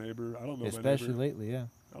from our neighbor. I don't know, especially my neighbor. Lately. Yeah,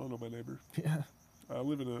 I don't know my neighbor. Yeah, I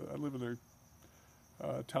live in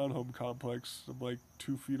a townhome complex. I'm like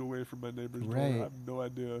 2 feet away from my neighbor's door. I have no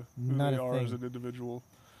idea who they are as an individual.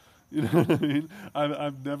 You know what I mean?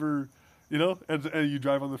 I've never, and you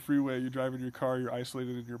drive on the freeway, you drive in your car, you're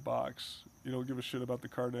isolated in your box. You don't give a shit about the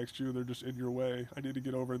car next to you. They're just in your way. I need to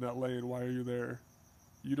get over in that lane. Why are you there?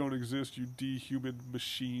 You don't exist, you dehuman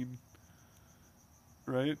machine.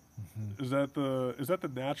 right? Mm-hmm. Is that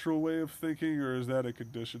the natural way of thinking, or is that a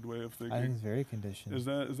conditioned way of thinking? I think it's very conditioned. Is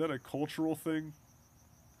that a cultural thing?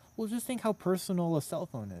 Well, just think how personal a cell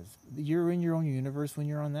phone is. You're in your own universe when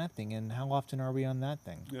you're on that thing, and how often are we on that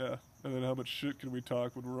thing? Yeah, and then how much shit can we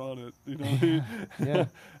talk when we're on it? You know, Yeah.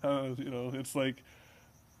 You know, it's like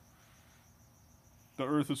the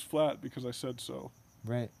Earth is flat because I said so.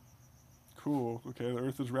 Right. Cool. Okay, the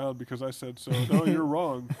Earth is round because I said so. No, you're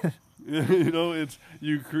wrong. You know, it's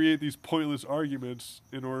you create these pointless arguments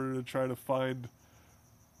in order to try to find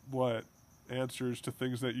answers to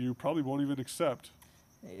things that you probably won't even accept.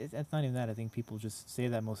 It's not even that. I think people just say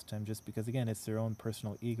that most of the time just because, again, it's their own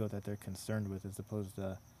personal ego that they're concerned with, as opposed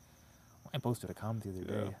to. I posted a comment the other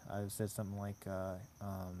day. I said something like, you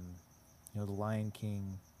know, The Lion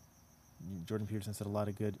King. Jordan Peterson said a lot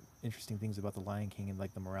of good, interesting things about The Lion King and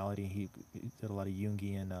like the morality. He did a lot of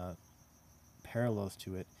Jungian parallels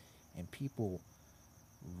to it, and people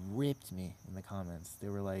ripped me in the comments. They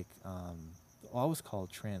were like, I was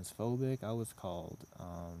called transphobic. I was called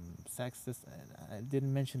sexist. I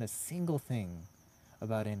didn't mention a single thing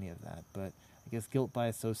about any of that, but I guess guilt by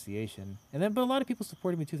association. And then, but a lot of people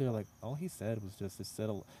supported me too. They're like, all he said was just to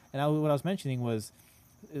settle. And what I was mentioning was,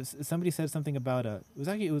 somebody said something about it was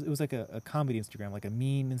like a comedy Instagram, like a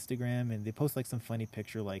meme Instagram, and they post like some funny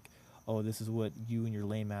picture, like, oh, this is what you and your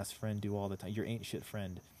lame ass friend do all the time. Your ain't shit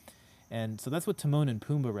friend. And so that's what Timon and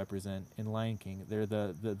Pumbaa represent in Lion King. They're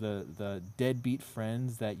the deadbeat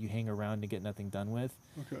friends that you hang around to get nothing done with.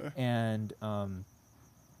 Okay.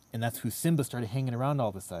 And that's who Simba started hanging around all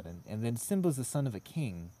of a sudden. And then Simba's the son of a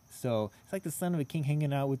king. So it's like the son of a king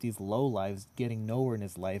hanging out with these lowlives, getting nowhere in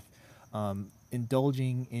his life,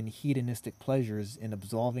 indulging in hedonistic pleasures and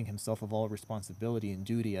absolving himself of all responsibility and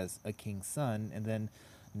duty as a king's son. And then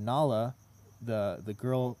Nala, the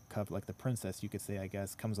girl cub, like the princess, you could say, I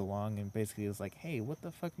guess, comes along and basically is like, hey, what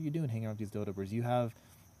the fuck are you doing hanging out with these Dodobers? You have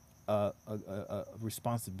a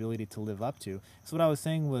responsibility to live up to. So what I was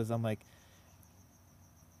saying was, I'm like,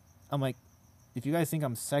 if you guys think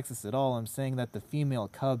I'm sexist at all, I'm saying that the female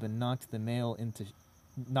cub and knocked the male into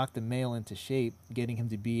shape, getting him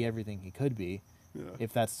to be everything he could be. Yeah.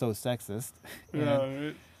 If that's so sexist.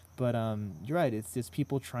 Right. But you're right. It's just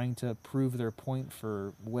people trying to prove their point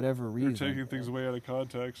for whatever reason. They're taking things away out of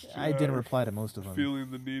context. I didn't reply to most of them.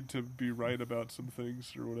 Feeling the need to be right about some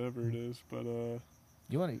things or whatever it is. But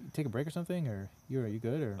you want to take a break or something, or are you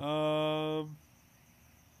good or?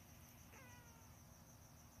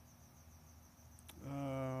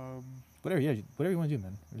 Whatever. Yeah, whatever you want to do,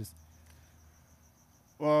 man.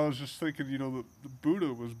 Well, I was just thinking. You know, the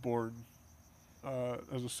Buddha was born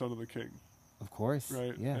as a son of the king. Of course.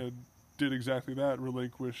 Right. Yeah. And did exactly that.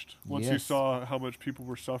 Relinquished. Once he saw how much people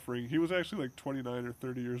were suffering, he was actually like 29 or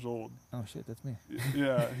 30 years old. Oh shit, that's me.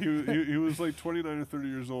 Yeah, he was like 29 or 30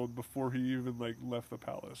 years old before he even like left the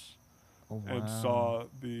palace. Oh, wow. And saw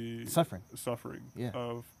the suffering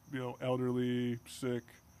of, you know, elderly, sick,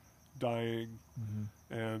 dying,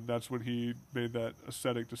 and that's when he made that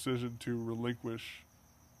ascetic decision to relinquish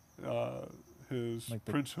his like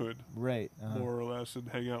princehood, right, more or less, and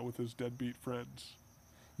hang out with his deadbeat friends.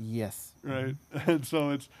 Yes. Right. And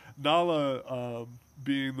so it's Nala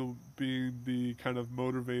being the kind of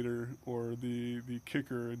motivator or the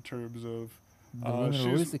kicker in terms of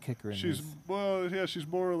she's the kicker in she's this. Well, yeah, she's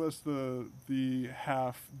more or less the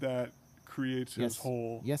half that creates his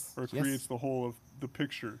whole, or creates the whole of the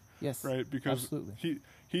picture. Yes. Right? Because absolutely.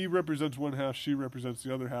 he represents one half, she represents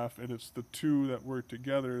the other half, and it's the two that work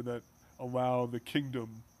together that allow the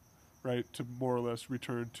kingdom, right, to more or less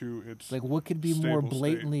return to its like what could be more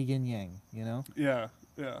blatantly yin yang, you know? Yeah,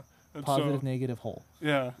 yeah. And positive, negative, whole.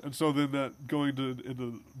 Yeah, and so then that going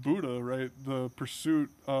into Buddha, right, the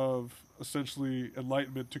pursuit of essentially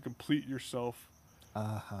enlightenment to complete yourself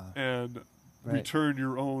and return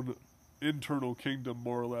your own internal kingdom,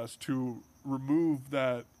 more or less, to remove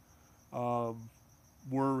that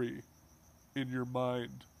worry in your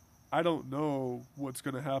mind. I don't know what's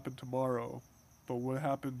going to happen tomorrow, but what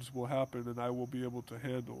happens will happen, and I will be able to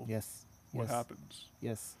handle what happens.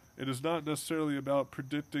 Yes. It is not necessarily about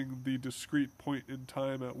predicting the discrete point in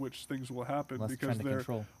time at which things will happen, because there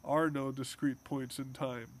are no discrete points in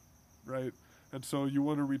time, right? And so you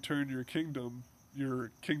want to return your kingdom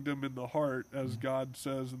in the heart, as God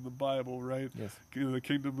says in the Bible, right? Yes. The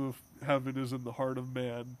kingdom of heaven is in the heart of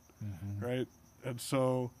man, right? And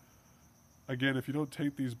so, again, if you don't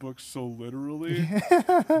take these books so literally,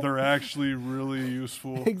 they're actually really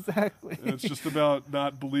useful. Exactly. And it's just about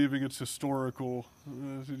not believing it's historical.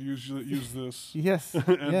 Use this. Yes.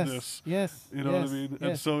 And this. Yes. You know what I mean? Yes.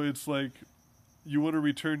 And so it's like, you want to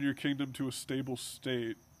return your kingdom to a stable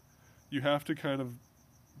state. You have to kind of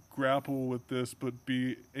grapple with this, but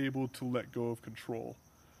be able to let go of control.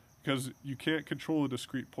 Because you can't control a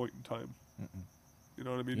discrete point in time. Mm-mm. You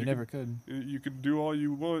know what I mean? You never could. You can do all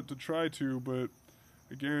you want to try to, but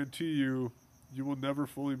I guarantee you will never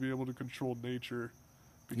fully be able to control nature,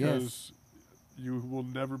 because you will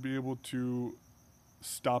never be able to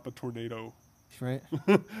stop a tornado. Right.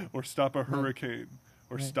 Or stop a hurricane.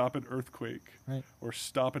 Or Right. stop an earthquake. Right. Or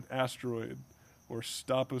stop an asteroid. Or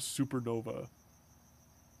stop a supernova.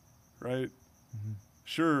 Right? Mm-hmm.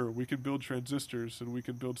 Sure, we can build transistors, and we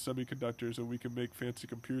can build semiconductors, and we can make fancy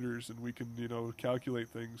computers, and we can, calculate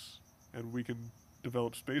things, and we can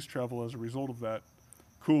develop space travel as a result of that.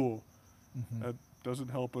 Cool. Mm-hmm. That doesn't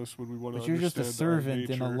help us when we want to But you're just a servant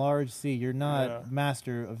in a nature. large sea. You're not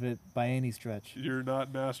master of it by any stretch. You're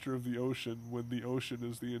not master of the ocean when the ocean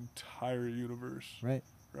is the entire universe. Right.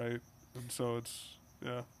 Right? And so it's,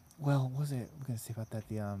 Well, what was it? We're gonna say about that.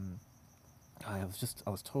 I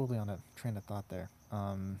was totally on a train of thought there.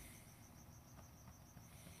 Talking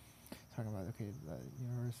about the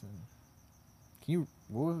universe, and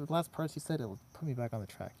what were the last parts you said? It will put me back on the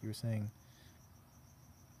track. You were saying.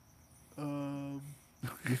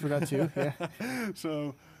 You forgot too. Yeah.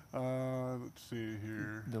 So, let's see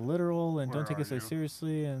here. The literal, and Where don't take it so are you?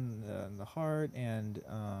 seriously, and the heart, and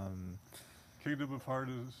Kingdom of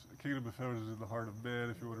heaven is in the heart of man.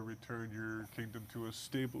 If you want to return your kingdom to a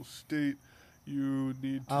stable state, you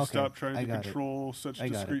need to stop trying to control such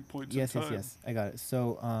discrete points in time. Yes. I got it.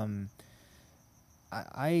 So,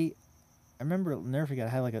 I remember, I'll never forget, I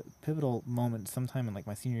had like a pivotal moment sometime in like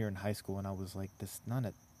my senior year in high school, and I was like, this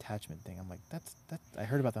non-attachment thing. I'm like, that's I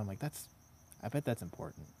heard about that. I'm like, I bet that's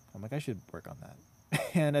important. I'm like, I should work on that.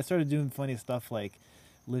 And I started doing funny stuff like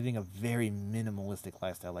living a very minimalistic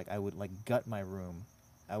lifestyle. Like I would like gut my room.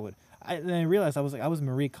 Then I realized I was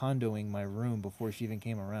Marie Kondoing my room before she even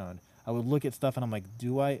came around. I would look at stuff and I'm like,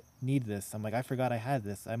 do I need this? I'm like, I forgot I had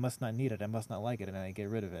this. I must not need it. I must not like it. And I get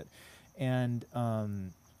rid of it. And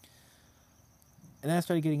then I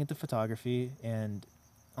started getting into photography, and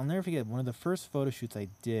I'll never forget one of the first photo shoots I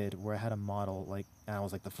did where I had a model, and I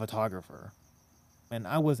was like the photographer. And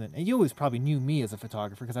I wasn't, and you always probably knew me as a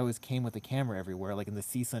photographer because I always came with the camera everywhere, like in the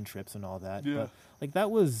CSUN trips and all that. Yeah. But like that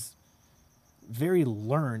was very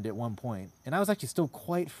learned at one point. And I was actually still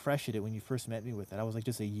quite fresh at it when you first met me with it. I was like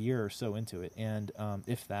just a year or so into it, and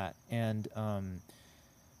if that. And I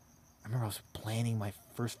remember I was planning my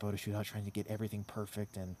first photo shoot out, trying to get everything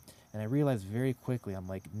perfect, and I realized very quickly I'm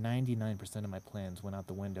like 99% of my plans went out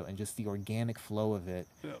the window, and just the organic flow of it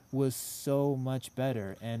was so much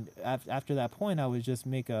better. And after that point, I would just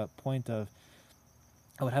make a point of,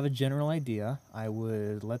 I would have a general idea. I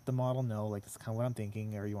would let the model know, like, this is kind of what I'm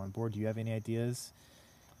thinking. Are you on board? Do you have any ideas?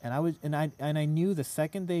 And I knew the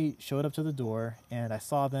second they showed up to the door and I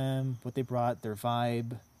saw them, what they brought, their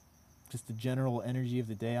vibe, just the general energy of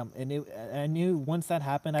the day. I knew once that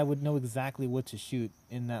happened, I would know exactly what to shoot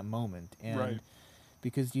in that moment. And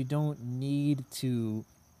because you don't need to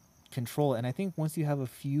control it. And I think once you have a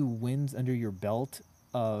few wins under your belt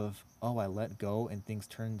of, I let go and things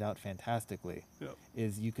turned out fantastically,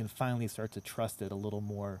 is you can finally start to trust it a little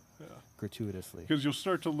more gratuitously. Because you'll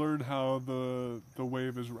start to learn how the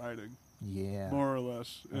wave is riding. Yeah. More or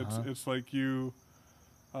less. It's like you...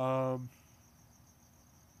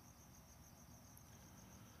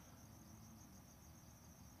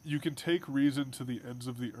 you can take reason to the ends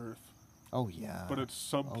of the earth. Oh, yeah. But at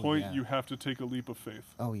some point, you have to take a leap of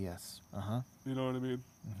faith. Oh, yes. You know what I mean?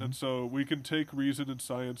 Mm-hmm. And so we can take reason and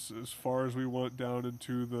science as far as we want down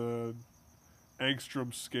into the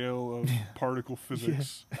angstrom scale of particle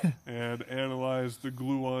physics and analyze the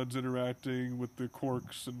gluons interacting with the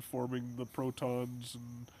quarks and forming the protons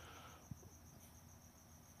and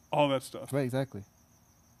all that stuff. Right, exactly.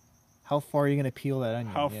 How far are you going to peel that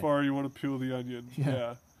onion? How far you want to peel the onion.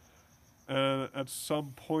 Yeah. And at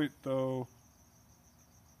some point, though,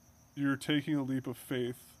 you're taking a leap of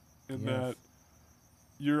faith in that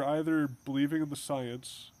you're either believing in the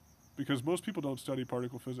science, because most people don't study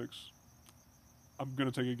particle physics. I'm going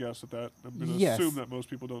to take a guess at that. I'm going to assume that most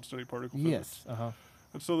people don't study particle physics.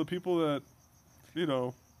 And so the people that,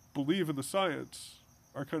 believe in the science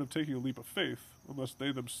are kind of taking a leap of faith, unless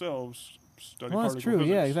they themselves study particle physics. Well, that's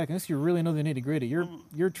true. Yeah, exactly. Unless you really know the nitty-gritty.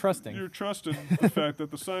 You're trusting. You're trusting the fact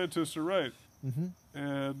that the scientists are right. Mm-hmm.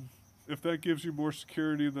 And if that gives you more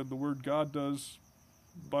security than the word God does,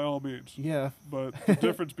 by all means. Yeah. But the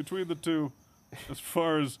difference between the two, as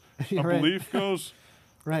far as a belief goes,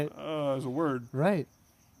 is a word. Right.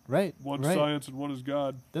 One's science and one is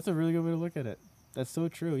God. That's a really good way to look at it. That's so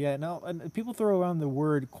true. Yeah, no, and people throw around the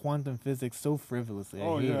word quantum physics so frivolously.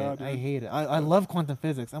 I hate it. Dude. I hate it. I love quantum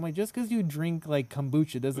physics. I'm like, just because you drink like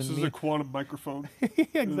kombucha doesn't mean... This is a quantum microphone.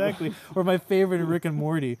 Exactly. Or my favorite Rick and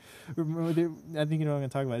Morty. I think you know what I'm going to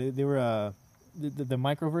talk about. They were... The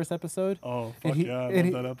Microverse episode. Oh, fuck yeah, I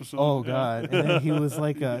love that episode. Oh, God. And then he was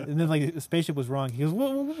like, and then like the spaceship was wrong. He goes,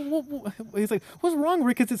 what? He's like, what's wrong,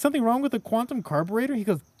 Rick? Is there something wrong with the quantum carburetor? He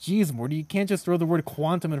goes, geez, Morty, you can't just throw the word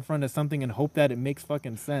quantum in front of something and hope that it makes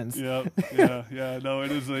fucking sense. Yeah. No,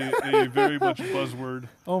 it is a very much buzzword.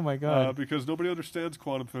 Oh, my God. Because nobody understands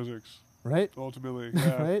quantum physics. Right? Ultimately,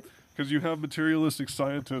 yeah. Right? Because you have materialistic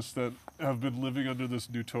scientists that have been living under this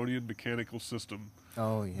Newtonian mechanical system.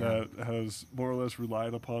 Oh, yeah. That has more or less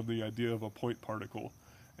relied upon the idea of a point particle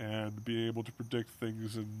and being able to predict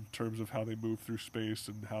things in terms of how they move through space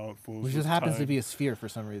and how it flows. Which just happens to be a sphere for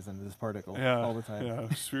some reason, this particle, all the time. Yeah,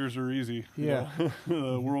 spheres are easy. Yeah.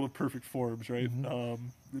 The world of perfect forms, right?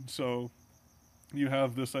 Mm-hmm. And so you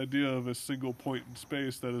have this idea of a single point in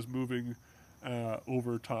space that is moving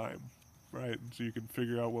over time. Right, and so you can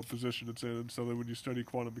figure out what position it's in. And so then when you study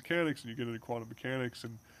quantum mechanics and you get into quantum mechanics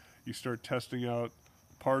and you start testing out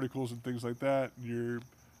particles and things like that, and you're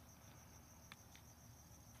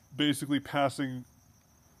basically passing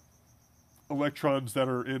electrons that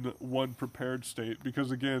are in one prepared state. Because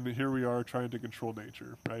again, here we are trying to control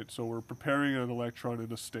nature, right? So we're preparing an electron in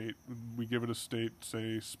a state, and we give it a state,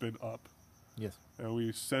 say, spin up. Yes. And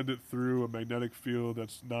we send it through a magnetic field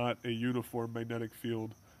that's not a uniform magnetic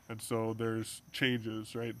field. And so there's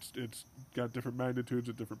changes, right? It's got different magnitudes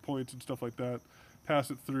at different points and stuff like that.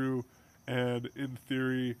 Pass it through, and in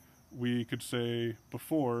theory, we could say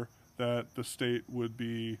before that the state would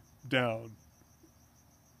be down.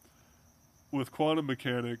 With quantum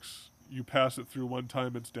mechanics, you pass it through one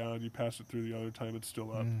time, it's down. You pass it through the other time, it's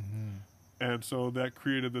still up. Mm-hmm. And so that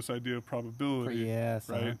created this idea of probability,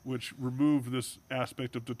 right? Which removed this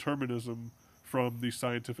aspect of determinism from the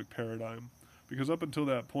scientific paradigm. Because up until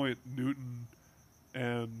that point, Newton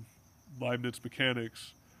and Leibniz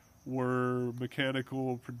mechanics were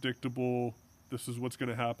mechanical, predictable. This is what's going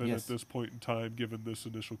to happen at this point in time, given this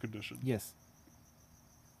initial condition. Yes.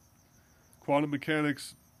 Quantum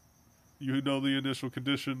mechanics, you know the initial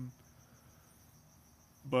condition,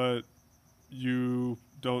 but you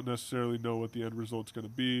don't necessarily know what the end result's going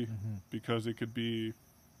to be, because it could be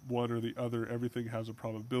one or the other. Everything has a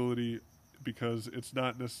probability, because it's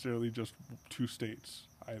not necessarily just two states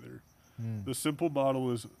either. The simple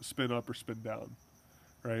model is spin up or spin down,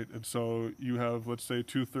 right? And so you have, let's say,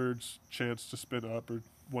 2/3 chance to spin up or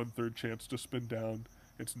 1/3 chance to spin down.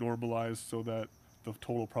 It's normalized so that the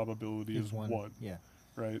total probability is one. Yeah.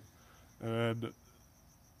 Right? And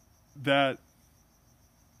that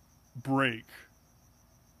break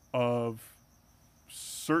of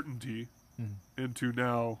certainty into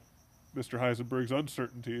now Mr. Heisenberg's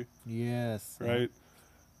uncertainty, yes, right,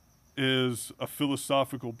 is a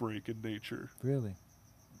philosophical break in nature. Really?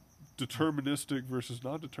 Deterministic versus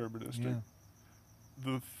non-deterministic. Yeah.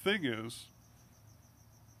 The thing is,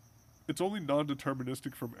 it's only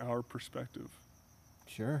non-deterministic from our perspective.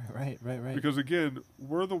 Sure, right. Because again,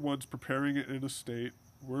 we're the ones preparing it in a state.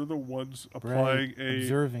 We're the ones applying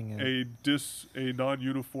observing it. a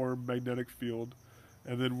non-uniform magnetic field,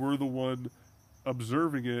 and then we're the one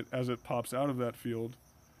observing it as it pops out of that field.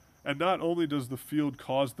 And not only does the field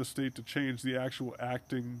cause the state to change, the actual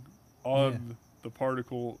acting on the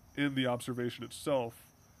particle in the observation itself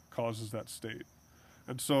causes that state.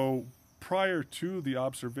 And so prior to the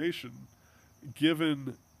observation,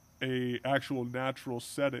 given a actual natural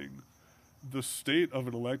setting, the state of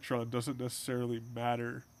an electron doesn't necessarily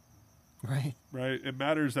matter. Right. It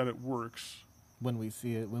matters that it works. When we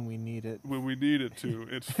see it, when we need it. When we need it to.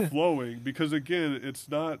 It's flowing. Because, again, it's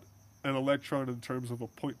not an electron in terms of a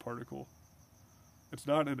point particle. It's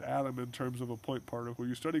not an atom in terms of a point particle.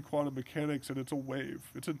 You study quantum mechanics, and it's a wave.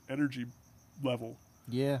 It's an energy level.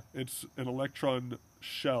 Yeah. It's an electron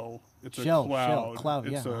shell. It's a cloud.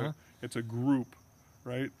 It's a group,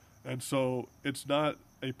 right? And so it's not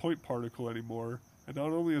a point particle anymore. And not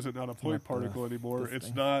only is it not a point particle anymore,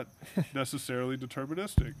 it's not necessarily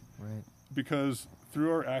deterministic. Right. Because through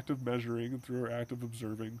our act of measuring and through our act of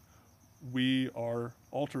observing, we are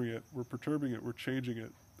altering it, we're perturbing it, we're changing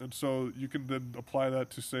it. And so you can then apply that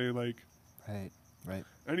to say, like, right,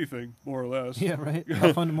 anything, more or less. Yeah, right.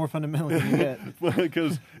 More fundamental than you get.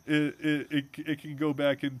 Because it can go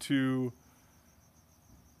back into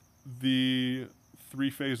the three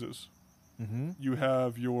phases. Mm-hmm. You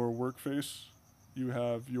have your work face, you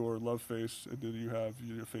have your love face, and then you have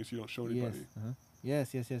your face you don't show anybody.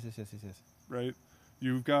 Yes. Yes. Right?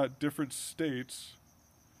 You've got different states,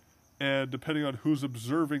 And depending on who's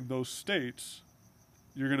observing those states,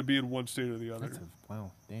 you're going to be in one state or the other.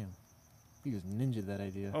 Wow, damn. You just ninja that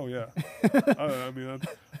idea. Oh, yeah. I mean,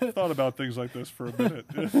 I've thought about things like this for a minute.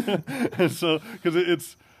 And so, because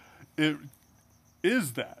it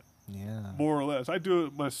is that. Yeah. More or less. I do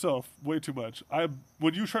it myself way too much.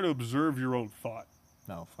 When you try to observe your own thought.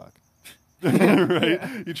 Oh, fuck. Right?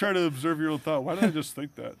 Yeah. You try to observe your own thought. Why did I just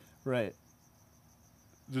think that? Right.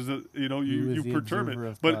 Does it, you perturb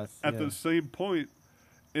it. But thoughts, at the same point,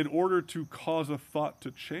 in order to cause a thought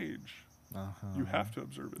to change, you have to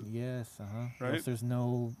observe it. Yes, right? Else there's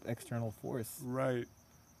no external force. Right.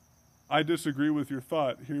 I disagree with your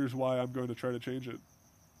thought. Here's why I'm going to try to change it.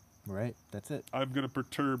 Right, that's it. I'm going to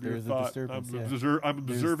perturb there's your thought. I'm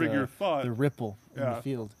observing your thought. The ripple in the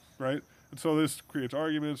field. Right? And so this creates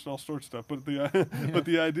arguments and all sorts of stuff. But but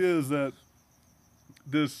the idea is that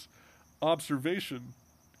this observation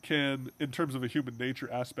can, in terms of a human nature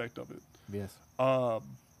aspect of it, yes.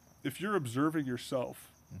 If you're observing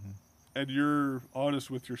yourself and you're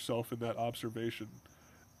honest with yourself in that observation,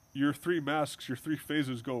 your three masks, your three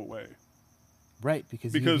phases go away. Right,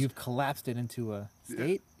 because you've collapsed it into a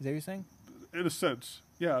state? Is that what you're saying? In a sense,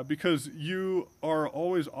 yeah, because you are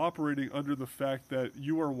always operating under the fact that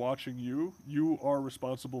you are watching you are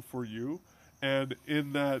responsible for you, and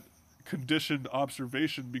in that conditioned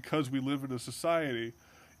observation, because we live in a society,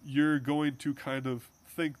 you're going to kind of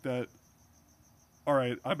think that, all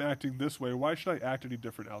right, I'm acting this way, why should I act any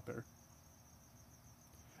different out there?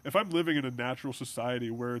 If I'm living in a natural society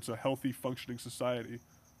where it's a healthy, functioning society,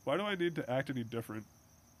 why do I need to act any different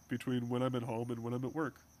between when I'm at home and when I'm at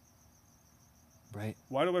work? Right.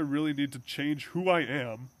 Why do I really need to change who I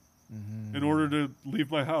am in order to leave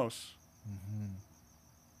my house?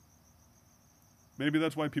 Maybe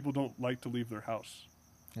that's why people don't like to leave their house.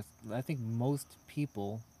 Yes, I think most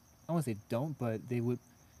people, I won't say don't, but they would.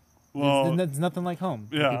 Well, there's nothing like home.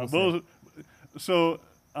 Yeah. So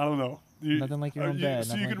I don't know. Nothing like your own bed.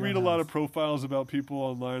 So you can read a lot of profiles about people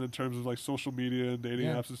online in terms of like social media and dating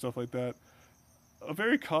apps and stuff like that. A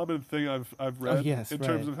very common thing I've read in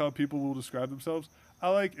terms of how people will describe themselves. I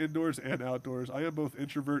like indoors and outdoors. I am both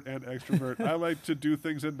introvert and extrovert. I like to do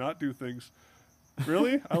things and not do things.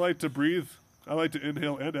 Really? I like to breathe. I like to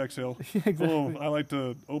inhale and exhale. Exactly. I like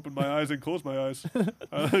to open my eyes and close my eyes.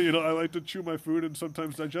 I like to chew my food and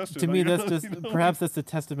sometimes digest it. To me, that's just perhaps that's a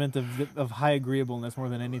testament of high agreeableness more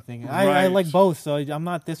than anything. I like both, so I'm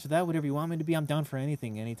not this or that. Whatever you want me to be, I'm down for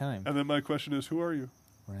anything, anytime. And then my question is, who are you?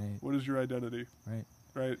 Right. What is your identity?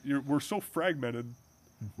 Right. We're so fragmented.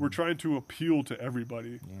 We're trying to appeal to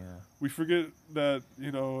everybody. Yeah. We forget that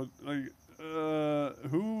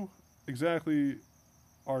who exactly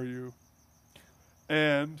are you?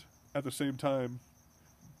 And at the same time,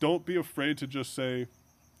 don't be afraid to just say,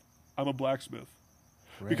 I'm a blacksmith.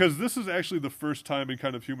 Right. Because this is actually the first time in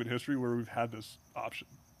kind of human history where we've had this option.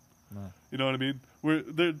 You know what I mean?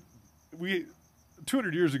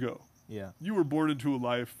 200 years ago, you were born into a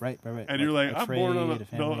life. Right. And you're like, I'm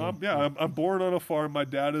born on a farm. My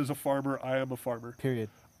dad is a farmer. I am a farmer. Period.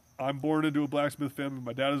 I'm born into a blacksmith family.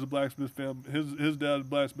 My dad is a blacksmith family. His dad is a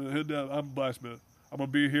blacksmith. His dad, I'm a blacksmith. I'm going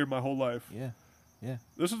to be here my whole life. Yeah.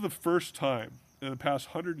 This is the first time in the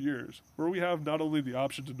past 100 years where we have not only the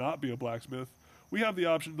option to not be a blacksmith, we have the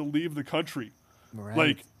option to leave the country.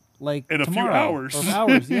 Right. Like in a few hours. Or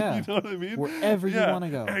hours, yeah. You know what I mean? Wherever you want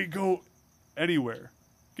to go. And go anywhere,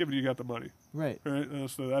 given you got the money. Right.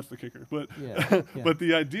 So that's the kicker. But but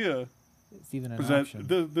the idea it's even an is option.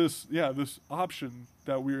 that this option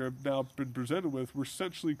that we have now been presented with, we're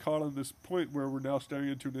essentially caught on this point where we're now staring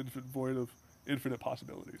into an infinite void of infinite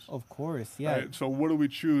possibilities. Of course, yeah. Right? So what do we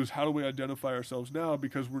choose? How do we identify ourselves now?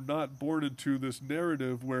 Because we're not born into this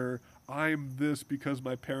narrative where I'm this because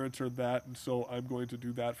my parents are that, and so I'm going to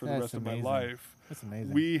do that for the rest of my life. That's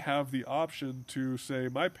amazing. We have the option to say,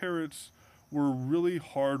 my parents were really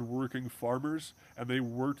hard-working farmers, and they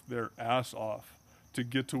worked their ass off to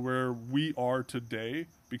get to where we are today,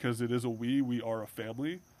 because it is we are a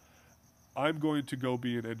family. I'm going to go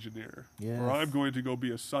be an engineer, or I'm going to go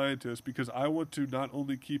be a scientist, because I want to not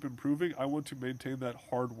only keep improving, I want to maintain that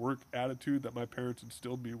hard work attitude that my parents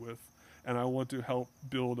instilled me with, and I want to help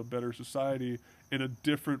build a better society in a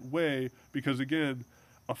different way, because again,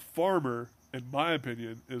 a farmer, in my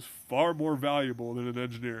opinion, is far more valuable than an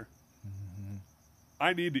engineer.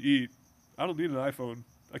 I need to eat. I don't need an iPhone.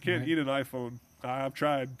 I can't eat an iPhone. I've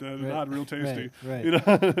tried. They're not real tasty. Right. You know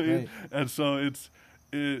what I mean? And so it's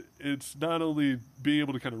not only being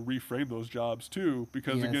able to kind of reframe those jobs too,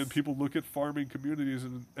 because again, people look at farming communities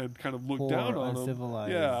and kind of look down on them.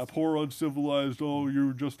 Uncivilized. Yeah, poor, uncivilized. Oh,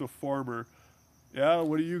 you're just a farmer. Yeah,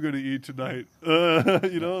 what are you going to eat tonight?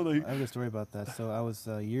 You know, like. I have a story about that. So I was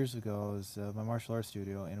years ago. I was my martial arts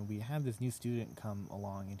studio, and we had this new student come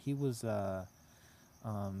along, and he was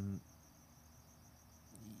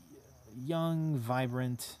young,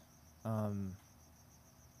 vibrant. How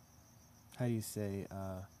do you say?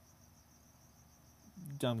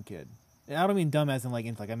 Dumb kid. I don't mean dumb as in like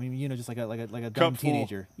intellect. I mean, you know, just like a dumb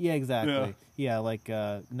teenager. Yeah, exactly. Yeah, like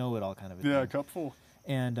know-it-all kind of a thing. Cupful.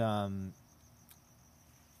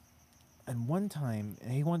 And one time,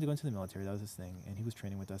 he wanted to go into the military. That was his thing, and he was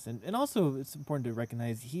training with us. And also, it's important to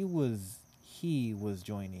recognize he was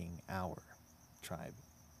joining our tribe.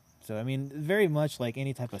 So I mean, very much like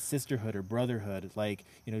any type of sisterhood or brotherhood. Like,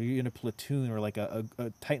 you know, you're in a platoon or like a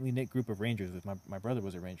tightly knit group of rangers. My brother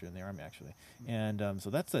was a ranger in the army actually, and so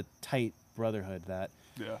that's a tight brotherhood that.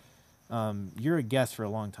 Yeah. You're a guest for a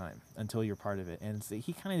long time until you're part of it, and so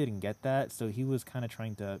he kind of didn't get that. So he was kind of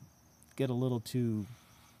trying to get a little too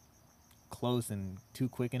close and too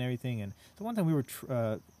quick and everything. And so one time we were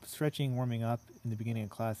stretching, warming up in the beginning of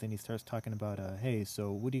class, and he starts talking about, hey,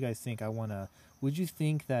 so what do you guys think? Would you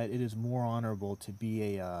think that it is more honorable to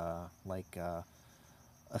be a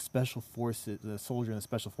special forces, a soldier in the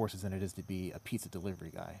special forces, than it is to be a pizza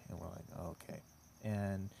delivery guy? And we're like, okay.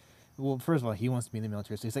 And well, first of all, he wants to be in the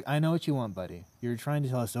military, so he's like, I know what you want, buddy. You're trying to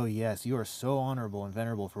tell us, oh yes, you are so honorable and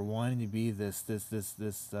venerable for wanting to be this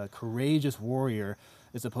courageous warrior,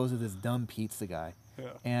 as opposed to this dumb pizza guy. Yeah.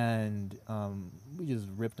 And we just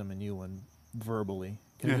ripped him a new one verbally,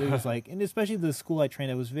 because it was like, and especially the school I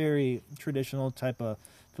trained at was very traditional type of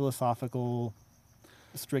philosophical,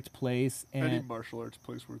 strict place. And any martial arts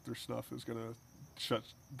place worth their stuff is gonna shut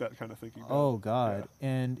that kind of thinking down. Oh God! Yeah.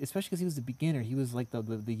 And especially because he was a beginner, he was like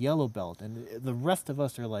the yellow belt, and the rest of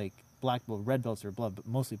us are like black belt, red belts or blood, but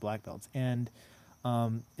mostly black belts. And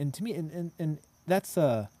to me, and that's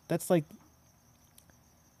like,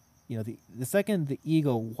 you know, the second the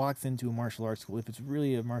ego walks into a martial arts school, if it's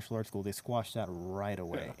really a martial arts school, they squash that right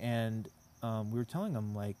away. Yeah. And we were telling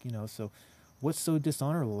them, like, you know, so what's so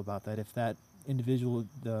dishonorable about that? If that individual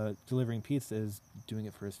delivering pizza is doing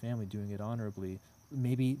it for his family, doing it honorably,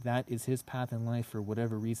 maybe that is his path in life for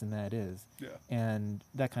whatever reason that is. Yeah. And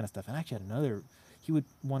that kind of stuff. And I actually had another. He would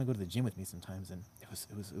want to go to the gym with me sometimes, and it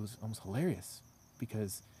was almost hilarious,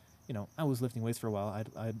 because, you know, I was lifting weights for a while.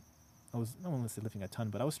 I was not only lifting a ton,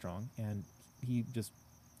 but I was strong, and he just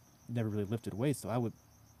never really lifted weights. So I would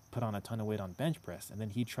put on a ton of weight on bench press, and then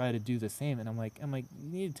he'd try to do the same, and I'm like, you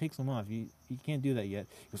need to take some off. You can't do that yet.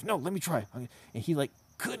 He goes, no, let me try. And he like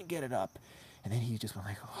couldn't get it up, and then he just went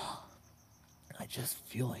like, oh, I just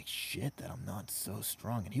feel like shit that I'm not so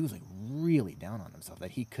strong. And he was like really down on himself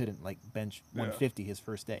that he couldn't like bench 150 his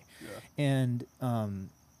first day. Yeah. And then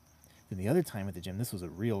the other time at the gym, this was a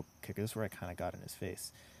real kicker. This is where I kind of got in his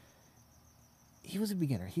face. He was a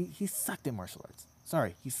beginner. He sucked at martial arts.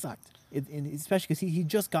 Sorry, he sucked. And especially because he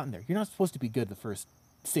just gotten there. You're not supposed to be good the first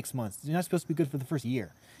 6 months. You're not supposed to be good for the first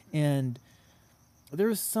year. And there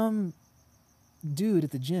was some dude at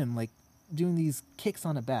the gym, like, doing these kicks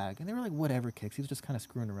on a bag. And they were like whatever kicks. He was just kind of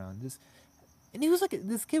screwing around. And he was like,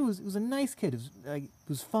 this kid was a nice kid. It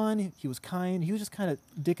was fun. He was kind. He was just kind of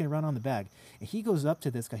dicking around on the bag. And he goes up to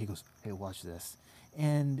this guy. He goes, hey, watch this.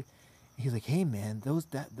 And he's like, hey man,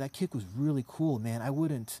 that kick was really cool, man. I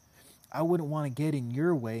wouldn't want to get in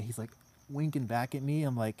your way. He's like winking back at me.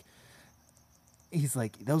 He's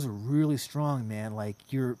like, those are really strong, man. Like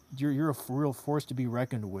you're a real force to be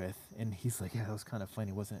reckoned with. And he's like, yeah, that was kind of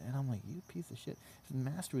funny, wasn't it? And I'm like, you piece of shit. If the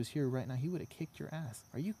master was here right now, he would have kicked your ass.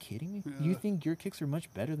 Are you kidding me? Yeah. You think your kicks are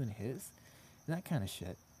much better than his? That kind of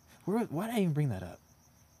shit. Why did I even bring that up?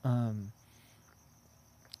 I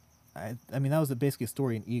mean, that was basically a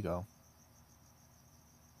story in ego.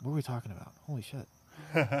 What were we talking about? Holy shit.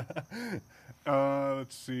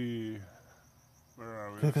 Let's see. Where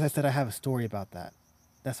are we? Because I said I have a story about that.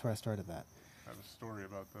 That's where I started that. I have a story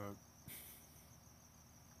about that.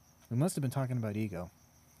 We must have been talking about ego.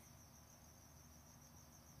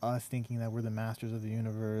 Us thinking that we're the masters of the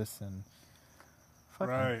universe and...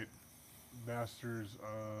 Right. Masters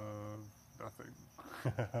of nothing.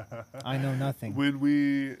 I know nothing.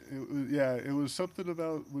 It was something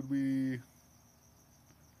about when we...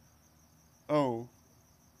 Oh,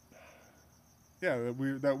 yeah,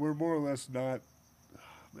 that we're more or less not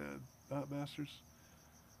masters.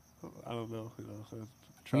 I don't know.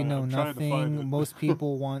 We know nothing. Most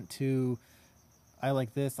people want to. I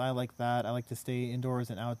like this. I like that. I like to stay indoors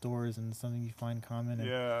and outdoors, and something you find common. And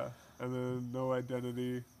and then no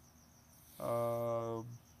identity.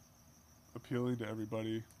 Appealing to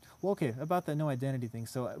everybody. Well, okay, about that no identity thing.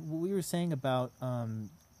 So we were saying about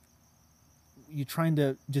you're trying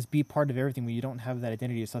to just be part of everything when you don't have that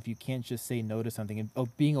identity yourself. You can't just say no to something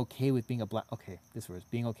and being okay with being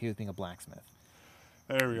being okay with being a blacksmith.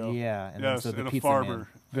 There we go. Yeah, and yes, so the and pizza a farmer.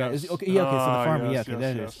 Man. Yes. Yeah, okay, so the farmer. Yes, yeah, okay,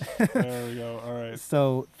 yes, that yes. is. There we go. All right.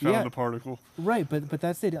 So Found the particle. Right, but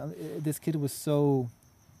that's it. This kid was so.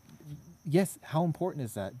 Yes, how important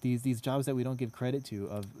is that? These jobs that we don't give credit to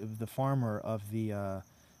of the farmer, of the,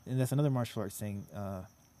 and that's another martial arts thing.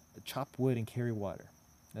 Chop wood and carry water.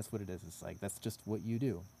 That's what it is. It's like that's just what you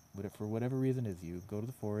do. For whatever reason is you go to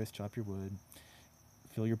the forest, chop your wood,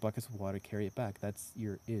 fill your buckets with water, carry it back. That's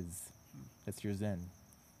your is. That's your zen.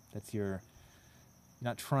 That's your. You're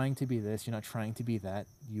not trying to be this. You're not trying to be that.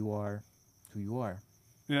 You are who you are.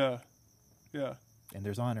 Yeah. Yeah. And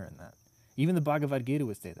there's honor in that. Even the Bhagavad Gita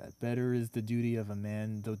would say that. Better is the duty of a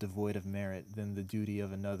man, though devoid of merit, than the duty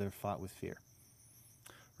of another fought with fear.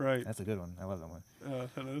 Right. That's a good one. I love that one.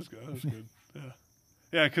 That is good. That is good. Yeah.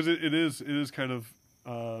 Yeah, because it is kind of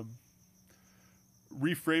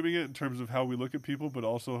reframing it in terms of how we look at people, but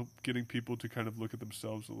also getting people to kind of look at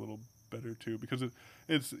themselves a little better too. Because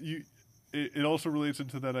it also relates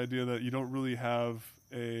into that idea that you don't really have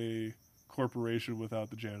a corporation without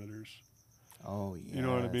the janitors. Oh yeah. You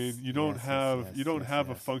know what I mean? You don't have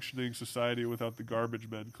a functioning society without the garbage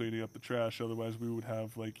men cleaning up the trash. Otherwise, we would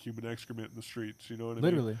have like human excrement in the streets. You know what I mean?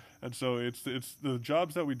 Literally. And so it's the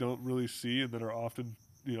jobs that we don't really see and that are often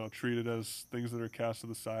treated as things that are cast to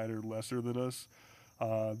the side or lesser than us.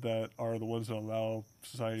 That are the ones that allow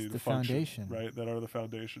society to function. Foundation. Right? That are the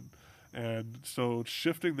foundation. And so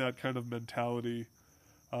shifting that kind of mentality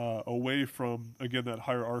away from, again, that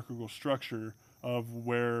hierarchical structure of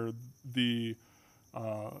where the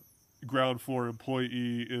ground floor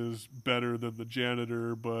employee is better than the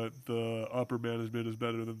janitor, but the upper management is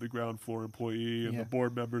better than the ground floor employee, and the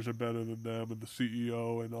board members are better than them, and the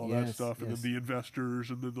CEO and all that stuff, and then the investors,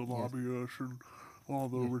 and then the lobbyists, and all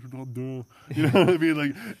the original. You know what I mean?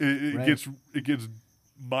 Like it gets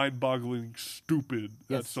mind-boggling stupid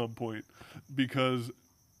at some point because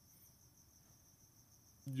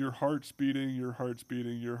your heart's beating, you're trying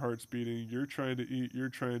to eat, you're trying to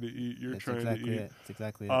eat. That's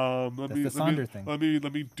exactly it. Let the Sonder thing.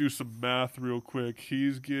 Let me do some math real quick.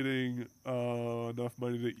 He's getting enough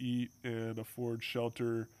money to eat and afford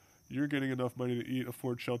shelter. You're getting enough money to eat,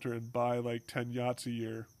 afford shelter, and buy like 10 yachts a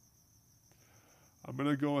year. I'm going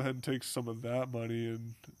to go ahead and take some of that money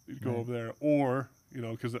and go over there. Or,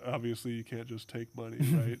 because obviously you can't just take money,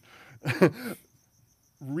 right?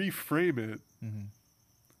 Reframe it. Mm-hmm.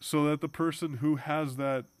 So that the person who has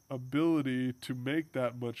that ability to make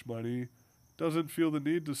that much money doesn't feel the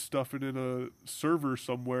need to stuff it in a server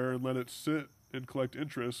somewhere and let it sit and collect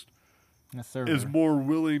interest. Is more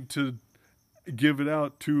willing to give it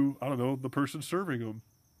out to, I don't know, the person serving them.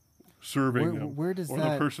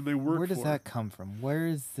 The person they work for. Where does that come from? Where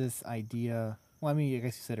is this idea? Well, I mean, I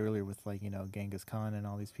guess you said earlier with Genghis Khan and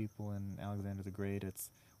all these people and Alexander the Great. It's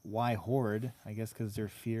why hoard? I guess because they're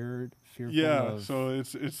fearful. Yeah, so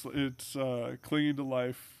it's clinging to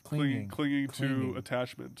life, clinging to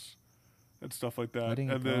attachments and stuff like that.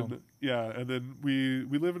 And then we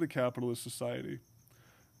live in a capitalist society,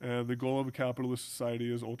 and the goal of a capitalist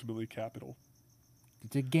society is ultimately capital.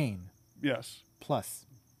 To gain. Yes. Plus.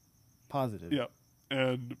 Positive. Yeah,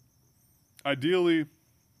 and ideally,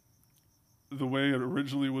 the way it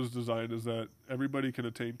originally was designed is that everybody can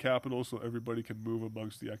attain capital, so everybody can move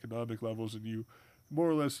amongst the economic levels, and you more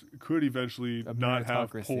or less could eventually not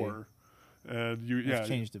have poor. And it's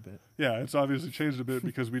changed a bit. Yeah, it's obviously changed a bit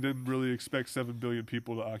because we didn't really expect 7 billion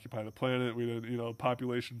people to occupy the planet. We didn't,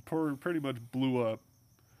 population pretty much blew up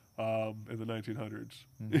in the 1900s.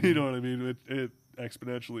 Mm-hmm. You know what I mean? It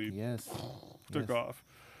exponentially took off.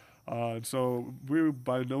 And so we were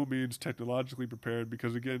by no means technologically prepared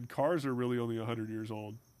because, again, cars are really only 100 years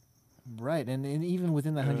old. Right, and even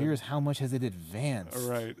within the 100 years, how much has it advanced?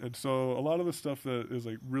 Right, and so a lot of the stuff that is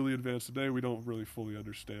like really advanced today, we don't really fully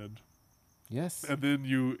understand. Yes. And then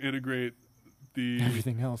you integrate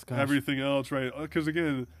everything else, right? Because,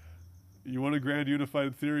 again, you want a grand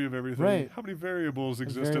unified theory of everything. Right. How many variables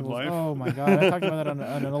exist in life? Oh, my God. I talked about that on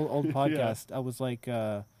an old podcast. Yeah. I was like,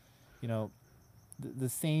 the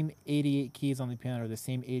same 88 keys on the piano are the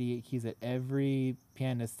same 88 keys that every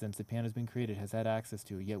pianist since the piano's been created has had access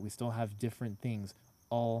to, yet we still have different things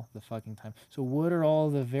all the fucking time. So what are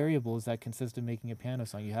all the variables that consist of making a piano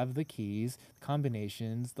song? You have the keys,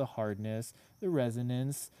 combinations, the hardness, the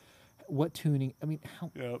resonance, what tuning. I mean,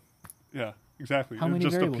 how... Yeah, exactly. How many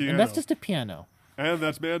variables? And that's just a piano. And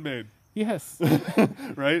that's man-made. Yes.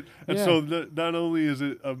 Right? And so not only is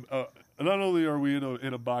it not only are we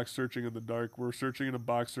in a box searching in the dark, we're searching in a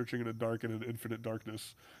box, searching in a dark and an infinite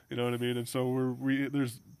darkness. You know what I mean? And so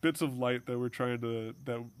there's bits of light that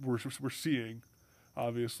we're seeing,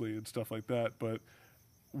 obviously, and stuff like that, but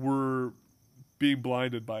we're being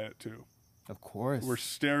blinded by it too. Of course. We're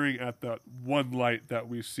staring at that one light that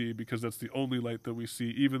we see because that's the only light that we see,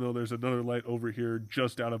 even though there's another light over here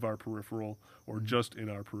just out of our peripheral or just in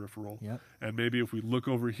our peripheral. Yep. And maybe if we look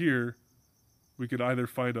over here, we could either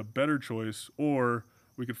find a better choice or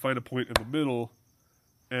we could find a point in the middle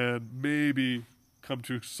and maybe come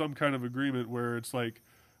to some kind of agreement where it's like,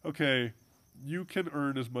 okay, you can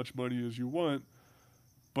earn as much money as you want,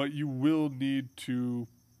 but you will need to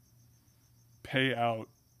pay out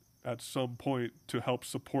at some point to help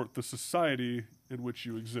support the society in which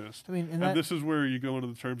you exist. I mean, and this is where you go into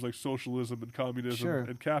the terms like socialism and communism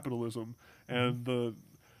and capitalism, and the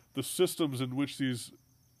systems in which these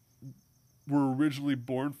were originally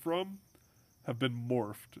born from have been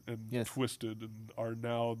morphed and twisted and are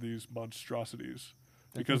now these monstrosities.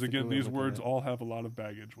 Because again, these words all have a lot of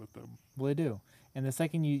baggage with them. Well, they do. And the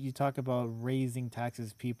second you talk about raising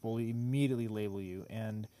taxes, people immediately label you.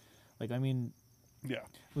 And like, I mean, yeah.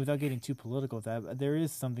 Without getting too political with that, there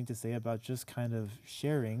is something to say about just kind of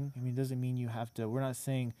sharing. I mean, it doesn't mean you have to. We're not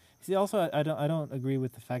saying. See, also, I don't agree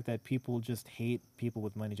with the fact that people just hate people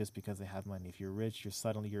with money just because they have money. If you're rich,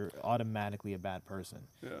 you're automatically a bad person.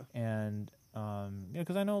 Yeah. And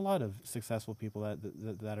because I know a lot of successful people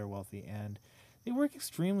that are wealthy, and they work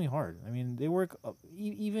extremely hard. I mean, they work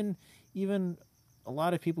even a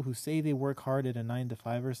lot of people who say they work hard at a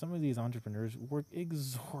 9-to-5, or some of these entrepreneurs work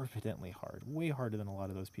exorbitantly hard, way harder than a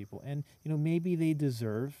lot of those people. And, maybe they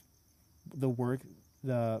deserve the work,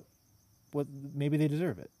 maybe they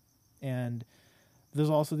deserve it. And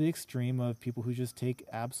there's also the extreme of people who just take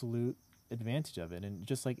absolute advantage of it. And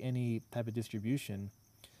just like any type of distribution,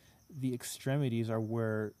 the extremities are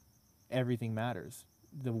where everything matters.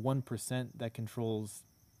 The 1% that controls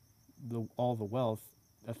all the wealth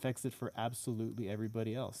affects it for absolutely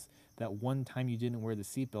everybody else. That one time you didn't wear the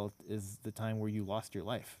seatbelt is the time where you lost your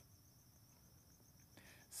life.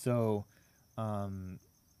 So, I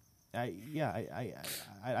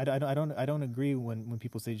don't agree when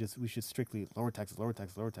people say just we should strictly lower taxes.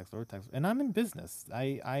 And I'm in business.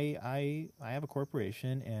 I have a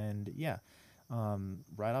corporation, and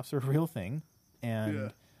write-offs are a real thing,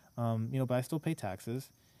 and but I still pay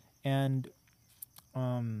taxes, and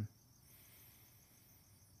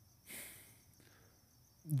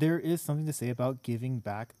there is something to say about giving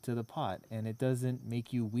back to the pot, and it doesn't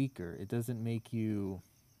make you weaker. It doesn't make you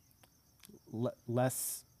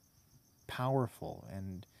less powerful.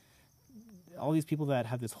 And all these people that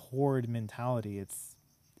have this hoard mentality, it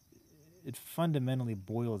fundamentally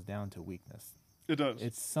boils down to weakness. It does.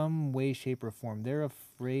 It's some way, shape, or form. They're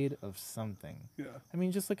afraid of something. Yeah. I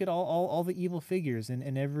mean, just look at all the evil figures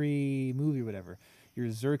in every movie or whatever. Your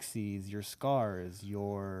Xerxes, your Scars,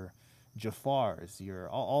 your Jafars,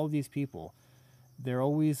 all these people, they're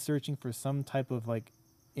always searching for some type of like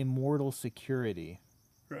immortal security,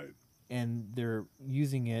 right? And they're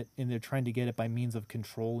using it, and they're trying to get it by means of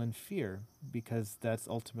control and fear, because that's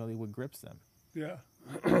ultimately what grips them. Yeah,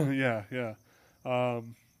 yeah.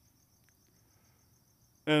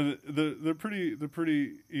 And they're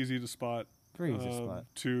pretty easy to spot. Very easy to spot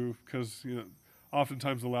too, because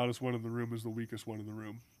oftentimes the loudest one in the room is the weakest one in the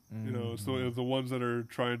room. It's the ones that are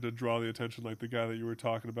trying to draw the attention, like the guy that you were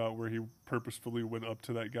talking about, where he purposefully went up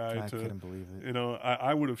to that guy. I couldn't believe it.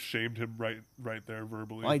 I would have shamed him right there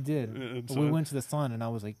verbally. Well, I did. So we went to the sun, and I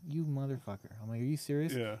was like, "You motherfucker!" I'm like, "Are you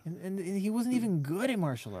serious?" Yeah. And he wasn't even good at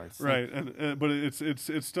martial arts. Right. And but it's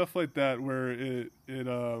stuff like that where it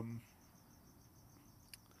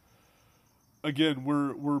again,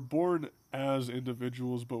 we're born as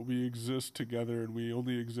individuals, but we exist together, and we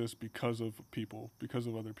only exist because of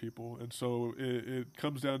other people. And so it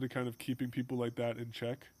comes down to kind of keeping people like that in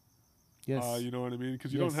check. Yes. You know what I mean?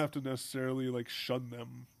 Because you don't have to necessarily like shun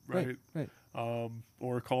them, right? Right.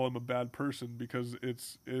 Or call them a bad person, because it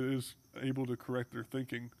is able to correct their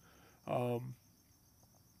thinking.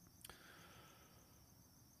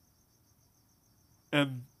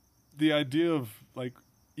 And the idea of like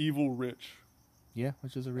evil rich. Yeah,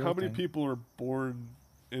 which is a real How many thing. people are born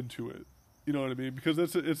into it? You know what I mean? Because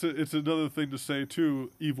it's another thing to say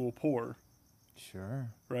too. Evil poor.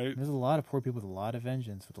 Sure. Right. There's a lot of poor people with a lot of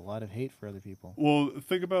vengeance, with a lot of hate for other people. Well,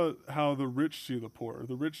 think about how the rich see the poor.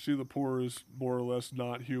 The rich see the poor as more or less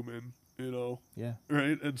not human. Yeah.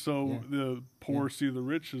 Right. And so the poor see the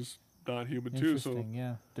rich as not human too. So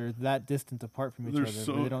yeah, they're that distant apart from each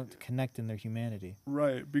other. They don't connect in their humanity.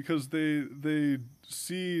 Right, because they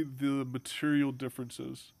see the material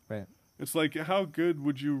differences. Right. It's like, how good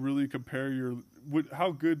would you really compare your?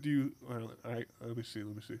 How good do you? Let me see.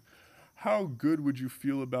 How good would you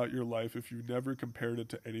feel about your life if you never compared it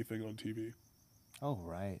to anything on TV? Oh,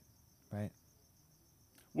 right.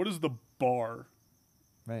 What is the bar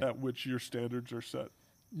Right. at which your standards are set?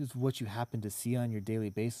 Just what you happen to see on your daily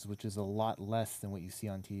basis, which is a lot less than what you see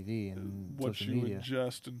on TV and what social you media.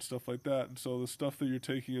 ingest and stuff like that. And so the stuff that you're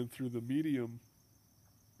taking in through the medium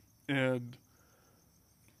and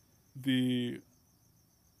the,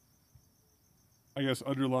 I guess,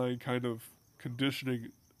 underlying kind of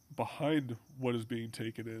conditioning behind what is being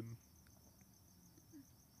taken in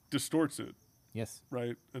distorts it. Yes.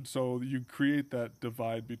 Right? And so you create that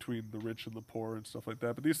divide between the rich and the poor and stuff like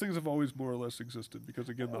that. But these things have always more or less existed because,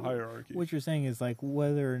 again, the hierarchy. What you're saying is like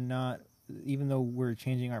whether or not, even though we're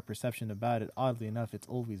changing our perception about it, oddly enough, it's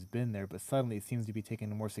always been there, but suddenly it seems to be taking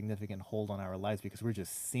a more significant hold on our lives because we're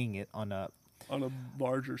just seeing it on a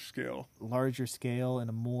larger scale. And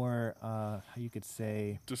a more, how you could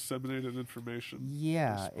say... disseminated information.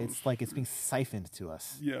 Yeah, it's like it's being siphoned to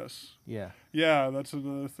us. Yes. Yeah. Yeah, that's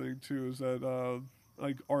another thing, too, is that,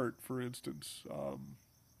 like art, for instance.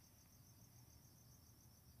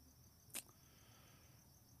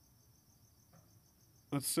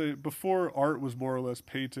 Let's say before art was more or less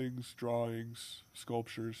paintings, drawings,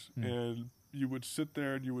 sculptures, and you would sit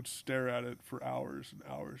there and you would stare at it for hours and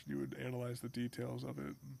hours. You would analyze the details of it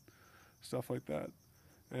and stuff like that.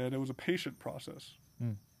 And it was a patient process.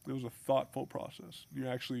 It was a thoughtful process. You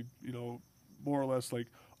actually, more or less like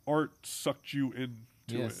art sucked you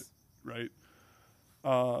into it, right?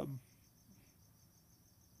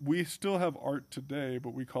 We still have art today,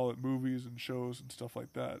 but we call it movies and shows and stuff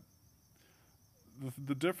like that.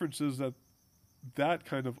 The difference is that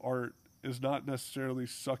kind of art is not necessarily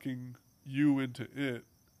sucking you into it.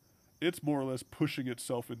 It's more or less pushing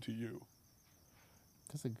itself into you.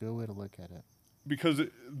 That's a good way to look at it. Because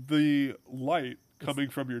the light coming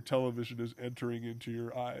from your television is entering into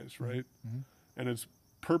your eyes, right? Mm-hmm. And it's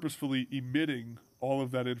purposefully emitting all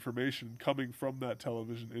of that information coming from that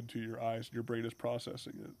television into your eyes, and your brain is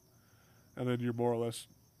processing it. And then you're more or less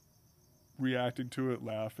reacting to it,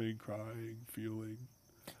 laughing, crying, feeling.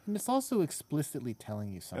 And it's also explicitly telling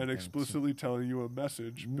you something. And explicitly telling you a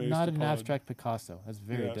message based not upon... an abstract Picasso. That's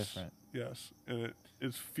very different. Yes. And it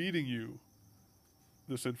is feeding you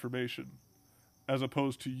this information as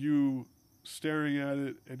opposed to you staring at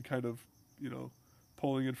it and kind of,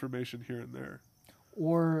 pulling information here and there.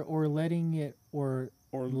 Or letting it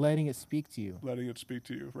letting it speak to you. Letting it speak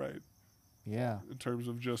to you, right. Yeah. In terms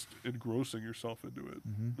of just engrossing yourself into it.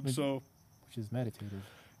 Mm-hmm. And which is meditative.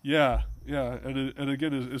 Yeah, and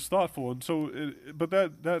again, it's thoughtful, and so, but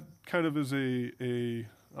that kind of is again,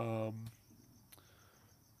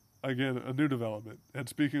 a new development. And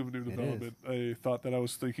speaking of new development, a thought that I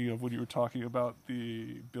was thinking of when you were talking about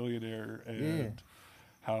the billionaire and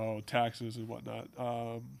how taxes and whatnot,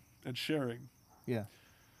 and sharing. Yeah.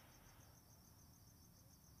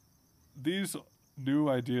 These new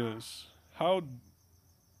ideas, how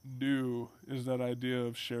new is that idea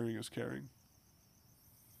of sharing is caring?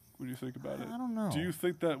 When you think about it, I don't know. Do you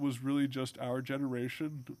think that was really just our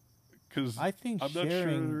generation? Because I think I'm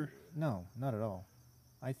sharing, not sure. No, not at all.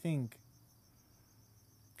 I think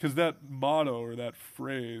because that motto or that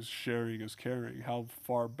phrase "sharing is caring," how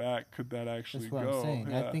far back could that actually go? That's what I'm saying.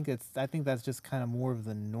 Yeah. I think that's just kind of more of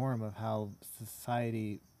the norm of how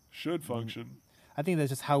society should function. I think that's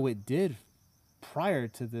just how it did prior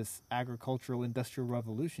to this agricultural industrial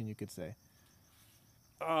revolution, you could say.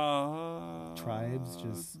 Tribes,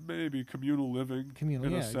 just maybe communal living,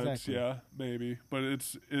 in a sense, exactly. Yeah, maybe. But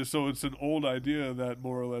it's an old idea that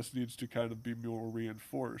more or less needs to kind of be more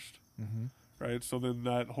reinforced, right? So then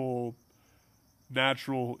that whole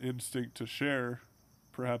natural instinct to share,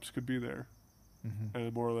 perhaps, could be there, and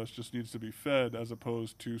it more or less just needs to be fed, as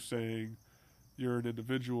opposed to saying you're an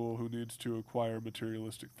individual who needs to acquire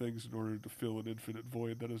materialistic things in order to fill an infinite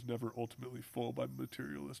void that is never ultimately full by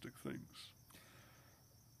materialistic things.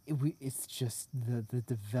 It's just the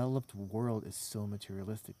developed world is so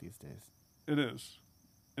materialistic these days. It is.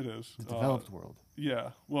 The developed world. Yeah.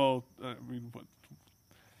 Well, I mean, what?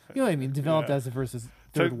 You know what I mean? Developed as versus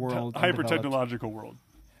third world. Hyper technological world.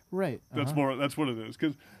 Right. That's more. That's what it is.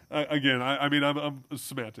 Because again, I mean, I'm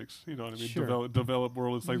semantics. You know what I mean? Sure. Developed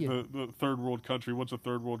world. It's like the third world country. What's a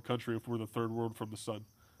third world country if we're the third world from the sun?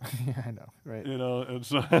 Yeah, I know, right? And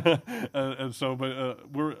so,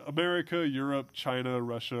 but we're America, Europe, China,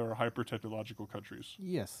 Russia are hyper technological countries.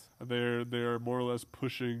 Yes, they're more or less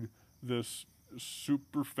pushing this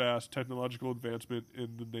super fast technological advancement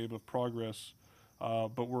in the name of progress,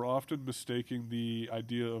 but we're often mistaking the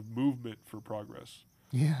idea of movement for progress.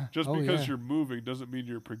 Yeah. Just because you're moving doesn't mean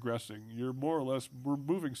you're progressing. You're more or less, we're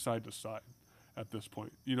moving side to side at this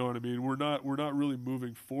point. You know what I mean? We're not really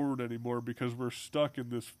moving forward anymore because we're stuck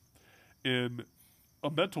in a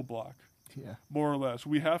mental block. Yeah. More or less.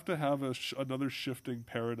 We have to have another shifting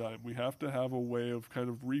paradigm. We have to have a way of kind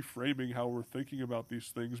of reframing how we're thinking about these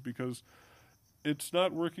things, because it's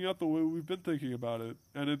not working out the way we've been thinking about it.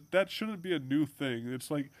 And that shouldn't be a new thing. It's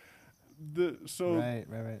like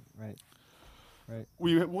Right.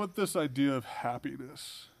 We want this idea of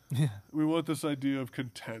happiness. Yeah. We want this idea of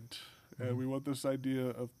content. And we want this idea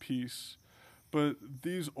of peace. But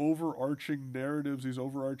these overarching narratives, these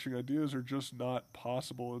overarching ideas are just not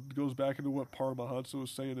possible. It goes back into what Paramahansa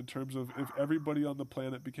was saying in terms of, if everybody on the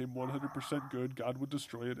planet became 100% good, God would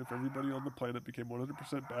destroy it. If everybody on the planet became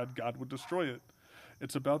 100% bad, God would destroy it.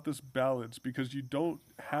 It's about this balance, because you don't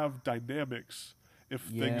have dynamics if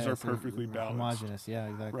things are perfectly balanced. Homogeneous, yeah,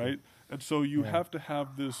 exactly. Right? And so you have to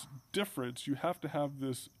have this difference. You have to have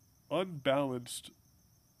this unbalanced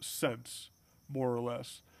sense, more or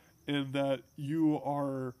less, in that you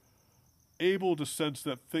are able to sense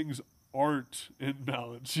that things aren't in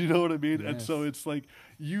balance. You know what I mean? Yes. And so it's like,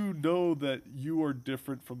 you know that you are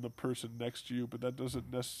different from the person next to you, but that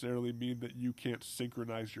doesn't necessarily mean that you can't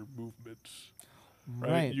synchronize your movements.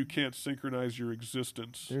 Right? You can't synchronize your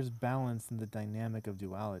existence. There's balance in the dynamic of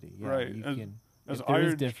duality. Yeah, right. You can, if there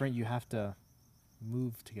is different, you have to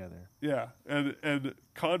move together. Yeah, and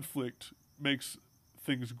conflict makes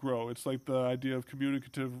things grow. It's like the idea of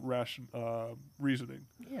communicative reasoning.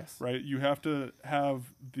 Yes. Right? You have to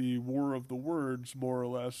have the war of the words, more or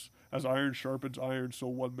less. As iron sharpens iron, so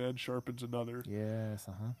one man sharpens another. Yes,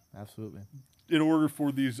 absolutely. In order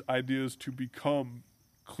for these ideas to become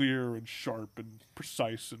clear and sharp and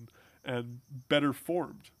precise and better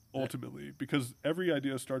formed, ultimately. Because every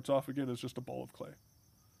idea starts off, again, as just a ball of clay.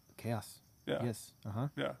 Chaos. Yeah. Yes.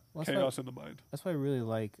 Yeah. Well, chaos in the mind. That's why I really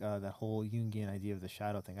like that whole Jungian idea of the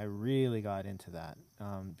shadow thing. I really got into that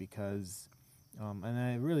because, and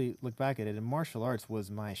I really look back at it, and martial arts was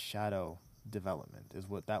my shadow development, is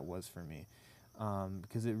what that was for me.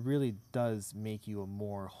 Because it really does make you a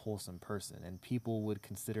more wholesome person. And people would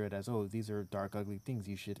consider it as, oh, these are dark, ugly things.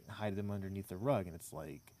 You should hide them underneath the rug. And it's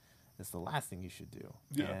like, it's the last thing you should do.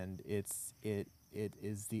 Yeah. And it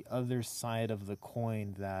is the other side of the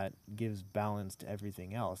coin that gives balance to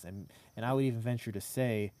everything else. And I would even venture to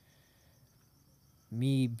say,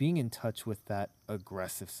 me being in touch with that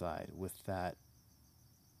aggressive side, with that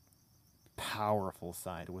powerful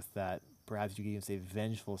side, with that, perhaps you could even say,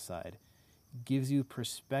 vengeful side, gives you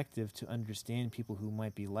perspective to understand people who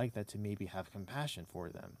might be like that, to maybe have compassion for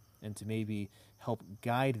them and to maybe help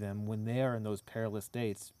guide them when they are in those perilous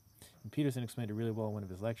states. And Peterson explained it really well in one of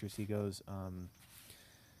his lectures. He goes,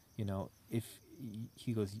 you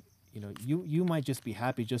might just be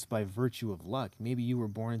happy just by virtue of luck. Maybe you were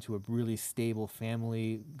born into a really stable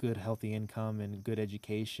family, good, healthy income, and good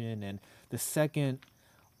education. And the second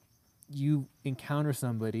you encounter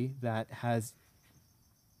somebody that has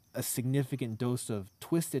a significant dose of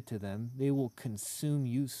twisted to them, they will consume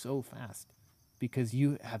you so fast because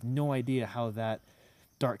you have no idea how that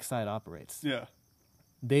dark side operates. Yeah.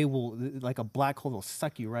 They will, like a black hole, they'll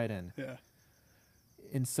suck you right in. Yeah.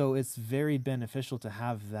 And so it's very beneficial to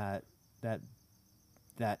have that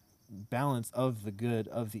balance of the good,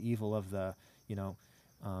 of the evil, of the,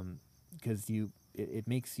 because it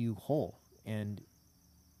makes you whole. And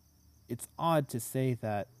it's odd to say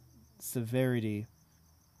that severity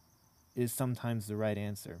is sometimes the right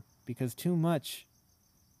answer, because too much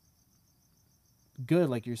good,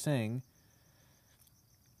 like you're saying,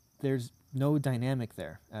 there's no dynamic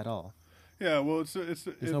there at all. Yeah, well, there's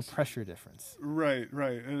no pressure difference. Right,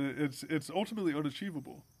 and it's ultimately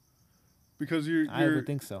unachievable, because I would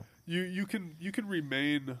think so. You can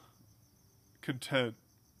remain content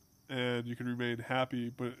and you can remain happy,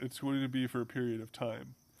 but it's going to be for a period of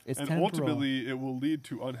time. It's and temporal. Ultimately, it will lead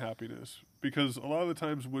to unhappiness, because a lot of the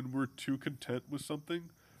times when we're too content with something,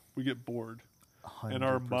 we get bored, 100%. And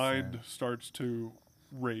our mind starts to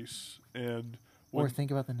race. Or think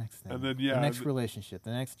about the next thing, and then the next relationship, the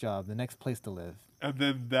next job, the next place to live. And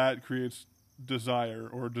then that creates desire,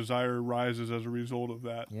 or desire rises as a result of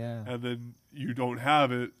that. Yeah. And then you don't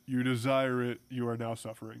have it, you desire it, you are now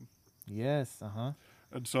suffering. Yes,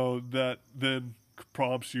 And so that then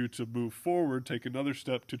prompts you to move forward, take another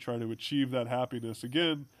step to try to achieve that happiness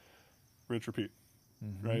again, rinse, repeat,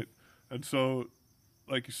 right? And so,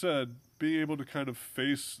 like you said, being able to kind of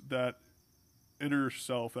face that inner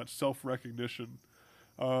self, that self-recognition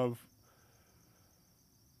of,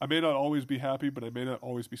 I may not always be happy, but I may not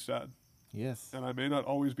always be sad. Yes. And I may not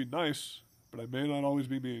always be nice, but I may not always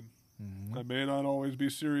be mean. Mm-hmm. I may not always be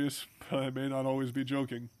serious, but I may not always be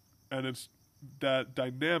joking. And it's that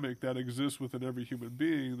dynamic that exists within every human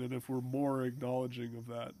being, that if we're more acknowledging of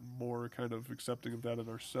that, more kind of accepting of that in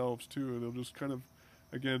ourselves too, it'll just kind of,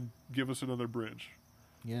 again, give us another bridge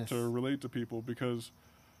to relate to people, because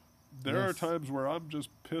there are times where I'm just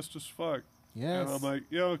pissed as fuck. Yes. And I'm like,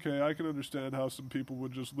 yeah, okay, I can understand how some people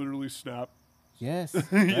would just literally snap. Yes.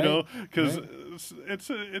 You know, because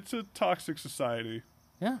it's a toxic society.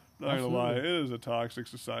 Yeah. Not gonna lie, it is a toxic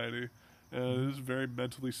society. And it is very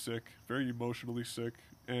mentally sick, very emotionally sick,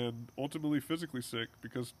 and ultimately physically sick,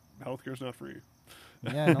 because healthcare is not free.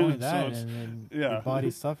 Yeah, not only that, so and your body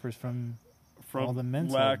suffers from all the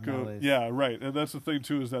mental lack of. Yeah, right. And that's the thing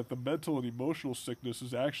too, is that the mental and emotional sickness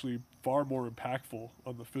is actually far more impactful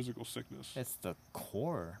on the physical sickness. It's the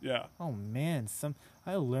core. Yeah. Oh man,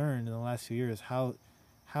 I learned in the last few years how,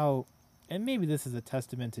 and maybe this is a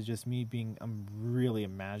testament to just me being really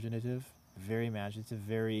imaginative,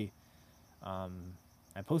 very.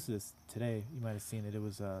 I posted this today. You might have seen it. It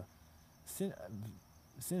was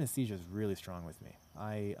synesthesia is really strong with me.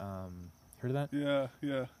 I heard of that?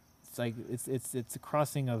 Yeah. It's like it's a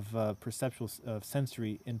crossing of perceptual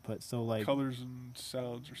sensory input. So like colors and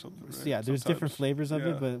sounds or something. Right? So yeah, there's different flavors of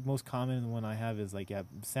it, but most common one I have is like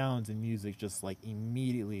sounds and music. Just like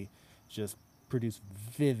immediately, just produce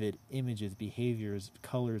vivid images, behaviors,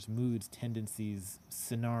 colors, moods, tendencies,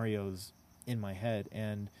 scenarios in my head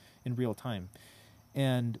and in real time.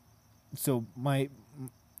 And so I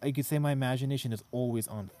could say my imagination is always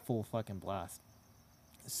on full fucking blast.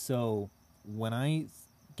 So when I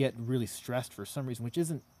get really stressed for some reason, which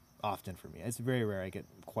isn't often for me, it's very rare I get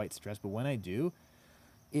quite stressed, but when I do,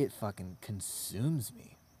 it fucking consumes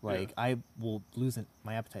me. Like I will lose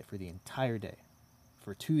my appetite for the entire day,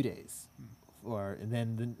 for 2 days, and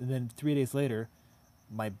then 3 days later,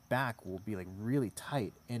 my back will be like really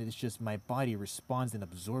tight, and it's just my body responds and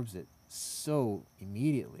absorbs it so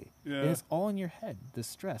immediately. Yeah. And it's all in your head, the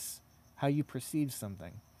stress, how you perceive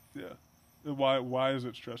something. Yeah. And why is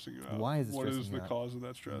it stressing you out? Why is it stressing you out? What is the cause of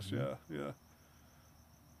that stress? Mm-hmm. Yeah.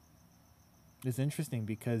 It's interesting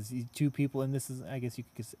because two people, and this is, I guess you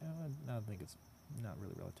could say, I don't think it's not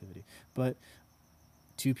really relativity, but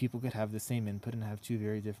two people could have the same input and have two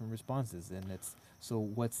very different responses, and it's so.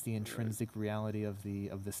 What's the intrinsic reality of the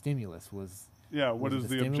stimulus? What is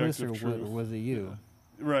the objective truth? Or was it you?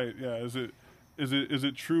 Yeah. Right. Yeah. Is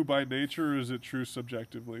it true by nature, or is it true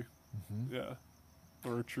subjectively? Mm-hmm. Yeah.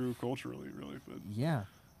 Or true culturally, really? But yeah.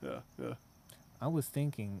 I was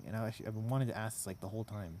thinking, and I've been wanting to ask this like the whole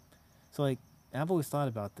time. So like I've always thought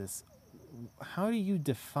about this. How do you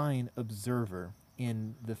define observer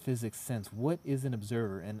in the physics sense? What is an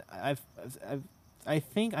observer? And I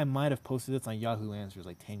think I might have posted this on Yahoo Answers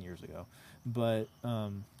like 10 years ago, but I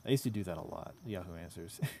used to do that a lot. Yahoo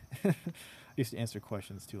Answers. I used to answer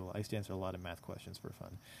questions too. I used to answer a lot of math questions for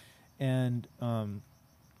fun, and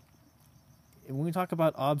when we talk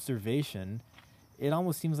about observation, it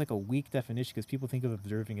almost seems like a weak definition because people think of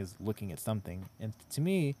observing as looking at something, and to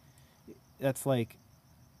me, that's like,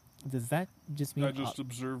 does that just mean... I just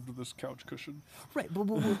observed this couch cushion. Right, but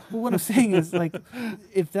what I'm saying is, like,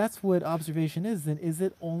 if that's what observation is, then is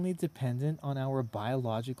it only dependent on our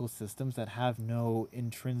biological systems that have no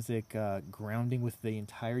intrinsic grounding with the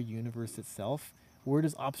entire universe itself? Where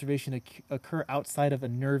does observation occur outside of a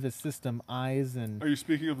nervous system, eyes, and... Are you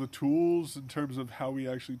speaking of the tools in terms of how we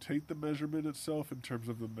actually take the measurement itself, in terms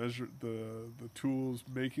of the tools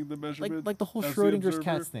making the measurement? Like the whole Schrodinger's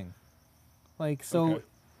cats thing. Like, so... Okay.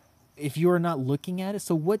 If you are not looking at it,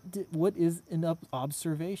 so what is an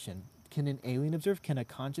observation? Can an alien observe? Can a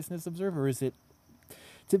consciousness observe? Or is it...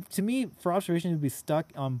 To me, for observation to be stuck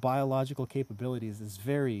on biological capabilities is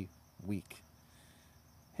very weak.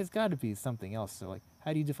 It's got to be something else. So, like,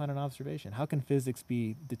 how do you define an observation? How can physics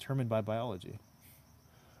be determined by biology?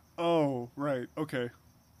 Oh, right. Okay.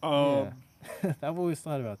 Yeah. I've always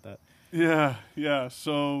thought about that. Yeah.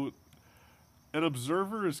 So, an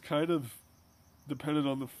observer is kind of dependent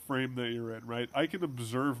on the frame that you're in, right? I can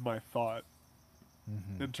observe my thought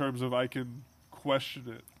in terms of I can question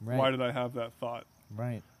it. Right. Why did I have that thought?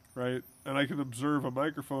 Right. And I can observe a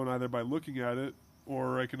microphone either by looking at it,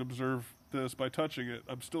 or I can observe this by touching it.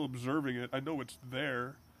 I'm still observing it. I know it's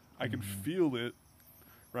there. I can feel it,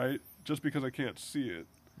 right? Just because I can't see it.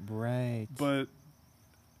 Right. But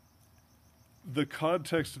the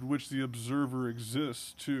context in which the observer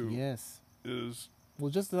exists, too, is... Well,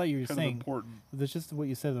 just like you were saying, important. That's just what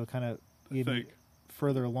you said, though, kind of even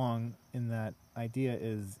further along in that idea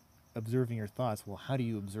is observing your thoughts. Well, how do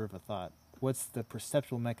you observe a thought? What's the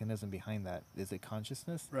perceptual mechanism behind that? Is it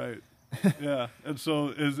consciousness? Right. Yeah. And so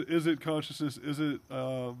is it consciousness? Is it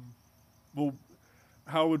well,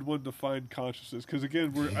 how would one define consciousness? Because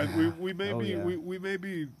again, we may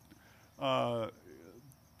be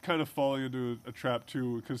kind of falling into a trap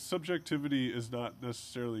too, because subjectivity is not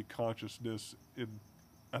necessarily consciousness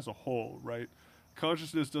as a whole, right?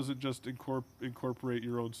 Consciousness doesn't just incorporate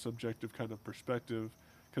your own subjective kind of perspective,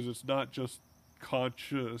 because it's not just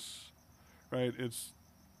conscious, right? It's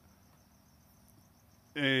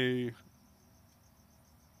a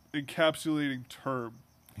encapsulating term,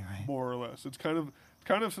 right. more or less. It's kind of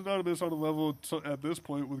synonymous on a level at this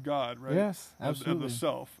point with God, right? Yes, absolutely. And the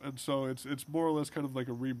self, and so it's more or less kind of like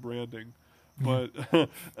a rebranding, but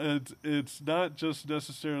it's not just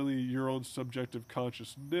necessarily your own subjective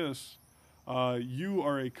consciousness. You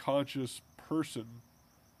are a conscious person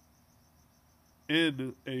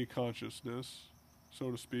in a consciousness,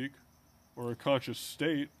 so to speak, or a conscious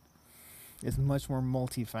state. It's much more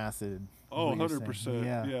multifaceted. Oh, 100%.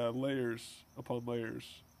 Yeah, layers upon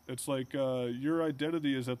layers. It's like your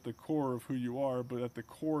identity is at the core of who you are, but at the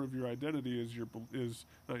core of your identity is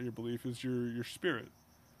not your belief, is your spirit.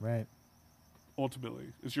 Right. Ultimately,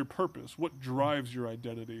 is your purpose. What drives your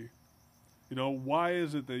identity? You know, why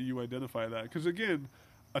is it that you identify that? Because again,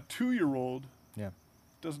 a 2-year-old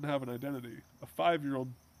doesn't have an identity. A 5-year-old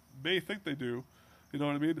may think they do. You know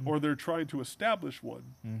what I mean? Mm-hmm. Or they're trying to establish one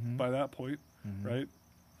by that point, right?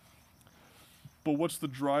 But what's the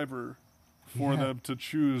driver for them to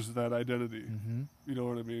choose that identity? You know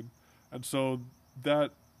what I mean? And so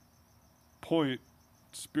that point,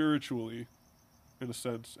 spiritually, in a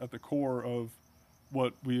sense, at the core of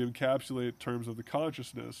what we encapsulate in terms of the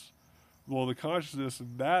consciousness, well, the consciousness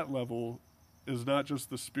in that level is not just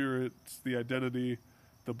the spirit, it's the identity,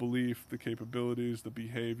 the belief, the capabilities, the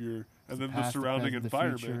behavior, and then the surrounding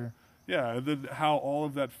environment. Yeah, and then how all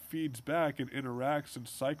of that feeds back and interacts and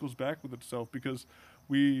cycles back with itself, because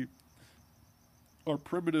we are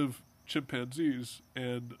primitive chimpanzees,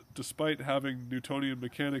 and despite having Newtonian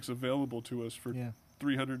mechanics available to us for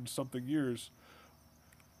 300 and something years,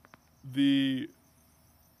 the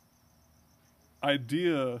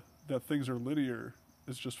idea that things are linear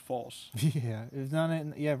is just false. It's not.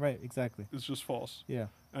 Right, exactly. It's just false. Yeah,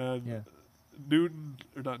 and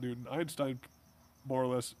Einstein, more or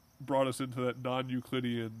less, brought us into that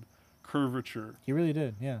non-Euclidean curvature. He really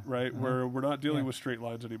did. Yeah. Right, where we're not dealing with straight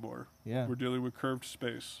lines anymore. Yeah. We're dealing with curved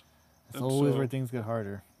space. It's always where things get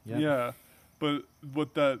harder. Yep. Yeah, but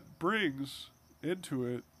what that brings into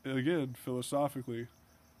it, again, philosophically,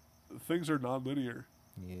 things are non-linear.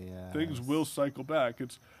 Yeah. Things will cycle back.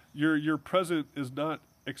 It's your present is not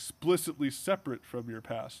explicitly separate from your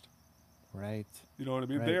past. Right. You know what I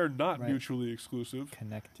mean? Right. They are not mutually exclusive.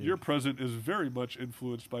 Connected. Your present is very much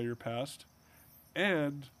influenced by your past,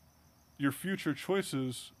 and your future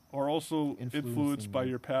choices are also influenced by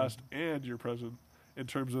your past and your present, in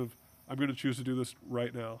terms of, I'm going to choose to do this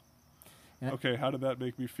right now. Okay, how did that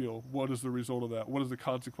make me feel? What is the result of that? What is the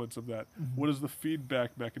consequence of that? What is the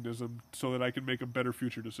feedback mechanism so that I can make a better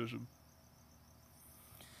future decision?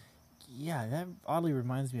 Yeah, that oddly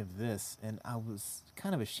reminds me of this, and I was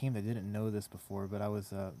kind of ashamed I didn't know this before, but I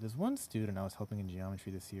was there's one student I was helping in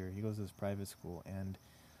geometry this year. He goes to this private school, and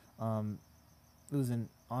it was an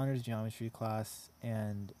honors geometry class,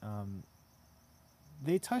 and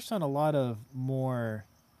they touched on a lot of more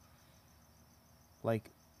like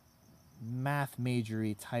math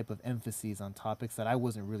majory type of emphases on topics that I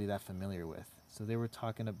wasn't really that familiar with. So they were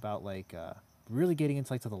talking about like really getting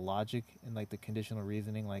into like to the logic and like the conditional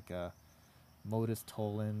reasoning, like modus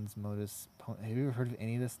tollens, have you ever heard of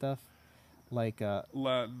any of this stuff? Like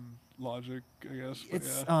Latin logic, I guess.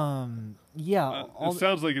 It's it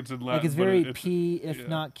sounds like it's in Latin. Like it's very P, if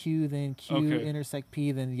not Q, then Q intersect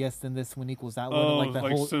P, then yes, then this one equals that one. Like the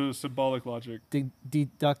whole symbolic logic,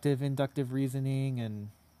 deductive, inductive reasoning, and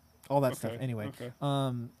all that stuff. Anyway,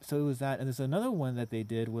 so it was that, and there's another one that they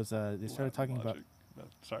did was they started talking about. No,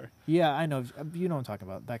 sorry. Yeah, I know. You know what I'm talking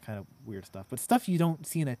about. That kind of weird stuff, but stuff you don't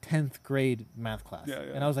see in a 10th grade math class. Yeah.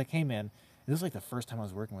 And I was like, hey man, this is like the first time I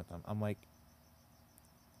was working with them. I'm like,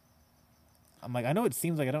 I know it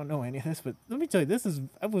seems like I don't know any of this, but let me tell you,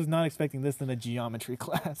 I was not expecting this in a geometry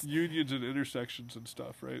class. Unions and intersections and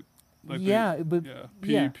stuff, right? Like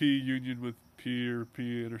P union with P, or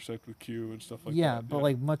P intersect with Q and stuff like that. Yeah, but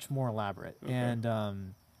like much more elaborate. Okay. And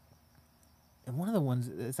one of the ones,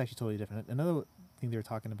 it's actually totally different. Another thing they were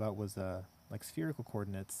talking about was like spherical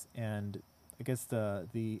coordinates, and I guess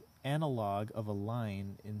the analog of a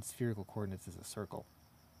line in spherical coordinates is a circle.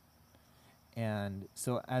 And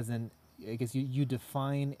so I guess you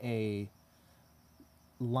define a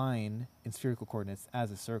line in spherical coordinates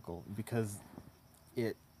as a circle because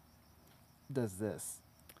it does this.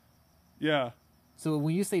 Yeah. So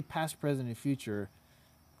when you say past, present, and future,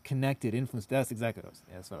 connected, influence, that's exactly what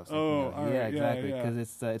I was thinking. Oh, of. Yeah, exactly. Because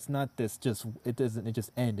it's not this just it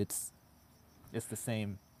just end. It's the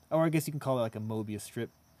same. Or I guess you can call it like a Mobius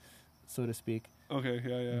strip, so to speak. Okay.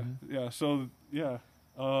 Yeah. Mm-hmm. Yeah. So yeah.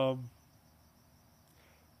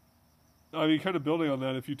 I mean, kind of building on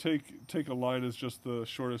that, if you take a line as just the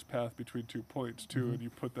shortest path between 2 points, too, Mm-hmm. and you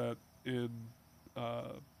put that in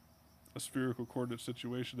a spherical coordinate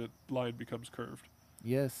situation, that line becomes curved.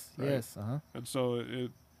 Yes. Right? Yes. And so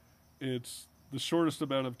it's the shortest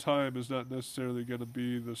amount of time is not necessarily going to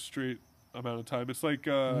be the straight amount of time. It's like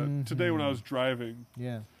today when I was driving,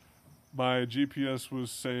 Yeah. my GPS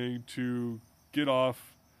was saying to get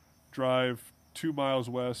off, drive 2 miles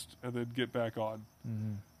west, and then get back on.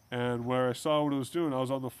 Mm-hmm. And where I saw what it was doing, I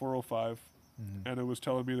was on the 405, Mm-hmm. and it was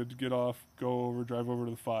telling me to get off, go over, drive over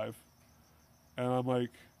to the 5. And I'm like,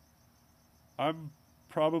 I'm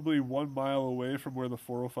probably 1 mile away from where the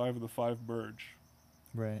 405 and the 5 merge.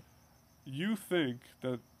 Right. You think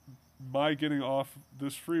that my getting off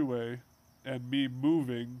this freeway and me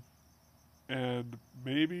moving and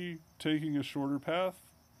maybe taking a shorter path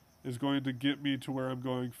is going to get me to where I'm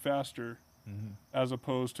going faster, Mm-hmm. as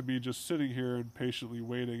opposed to me just sitting here and patiently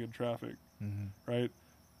waiting in traffic, Mm-hmm. right?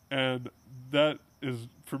 And that is,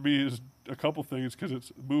 for me, is a couple things, because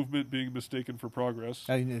it's movement being mistaken for progress.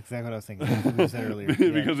 Exactly what I was thinking. You said earlier.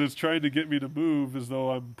 Because it's trying to get me to move as though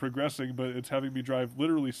I'm progressing, but it's having me drive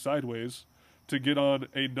literally sideways to get on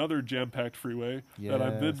another jam-packed freeway that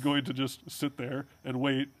I'm then going to just sit there and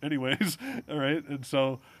wait anyways, all right? And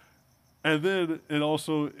so, and then it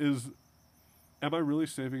also is, am I really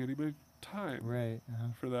saving any of my time Right. Uh-huh.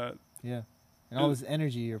 for that? Yeah. And all this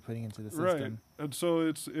energy you're putting into the system. Right. And so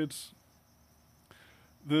it's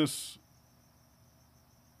this,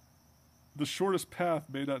 the shortest path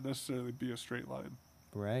may not necessarily be a straight line.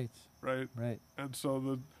 Right. Right. Right. And so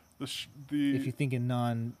the if you think in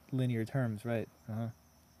non-linear terms, right? Uh-huh.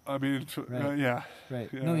 I mean, Right. Yeah. Right.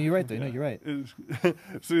 Yeah. No, you're right though. Yeah. No, you're right.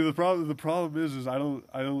 See, the problem is I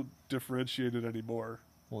don't differentiate it anymore.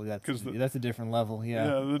 Well, that's a different level. Yeah.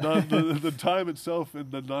 The time itself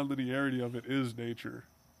and the nonlinearity of it is nature.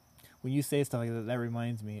 When you say stuff like that, that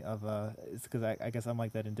reminds me of it's because I guess I'm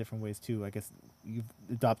like that in different ways too. I guess you've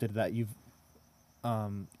adopted that. You've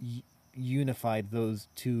unified those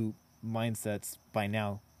two mindsets by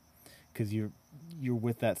now, because you're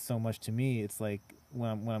with that so much. To me, it's like when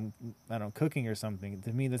I'm I don't know, cooking or something.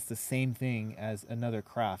 To me, that's the same thing as another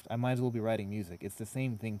craft. I might as well be writing music. It's the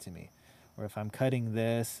same thing to me. Or if I'm cutting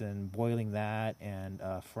this and boiling that and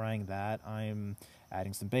frying that, I'm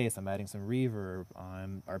adding some bass, I'm adding some reverb,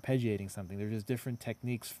 I'm arpeggiating something. There's just different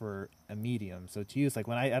techniques for a medium. So to you, it's like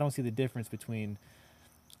when I don't see the difference between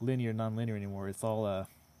linear and non-linear anymore. It's all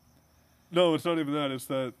No, it's not even that. It's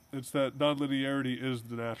that nonlinearity is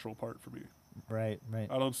the natural part for me. Right.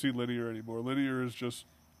 I don't see linear anymore. Linear is just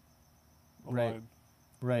a line.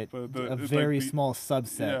 Right. But a very small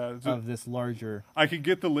subset of this larger. I can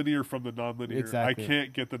get the linear from the nonlinear. Exactly. I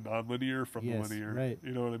can't get the nonlinear from the linear. Right.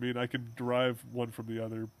 You know what I mean? I can derive one from the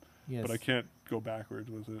other, Yes. but I can't go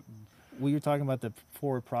backwards with it. Well, you're talking about the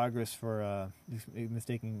forward progress for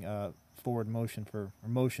mistaking forward motion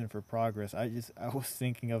for progress. I was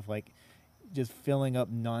thinking of like just filling up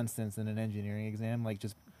nonsense in an engineering exam, like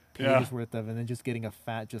just pages worth of, and then just getting a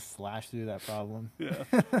fat just slash through that problem. Yeah.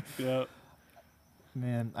 Yeah.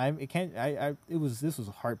 Man, this was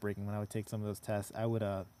heartbreaking when I would take some of those tests. I'm like,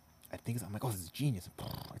 oh, this is genius.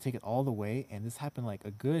 I take it all the way, and this happened like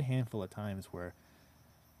a good handful of times where,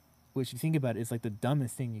 which you think about it, it's like the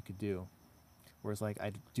dumbest thing you could do. Where it's like,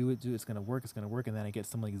 I do it, it's gonna work, and then I get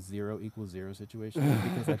some like 0 = 0 situation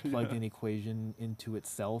because I plugged an equation into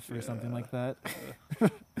itself or something like that.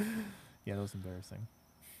 Yeah, that was embarrassing.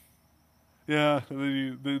 Yeah,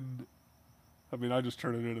 and then I mean, I just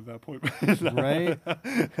turned it in at that point. Right?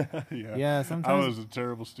 Yeah. Yeah, sometimes. I was a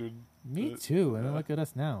terrible student. Me too, and then look at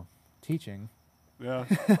us now, teaching. Yeah.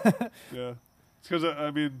 Yeah. It's because, I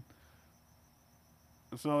mean,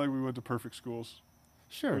 it's not like we went to perfect schools.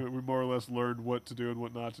 Sure. We more or less learned what to do and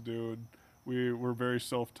what not to do, and we were very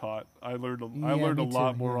self-taught. I learned a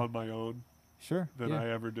lot more on my own than I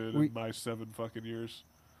ever did in my 7 fucking years.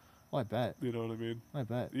 Well, I bet. You know what I mean? I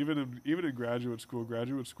bet. Even in graduate school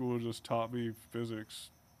just taught me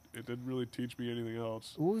physics. It didn't really teach me anything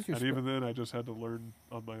else. What was your even then, I just had to learn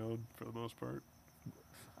on my own for the most part.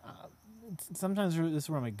 Sometimes this is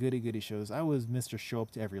where my goody shows. I was Mr. Show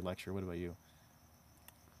Up to every lecture. What about you?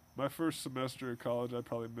 My first semester at college, I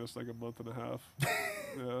probably missed like a month and a half.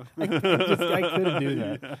 Yeah. I couldn't do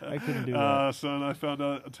that. Yeah. I couldn't do that. So then I found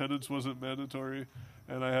out attendance wasn't mandatory,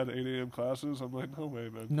 and I had 8 a.m. classes. I'm like, no way,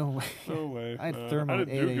 man. No way. No way. I had thermal I at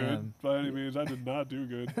didn't 8 do a.m. good by any means. I did not do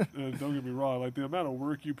good. Don't get me wrong. Like, the amount of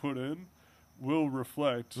work you put in will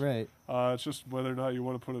reflect. Right. It's just whether or not you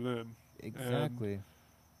want to put it in. Exactly. And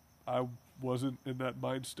I wasn't in that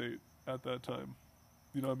mind state at that time.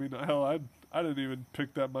 You know what I mean? Hell, I didn't even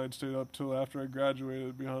pick that mind state up till after I graduated,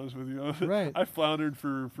 to be honest with you. Right. I floundered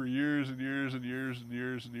for years and years and years and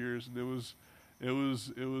years and years, and it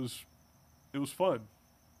was fun.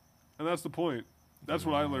 And that's the point. That's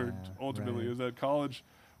what I learned ultimately, is that college,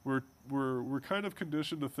 we're kind of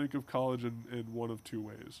conditioned to think of college in one of two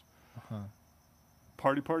ways.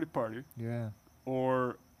 Party. Yeah.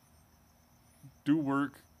 Or do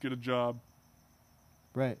work, get a job,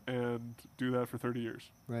 right, and do that for 30 years.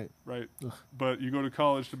 Right. Ugh. But you go to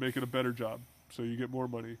college to make it a better job, so you get more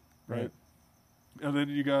money, right? And then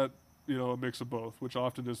you got, a mix of both, which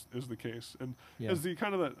often is the case. And is the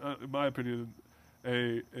kind of that, in my opinion,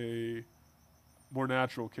 a more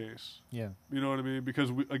natural case. Yeah. You know what I mean?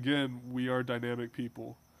 Because we are dynamic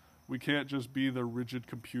people. We can't just be the rigid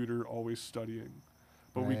computer always studying.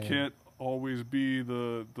 But we can't always be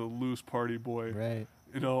the loose party boy. Right.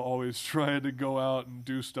 Always trying to go out and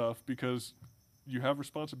do stuff, because you have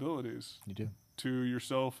responsibilities. You do. To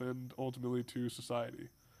yourself and ultimately to society.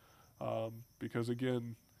 Because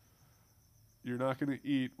again, you're not going to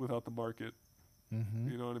eat without the market.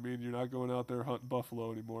 Mm-hmm. You know what I mean? You're not going out there hunting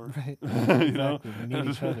buffalo anymore. Right. Exactly. We need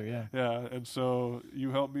each other, yeah. Yeah, and so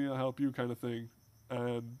you help me, I help you kind of thing.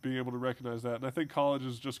 And being able to recognize that. And I think college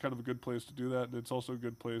is just kind of a good place to do that, and it's also a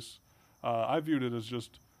good place. I viewed it as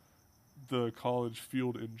just the college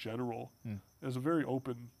field in general as a very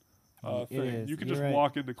open thing. You can just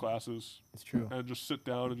walk into classes. It's true. And just sit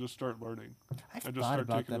down and just start learning. I've thought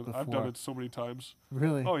about that before. I've done it so many times.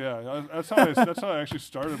 Really? Oh yeah, that's how I actually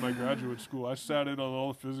started my graduate school. I sat in on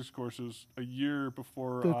all the physics courses a year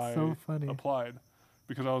before I applied,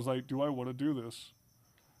 because I was like, do I want to do this?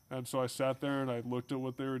 And so I sat there and I looked at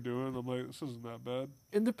what they were doing. I'm like, this isn't that bad.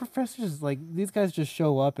 And the professors, these guys just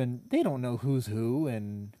show up and they don't know who's who.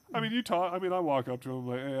 And I mean, I walk up to them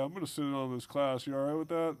like, hey, I'm going to sit in on this class. You all right with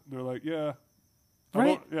that? And they're like, yeah.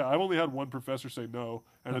 Right. I've only had one professor say no,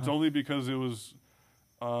 and it's only because it was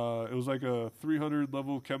like a 300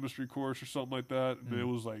 level chemistry course or something like that, and it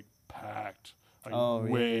was like packed,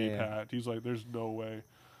 way packed. He's like, there's no way.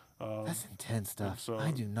 That's intense stuff. So,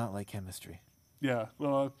 I do not like chemistry. Yeah,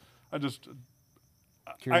 well, I just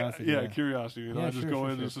curiosity. Curiosity. I just go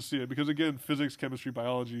in just to see it, because again, physics, chemistry,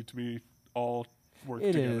 biology, to me, all work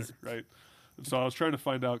together, right? And so I was trying to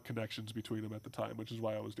find out connections between them at the time, which is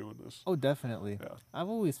why I was doing this. Oh, definitely. Yeah. I've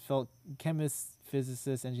always felt chemists,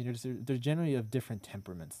 physicists, engineers, they're generally of different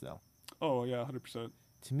temperaments, though. Oh yeah, 100%.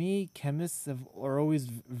 To me, chemists are always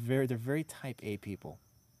they're very type A people.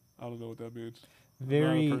 I don't know what that means.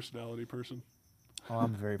 Very I'm not a personality person. Oh,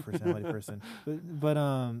 I'm a very personality person. But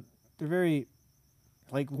they're very,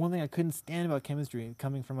 one thing I couldn't stand about chemistry,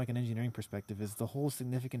 coming from an engineering perspective, is the whole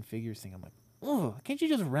significant figures thing. I'm like, oh, can't you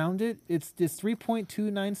just round it? It's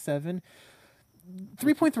 3.297,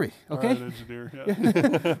 3.3, okay? An engineer,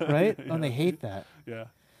 yeah. Right? Yeah. And they hate that. Yeah.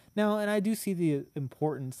 Now, and I do see the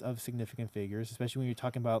importance of significant figures, especially when you're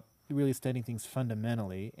talking about really studying things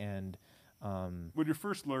fundamentally and... when you're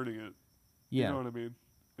first learning it, you know what I mean?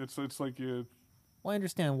 It's like you... Well, I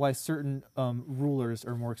understand why certain rulers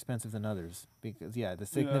are more expensive than others, because the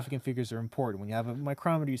significant figures are important. When you have a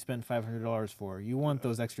micrometer you spend $500 for, you want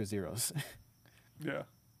those extra zeros. Yeah,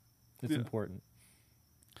 it's important.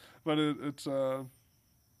 But it's they're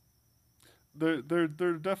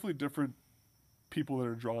definitely different people that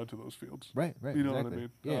are drawn to those fields. Right. You know what I mean?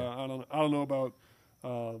 Yeah. I don't know about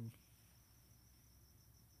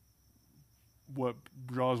what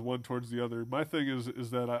draws one towards the other. My thing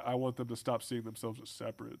is that I want them to stop seeing themselves as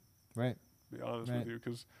separate. Right. To be honest with you,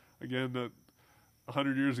 because again,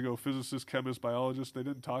 100 years ago, physicists, chemists, biologists, they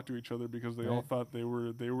didn't talk to each other because they all thought they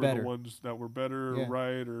were the ones that were better, or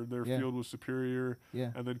right, or their field was superior.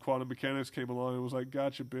 Yeah. And then quantum mechanics came along and was like,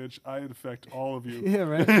 "Gotcha, bitch! I infect all of you." Yeah,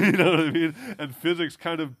 right. You know what I mean? And physics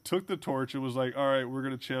kind of took the torch and was like, "All right, we're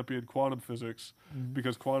going to champion quantum physics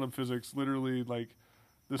because quantum physics literally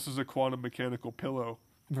this is a quantum mechanical pillow."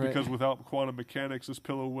 Right. Because without quantum mechanics, this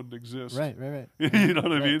pillow wouldn't exist. Right. You know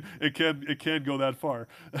what I mean? It can go that far,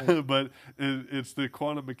 but it's the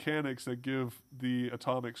quantum mechanics that give the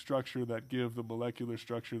atomic structure, that give the molecular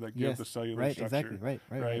structure, that give the cellular structure. Exactly.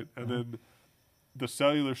 Right. And then the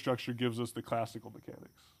cellular structure gives us the classical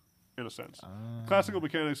mechanics, in a sense. Classical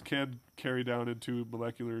mechanics can carry down into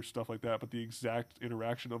molecular stuff like that, but the exact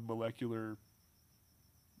interaction of molecular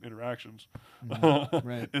interactions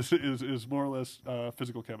is more or less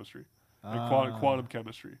physical chemistry. and quantum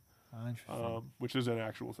chemistry, which is an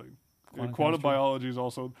actual thing. Quantum biology is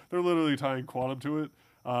also, they're literally tying quantum to it,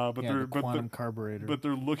 but they're quantum carburetor. But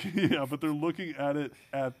they're looking, looking at it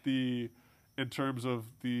in terms of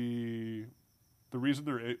the reason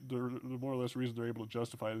the more or less reason they're able to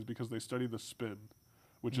justify it is because they study the spin,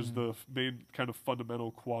 which is the main kind of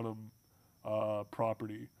fundamental quantum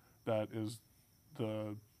property that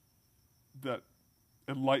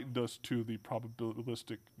enlightened us to the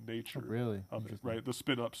probabilistic nature of it, right? The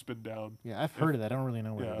spin up, spin down. Yeah, I've heard of that. I don't really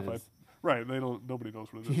know what it is. Right, nobody knows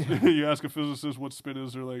what it is. You ask a physicist what spin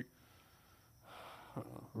is, they're like,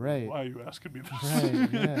 right. Why are you asking me this?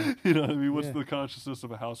 Right, yeah. You know what I mean? What's the consciousness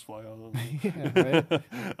of a housefly? I don't know. Yeah,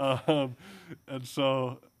 right. And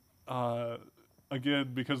so,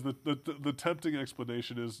 again, because the tempting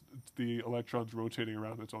explanation is the electron's rotating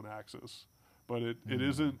around its own axis, but it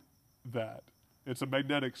isn't that. It's a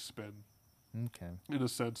magnetic spin, in a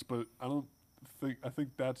sense, but I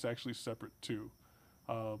think that's actually separate too.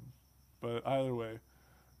 But either way,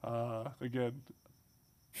 again,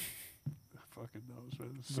 fucking knows,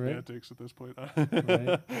 man. Semantics at this point.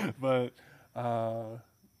 But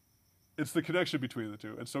it's the connection between the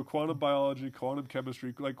two. And so quantum biology, quantum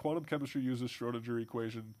chemistry, like quantum chemistry uses Schrödinger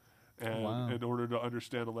equation and in order to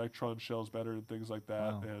understand electron shells better and things like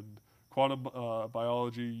that. Wow. And quantum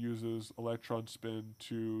biology uses electron spin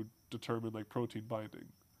to determine like protein binding.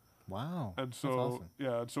 Wow. And so,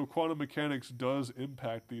 awesome. So quantum mechanics does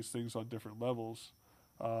impact these things on different levels.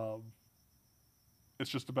 It's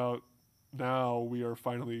just about now we are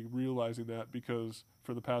finally realizing that because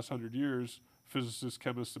for the past 100 years, physicists,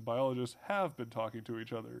 chemists, and biologists have been talking to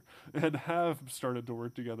each other and have started to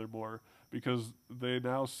work together more because they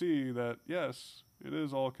now see that, yes, it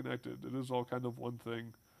is all connected. It is all kind of one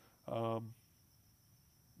thing.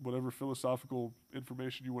 Whatever philosophical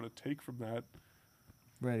information you want to take from that,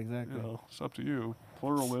 right, exactly. It's up to you.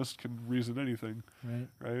 Pluralist can reason anything.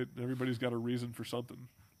 Right? Everybody's got a reason for something.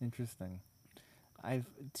 Interesting. I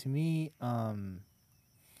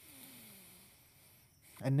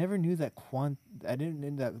never knew that I didn't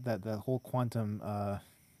know that the whole quantum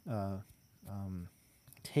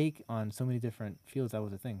take on so many different fields. That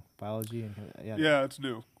was a thing. Biology and it's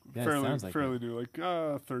new. Fairly new, like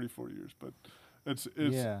 30, 40 years, but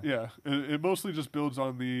it mostly just builds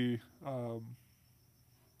on the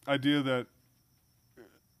idea that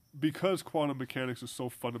because quantum mechanics is so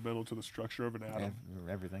fundamental to the structure of an atom,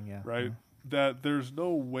 everything, right, that there's no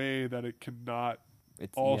way that it cannot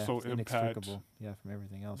impact from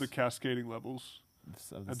everything else, the cascading levels,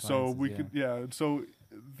 and so we can and so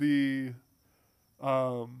the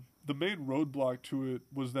main roadblock to it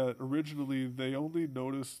was that originally they only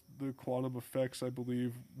noticed the quantum effects, I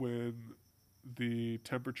believe, when the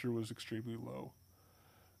temperature was extremely low.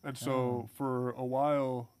 And so for a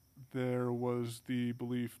while, there was the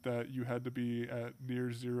belief that you had to be at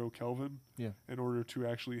near 0 Kelvin in order to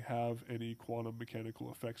actually have any quantum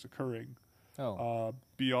mechanical effects occurring.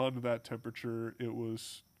 Beyond that temperature, it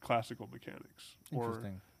was classical mechanics.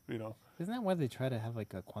 Interesting. Isn't that why they try to have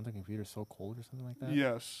like a quantum computer so cold or something like that?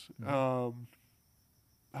 Yes.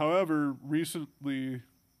 However, recently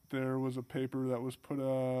there was a paper that was put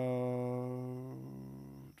out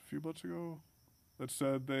a few months ago that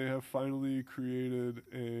said they have finally created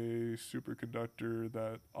a superconductor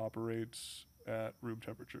that operates at room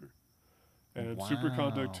temperature. And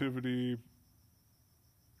superconductivity,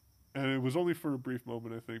 and it was only for a brief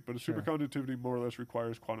moment, I think, but superconductivity more or less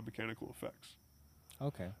requires quantum mechanical effects.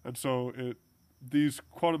 Okay. And so these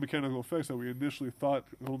quantum mechanical effects that we initially thought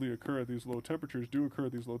only occur at these low temperatures do occur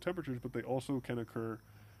at these low temperatures, but they also can occur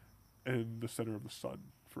in the center of the sun,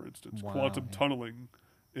 for instance. Quantum tunneling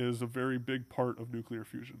is a very big part of nuclear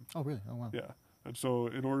fusion. Oh, really? Oh, wow. Yeah. And so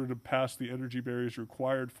in order to pass the energy barriers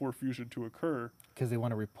required for fusion to occur... Because they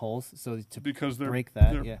want to repulse, so to break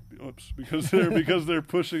that, because they're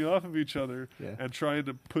pushing off of each other and trying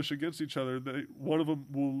to push against each other, one of them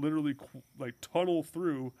will literally tunnel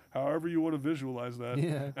through, however you want to visualize that,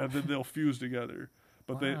 and then they'll fuse together.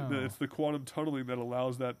 But it's the quantum tunneling that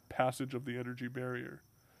allows that passage of the energy barrier.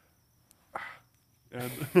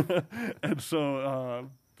 And so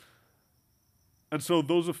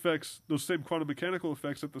those effects, those same quantum mechanical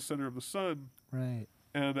effects at the center of the sun, right,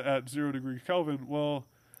 and at 0 degree Kelvin, well,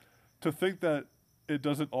 to think that it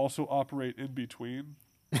doesn't also operate in between,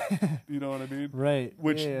 you know what I mean? Right.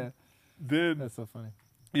 Which then... That's so funny.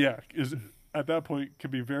 Yeah, is at that point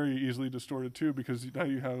can be very easily distorted too, because now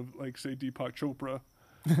you have, like, say, Deepak Chopra,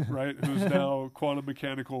 right, who's now quantum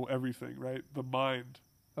mechanical everything, right? The mind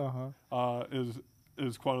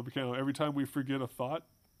is quantum mechanical. Every time we forget a thought,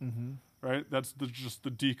 right? That's just the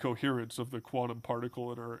decoherence of the quantum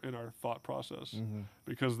particle in our thought process,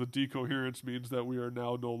 because the decoherence means that we are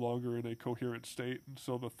now no longer in a coherent state, and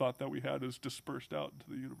so the thought that we had is dispersed out into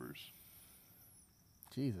the universe.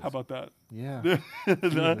 Jesus. How about that? Yeah.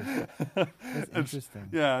 That's interesting.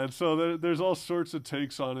 Yeah, and so there's all sorts of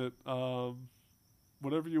takes on it.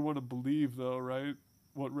 Whatever you want to believe, though, right?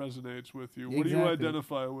 What resonates with you? What do you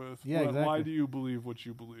identify with? Yeah, exactly. Why do you believe what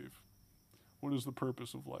you believe? What is the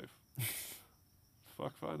purpose of life?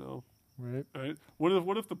 Fuck if I know. Right?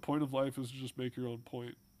 What if the point of life is to just make your own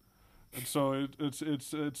point? And so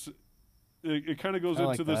it kind of goes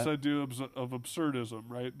into this idea of absurdism,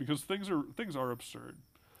 right? Because things are absurd.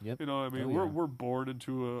 Yep. You know, I mean, we're born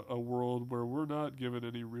into a world where we're not given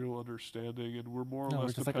any real understanding, and we're more or less we're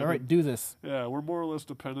just dependent. like, all right, do this. Yeah, we're more or less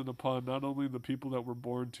dependent upon not only the people that we're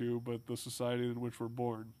born to, but the society in which we're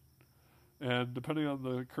born. And depending on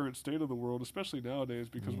the current state of the world, especially nowadays,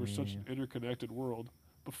 because we're such an interconnected world.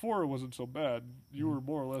 Before, it wasn't so bad. You were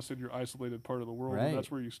more or less in your isolated part of the world, and that's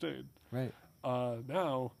where you stayed. Right.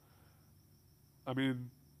 Now, I mean,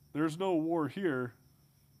 there's no war here,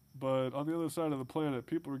 but on the other side of the planet,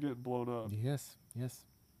 people are getting blown up. Yes.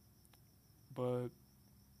 But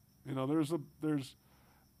you know, there's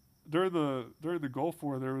during the Gulf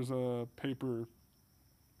War, there was a paper,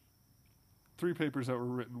 3 papers that were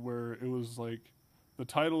written where it was like, the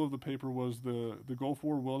title of the paper was the Gulf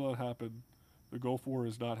War will not happen, the Gulf War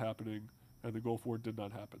is not happening, and the Gulf War did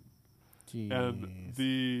not happen. Jeez. And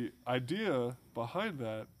the idea behind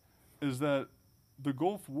that is that the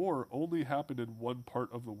Gulf War only happened in one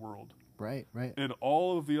part of the world. Right. In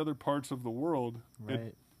all of the other parts of the world,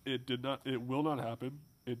 it will not happen,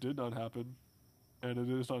 it did not happen, and it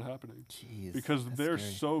is not happening. Jeez, because they're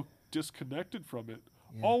scary. So disconnected from it.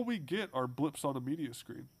 Yeah. All we get are blips on a media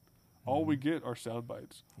screen. All we get are sound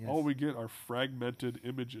bites. Yes. All we get are fragmented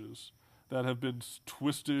images that have been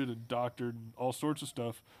twisted and doctored and all sorts of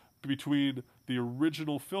stuff between the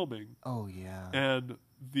original filming and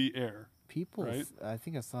the air. People, right? I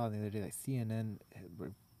think I saw the other day that CNN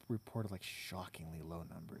reported like shockingly low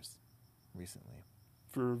numbers recently.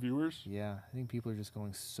 For viewers? Yeah, I think people are just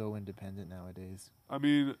going so independent nowadays. I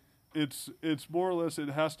mean, it's more or less, it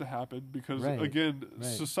has to happen because, again,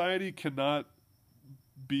 society cannot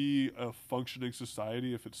be a functioning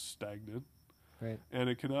society if it's stagnant. Right. And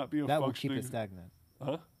it cannot be a that functioning... will keep it stagnant.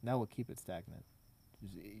 Huh? That will keep it stagnant.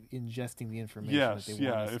 Ingesting the information that they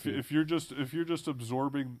want us to. If you're just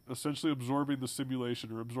essentially absorbing the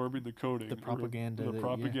simulation or absorbing the coding, the propaganda,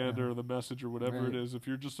 or the message or whatever it is, if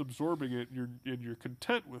you're just absorbing it and you're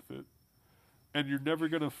content with it, and you're never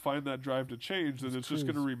going to find that drive to change, then it's just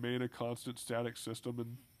going to remain a constant static system,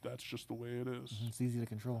 and that's just the way it is. It's easy to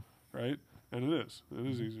control, right? And it is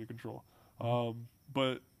easy to control.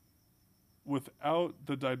 But without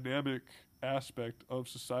the dynamic aspect of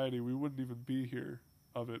society, we wouldn't even be here.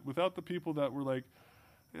 Of it, without the people that were like,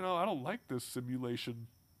 you know, I don't like this simulation.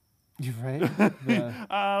 You're right.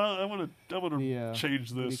 I want to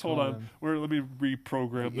change this. Hold on, let me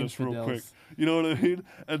reprogram this real quick. You know what I mean?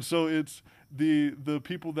 And so it's the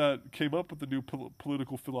people that came up with the new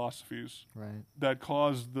political philosophies, that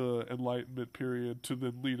caused the Enlightenment period to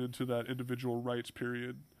then lead into that individual rights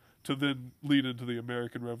period, to then lead into the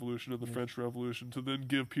American Revolution and the French Revolution, to then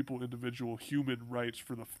give people individual human rights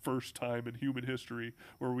for the first time in human history,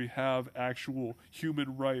 where we have actual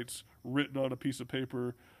human rights written on a piece of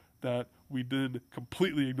paper that we then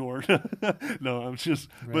completely ignored. No, I'm just...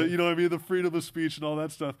 But, you know what I mean? The freedom of speech and all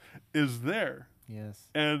that stuff is there. Yes.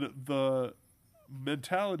 And the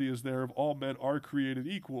mentality is there of all men are created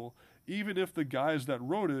equal. Even if the guys that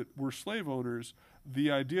wrote it were slave owners,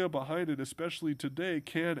 the idea behind it, especially today,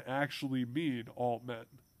 can actually mean all men.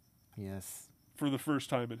 Yes. For the first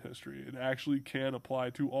time in history. It actually can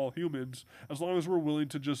apply to all humans, as long as we're willing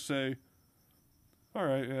to just say, all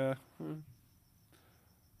right,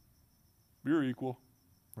 you're equal.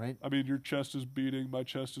 Right. I mean, your chest is beating, my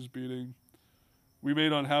chest is beating. We may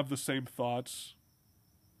not have the same thoughts,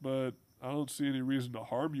 but I don't see any reason to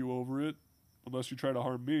harm you over it, unless you try to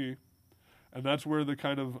harm me. And that's where the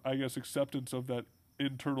kind of, I guess, acceptance of that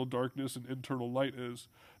internal darkness and internal light is.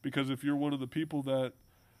 Because if you're one of the people that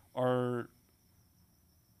are,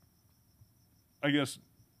 I guess,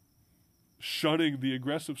 shunning the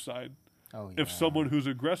aggressive side, if someone who's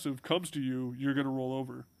aggressive comes to you, you're going to roll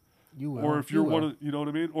over. You will. Or if you're one of, you know what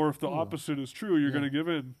I mean? Or if the opposite is true, you're going to give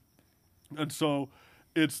in. And so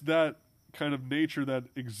it's that kind of nature that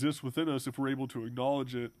exists within us. If we're able to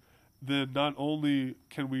acknowledge it, then not only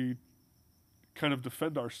can we kind of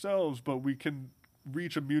defend ourselves, but we can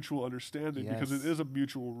reach a mutual understanding because it is a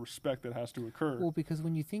mutual respect that has to occur. Well, because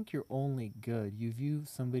when you think you're only good, you view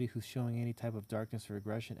somebody who's showing any type of darkness or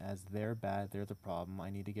aggression as they're bad, they're the problem. I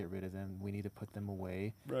need to get rid of them. We need to put them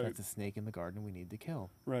away. Right. That's a snake in the garden we need to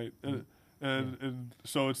kill. Right. And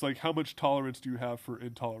so it's like, how much tolerance do you have for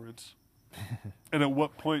intolerance? And at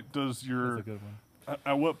what point does your... That's a good one.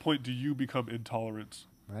 At what point do you become intolerant?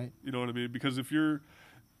 Right. You know what I mean? Because if you're...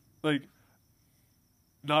 Like,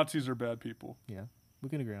 Nazis are bad people. Yeah. We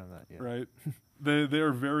can agree on that, yeah. Right? They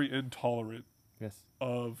are very intolerant Yes.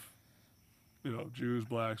 of, Jews,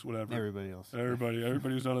 blacks, whatever. Everybody else. Everybody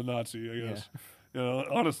who's not a Nazi, I guess. Yeah.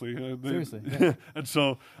 Honestly. Seriously. Yeah. And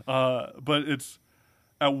so, but it's...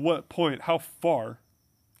 At what point, how far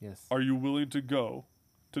are you willing to go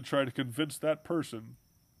to try to convince that person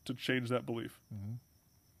to change that belief? Mm-hmm.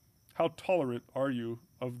 How tolerant are you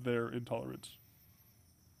of their intolerance?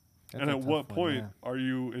 That's and at what point are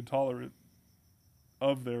you intolerant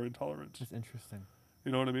of their intolerance? That's interesting.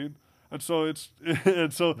 You know what I mean? And so it's get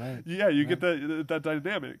that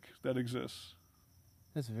dynamic that exists.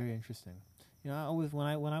 That's very interesting. When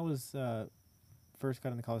I was first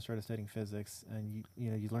got into college, started studying physics, and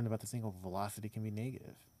you learned about this thing called velocity can be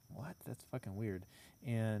negative. What? That's fucking weird.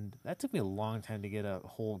 And that took me a long time to get a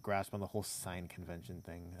whole grasp on the whole sign convention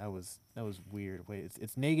thing. That was weird. Wait,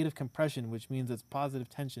 it's negative compression, which means it's positive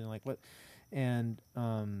tension. Like what? And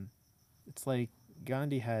it's like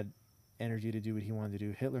Gandhi had energy to do what he wanted to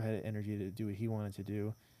do. Hitler had energy to do what he wanted to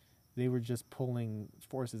do. They were just pulling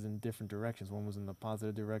forces in different directions. One was in the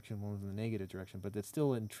positive direction, one was in the negative direction, but it's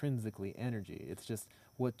still intrinsically energy. It's just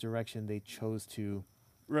what direction they chose to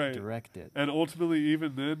direct it. And ultimately,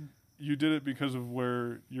 even then, you did it because of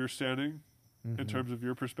where you're standing in terms of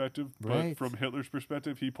your perspective. Right. But from Hitler's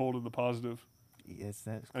perspective, he pulled in the positive. Yes,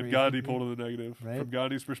 that's crazy. And Gandhi pulled in the negative. Right. From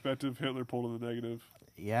Gandhi's perspective, Hitler pulled in the negative.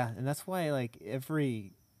 Yeah, and that's why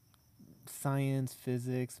every science,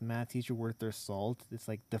 physics, math teacher worth their salt, it's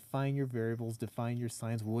like, define your variables, define your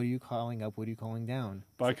signs. What are you calling up? What are you calling down?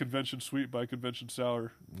 By convention sweet, by convention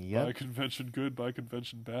sour. Yep. By convention good, by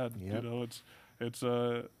convention bad. Yep. It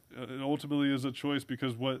ultimately is a choice,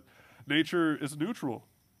 because what nature is neutral.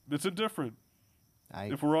 It's indifferent.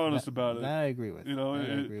 If we're honest about it. That I agree with. I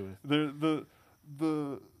agree with.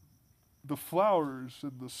 The flowers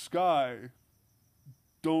in the sky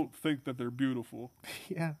don't think that they're beautiful.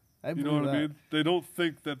 Yeah. You know what I mean? They don't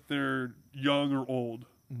think that they're young or old.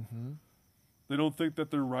 Mm-hmm. They don't think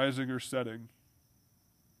that they're rising or setting.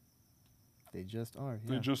 They just are.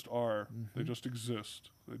 Yeah. They just are. Mm-hmm. They just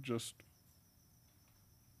exist. They just,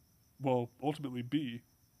 ultimately be.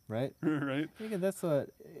 Right? Right? I think that's why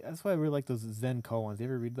I really like those Zen koans. You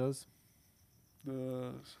ever read those?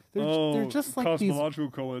 They're just like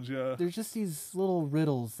cosmological koans, yeah. They're just these little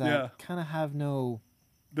riddles that kind of have no...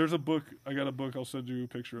 There's a book. I got a book I'll send you a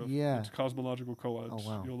picture of. Yeah. It's Cosmological Koans. Oh,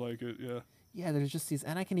 wow. You'll like it, yeah. Yeah, there's just these,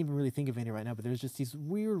 and I can't even really think of any right now, but there's just these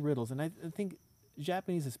weird riddles. And I think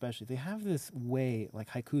Japanese especially, they have this way,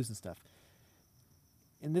 like haikus and stuff.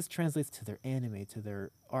 And this translates to their anime, to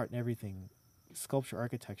their art and everything, sculpture,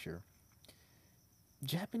 architecture.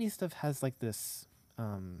 Japanese stuff has like this,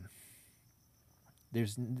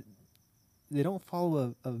 they don't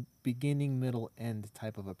follow a beginning, middle, end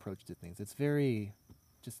type of approach to things. It's very...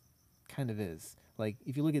 just kind of is. Like,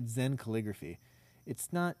 if you look at Zen calligraphy, it's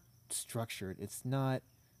not structured, it's not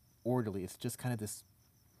orderly, it's just kind of this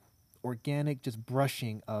organic just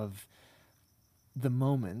brushing of the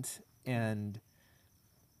moment, and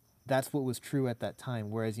that's what was true at that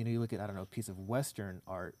time. Whereas, you look at, a piece of Western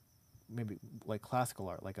art, maybe like classical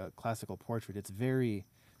art, like a classical portrait, it's very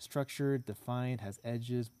structured, defined, has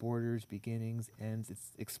edges, borders, beginnings, ends,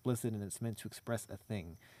 it's explicit, and it's meant to express a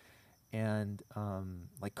thing. And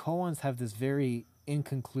like koans have this very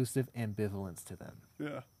inconclusive ambivalence to them.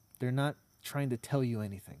 Yeah. They're not trying to tell you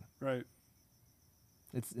anything. Right.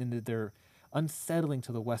 They're unsettling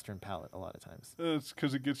to the Western palate a lot of times. It's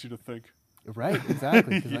because it gets you to think. Right,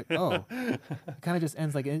 exactly. Because it kind of just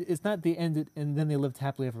ends like, it's not they ended and then they lived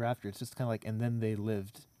happily ever after. It's just kind of like, and then they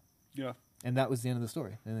lived. Yeah. And that was the end of the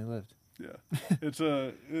story. And they lived. Yeah. It's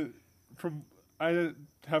I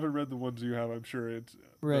haven't read the ones you have, I'm sure. It's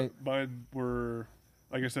right. Mine were,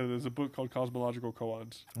 like I said, there's a book called Cosmological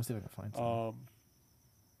Koans. Let's see if I can find some.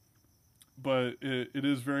 But it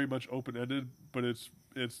is very much open-ended, but it's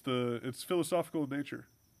philosophical in nature,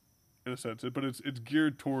 in a sense. But it's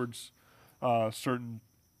geared towards certain,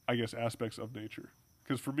 I guess, aspects of nature.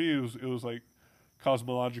 Because for me, it was like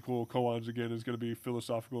Cosmological Koans, again, is going to be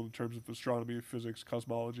philosophical in terms of astronomy, physics,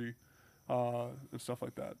 cosmology, and stuff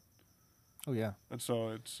like that. Oh yeah. And so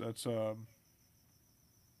it's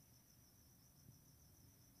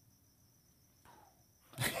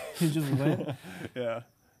He just went. Yeah.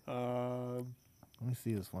 Let me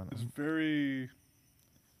see this one. It's very.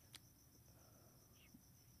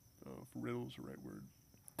 If riddle is the right word.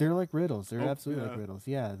 They're like riddles. They're absolutely like riddles.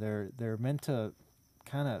 Yeah, they're meant to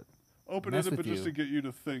kind of open it up, but just to get you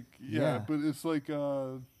to think. Yeah, but it's like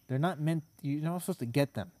they're not meant. You're not supposed to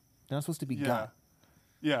get them. They're not supposed to be got.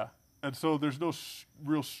 Yeah, and so there's no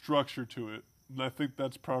real structure to it, and I think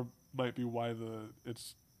that's might be why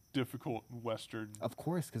it's difficult in Western. Of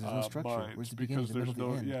course, because there's no structure. Where's the beginning, the middle, the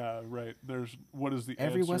end? Yeah, right. There's what is the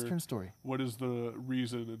every answer, Western story. What is the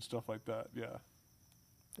reason and stuff like that? Yeah.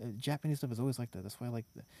 Japanese stuff is always like that. That's why I like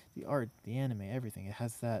the art, the anime, everything. It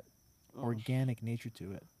has that organic nature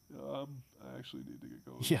to it. I actually need to get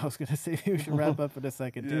going. Yeah, I was gonna say we should wrap up in a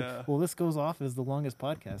second too. Well, this goes off as the longest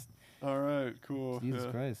podcast. All right, cool. Jesus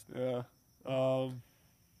Christ. Yeah.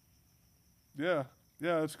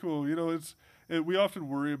 Yeah, it's cool. You know, we often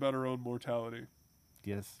worry about our own mortality.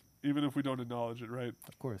 Yes. Even if we don't acknowledge it, right?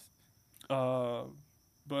 Of course.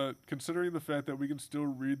 But considering the fact that we can still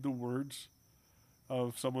read the words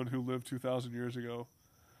of someone who lived 2,000 years ago,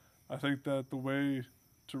 I think that the way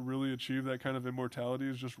to really achieve that kind of immortality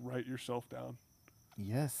is just write yourself down.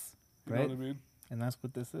 Yes. You know what I mean? And that's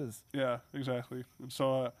what this is. Yeah, exactly. And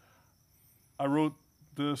so I wrote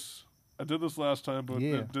this. I did this last time, but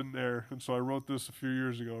it didn't air. And so I wrote this a few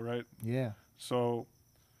years ago, right? Yeah. So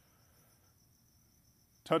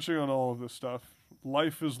touching on all of this stuff,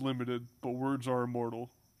 life is limited, but words are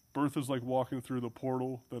immortal. Birth is like walking through the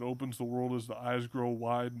portal that opens the world as the eyes grow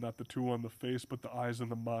wide, not the two on the face, but the eyes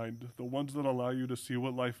and the mind. The ones that allow you to see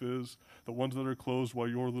what life is, the ones that are closed while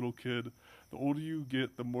you're a little kid. The older you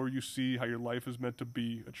get, the more you see how your life is meant to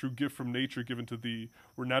be, a true gift from nature given to thee.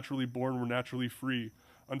 We're naturally born, we're naturally free.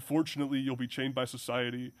 Unfortunately, you'll be chained by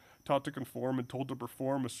society, taught to conform and told to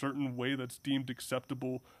perform a certain way that's deemed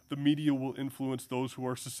acceptable. The media will influence those who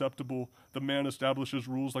are susceptible. The man establishes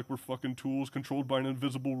rules like we're fucking tools, controlled by an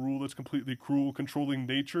invisible rule that's completely cruel, controlling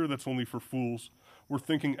nature that's only for fools. We're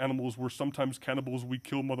thinking animals, we're sometimes cannibals, we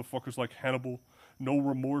kill motherfuckers like Hannibal. No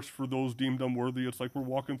remorse for those deemed unworthy. It's like we're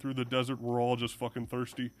walking through the desert, we're all just fucking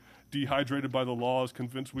thirsty. Dehydrated by the laws,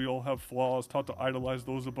 convinced we all have flaws, taught to idolize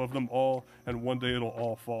those above them all, and one day it'll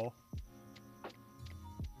all fall.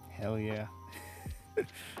 Hell yeah.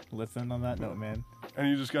 Let's end on that note, man. And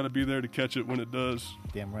you just got to be there to catch it when it does.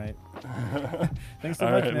 Damn right. Thanks so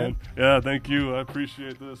much, man. Yeah, thank you. I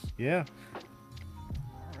appreciate this. Yeah.